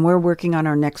 And we're working on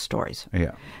our next stories.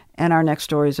 Yeah. And our next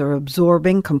stories are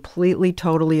absorbing, completely,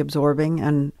 totally absorbing,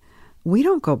 and we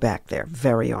don't go back there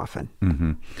very often.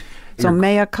 Mm-hmm. So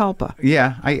mea culpa.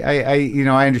 Yeah,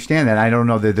 I understand that. I don't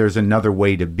know that there's another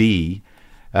way to be.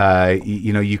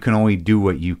 You can only do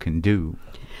what you can do,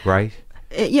 right?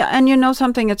 Yeah, and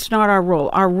something, it's not our role.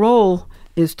 Our role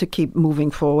is to keep moving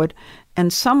forward,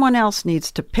 and someone else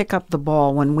needs to pick up the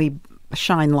ball when we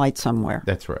shine light somewhere.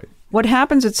 That's right. What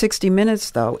happens at 60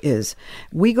 Minutes, though, is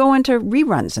we go into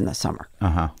reruns in the summer.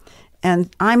 And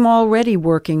I'm already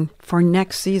working for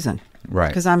next season. Right.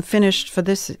 Because I'm finished for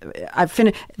this.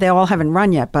 They all haven't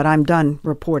run yet, but I'm done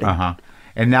reporting.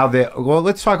 And now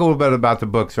let's talk a little bit about the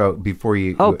book. So before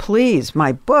you... Oh, please.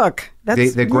 My book.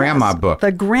 That's the grandma book.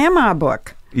 The grandma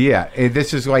book. Yeah.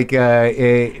 This is like...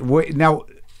 now,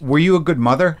 were you a good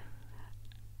mother?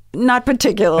 Not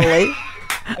particularly.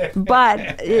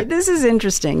 But this is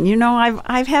interesting. You know,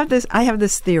 I have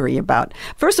this theory about,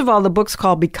 first of all, the book's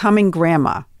called Becoming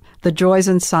Grandma, The Joys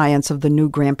and Science of the New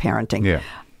Grandparenting. Yeah.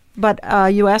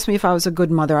 But you asked me if I was a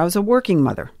good mother. I was a working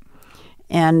mother.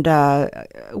 And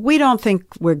we don't think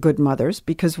we're good mothers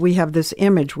because we have this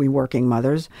image, we working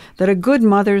mothers, that a good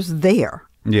mother's there.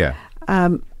 Yeah.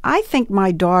 I think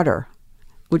my daughter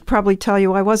would probably tell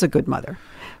you I was a good mother.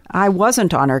 I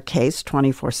wasn't on her case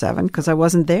 24/7 because I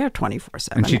wasn't there 24/7.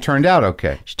 And she turned out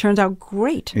okay. She turned out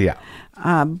great. Yeah.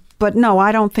 But no,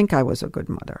 I don't think I was a good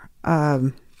mother.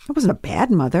 I wasn't a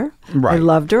bad mother. Right. I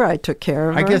loved her. I took care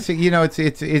of her. I guess, you know,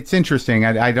 it's interesting.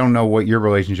 I don't know what your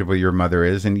relationship with your mother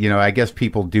is. And, you know, I guess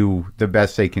people do the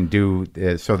best they can do,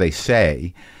 so they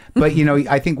say. But, you know,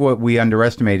 I think what we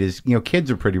underestimate is, you know, kids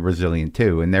are pretty resilient,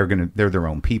 too. And they're their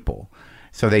own people.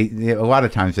 So a lot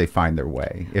of times they find their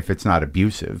way if it's not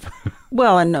abusive.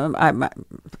 Well, and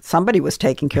somebody was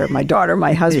taking care of my daughter.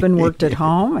 My husband worked at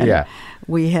home. And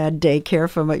we had daycare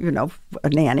from, a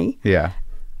nanny. Yeah.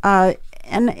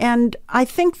 And I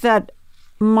think that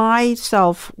my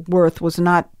self-worth was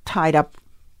not tied up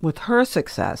with her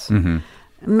success. Mm-hmm.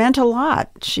 It meant a lot.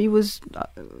 She was,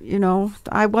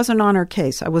 I wasn't on her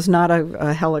case. I was not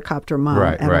a helicopter mom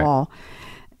at all.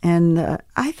 And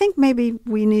I think maybe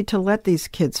we need to let these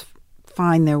kids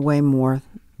find their way more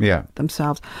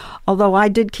themselves. Although I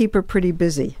did keep her pretty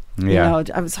busy. Yeah. You know,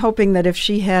 I was hoping that if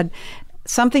she had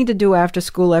something to do after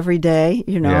school every day,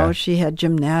 she had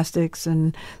gymnastics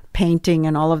and painting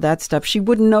and all of that stuff, she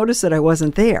wouldn't notice that I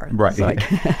wasn't there. Right. Well,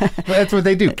 that's what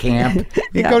they do. Camp.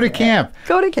 You go to camp.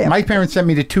 Go to camp. My parents sent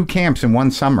me to 2 camps in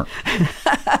one summer.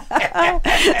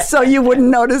 So you wouldn't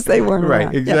notice they weren't right.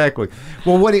 around. Exactly.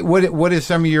 Yeah. Well, what is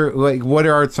some of your, what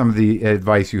are some of the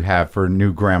advice you have for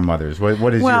new grandmothers?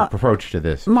 What is your approach to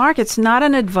this? Mark, it's not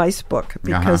an advice book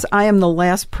because I am the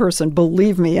last person,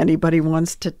 believe me, anybody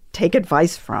wants to take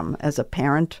advice from as a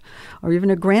parent or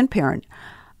even a grandparent.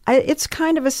 It's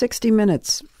kind of a 60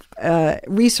 minutes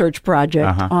research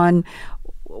project on,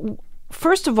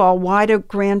 first of all, why do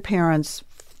grandparents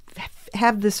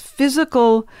have this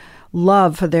physical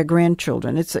love for their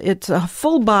grandchildren? It's a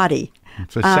full body.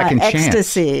 It's a second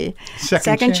ecstasy. chance.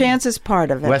 Second chance is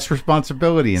part of it. Less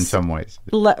responsibility in some ways.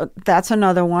 That's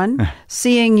another one.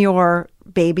 Seeing your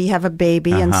baby have a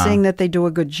baby and seeing that they do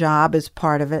a good job is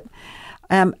part of it.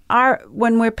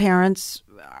 When we're parents,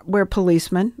 we're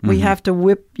policemen. We have to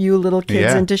whip you little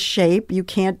kids into shape. You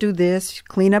can't do this.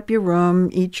 Clean up your room.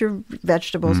 Eat your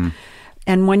vegetables.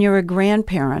 And when you're a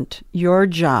grandparent, your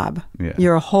job,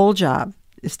 your whole job,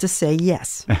 is to say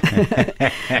yes.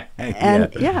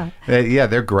 And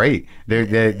they're great.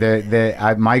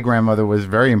 My grandmother was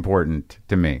very important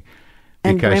to me.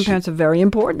 And grandparents are very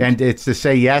important. And it's to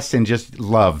say yes and just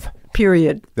love.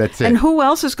 Period. That's it. And who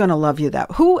else is going to love you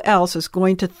that? Who else is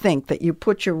going to think that you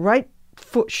put your right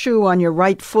shoe on your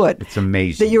right foot? It's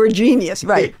amazing. That you're a genius,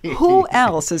 right? Who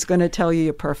else is going to tell you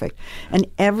you're perfect? And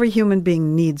every human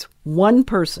being needs one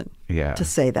person to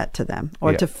say that to them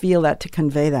or to feel that, to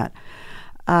convey that.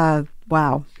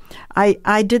 Wow.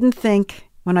 I didn't think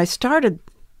when I started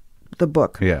the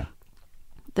book that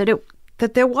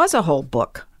there was a whole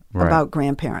book about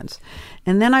grandparents.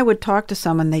 And then I would talk to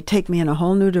someone, they'd take me in a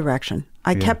whole new direction.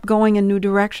 I kept going in new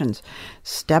directions.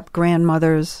 Step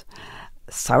grandmothers,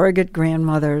 surrogate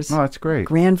grandmothers. Oh, that's great.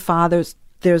 Grandfathers.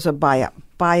 There's a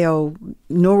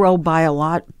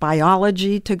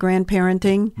neurobiology to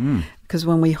grandparenting. Because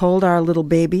when we hold our little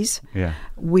babies,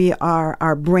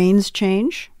 our brains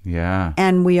change. Yeah.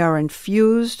 And we are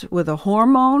infused with a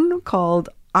hormone called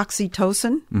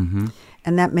oxytocin. Mm-hmm.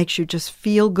 And that makes you just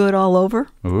feel good all over.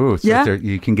 Ooh, so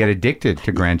you can get addicted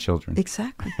to grandchildren.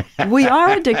 Exactly. We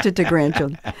are addicted to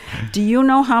grandchildren. Do you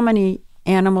know how many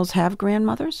animals have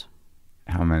grandmothers?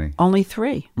 How many? Only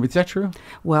 3. Is that true?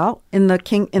 Well, in the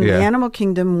animal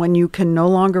kingdom, when you can no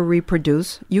longer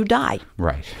reproduce, you die.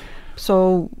 Right.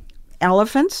 So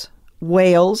elephants,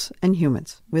 whales, and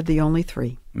humans. We're the only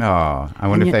 3. Oh, I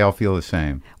wonder if they all feel the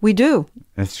same. We do.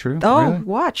 That's true? Oh, really?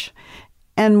 Watch.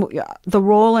 And the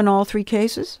role in all 3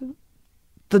 cases,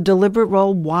 the deliberate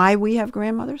role, why we have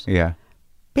grandmothers? Yeah.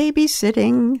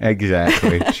 Babysitting.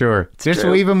 Exactly. Sure. Just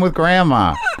leave them with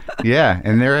grandma. Yeah.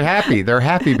 And they're happy. They're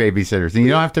happy babysitters. And you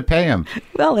don't have to pay them.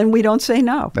 Well, and we don't say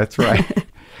no. That's right.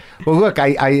 Well, look,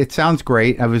 it sounds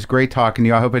great. It was great talking to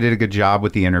you. I hope I did a good job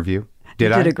with the interview.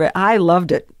 Did I? I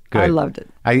loved it. Good. I loved it.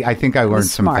 I think I learned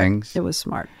some things. It was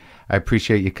smart. I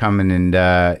appreciate you coming and,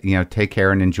 take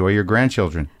care and enjoy your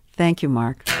grandchildren. Thank you,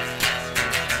 Mark.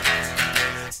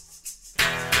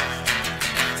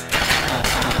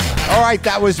 All right,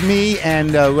 that was me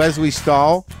and Lesley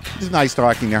Stahl. was nice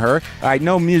talking to her. All right,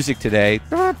 no music today.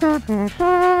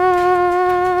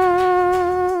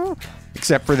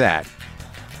 Except for that.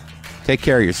 Take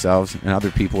care of yourselves and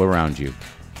other people around you.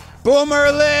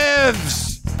 Boomer lives!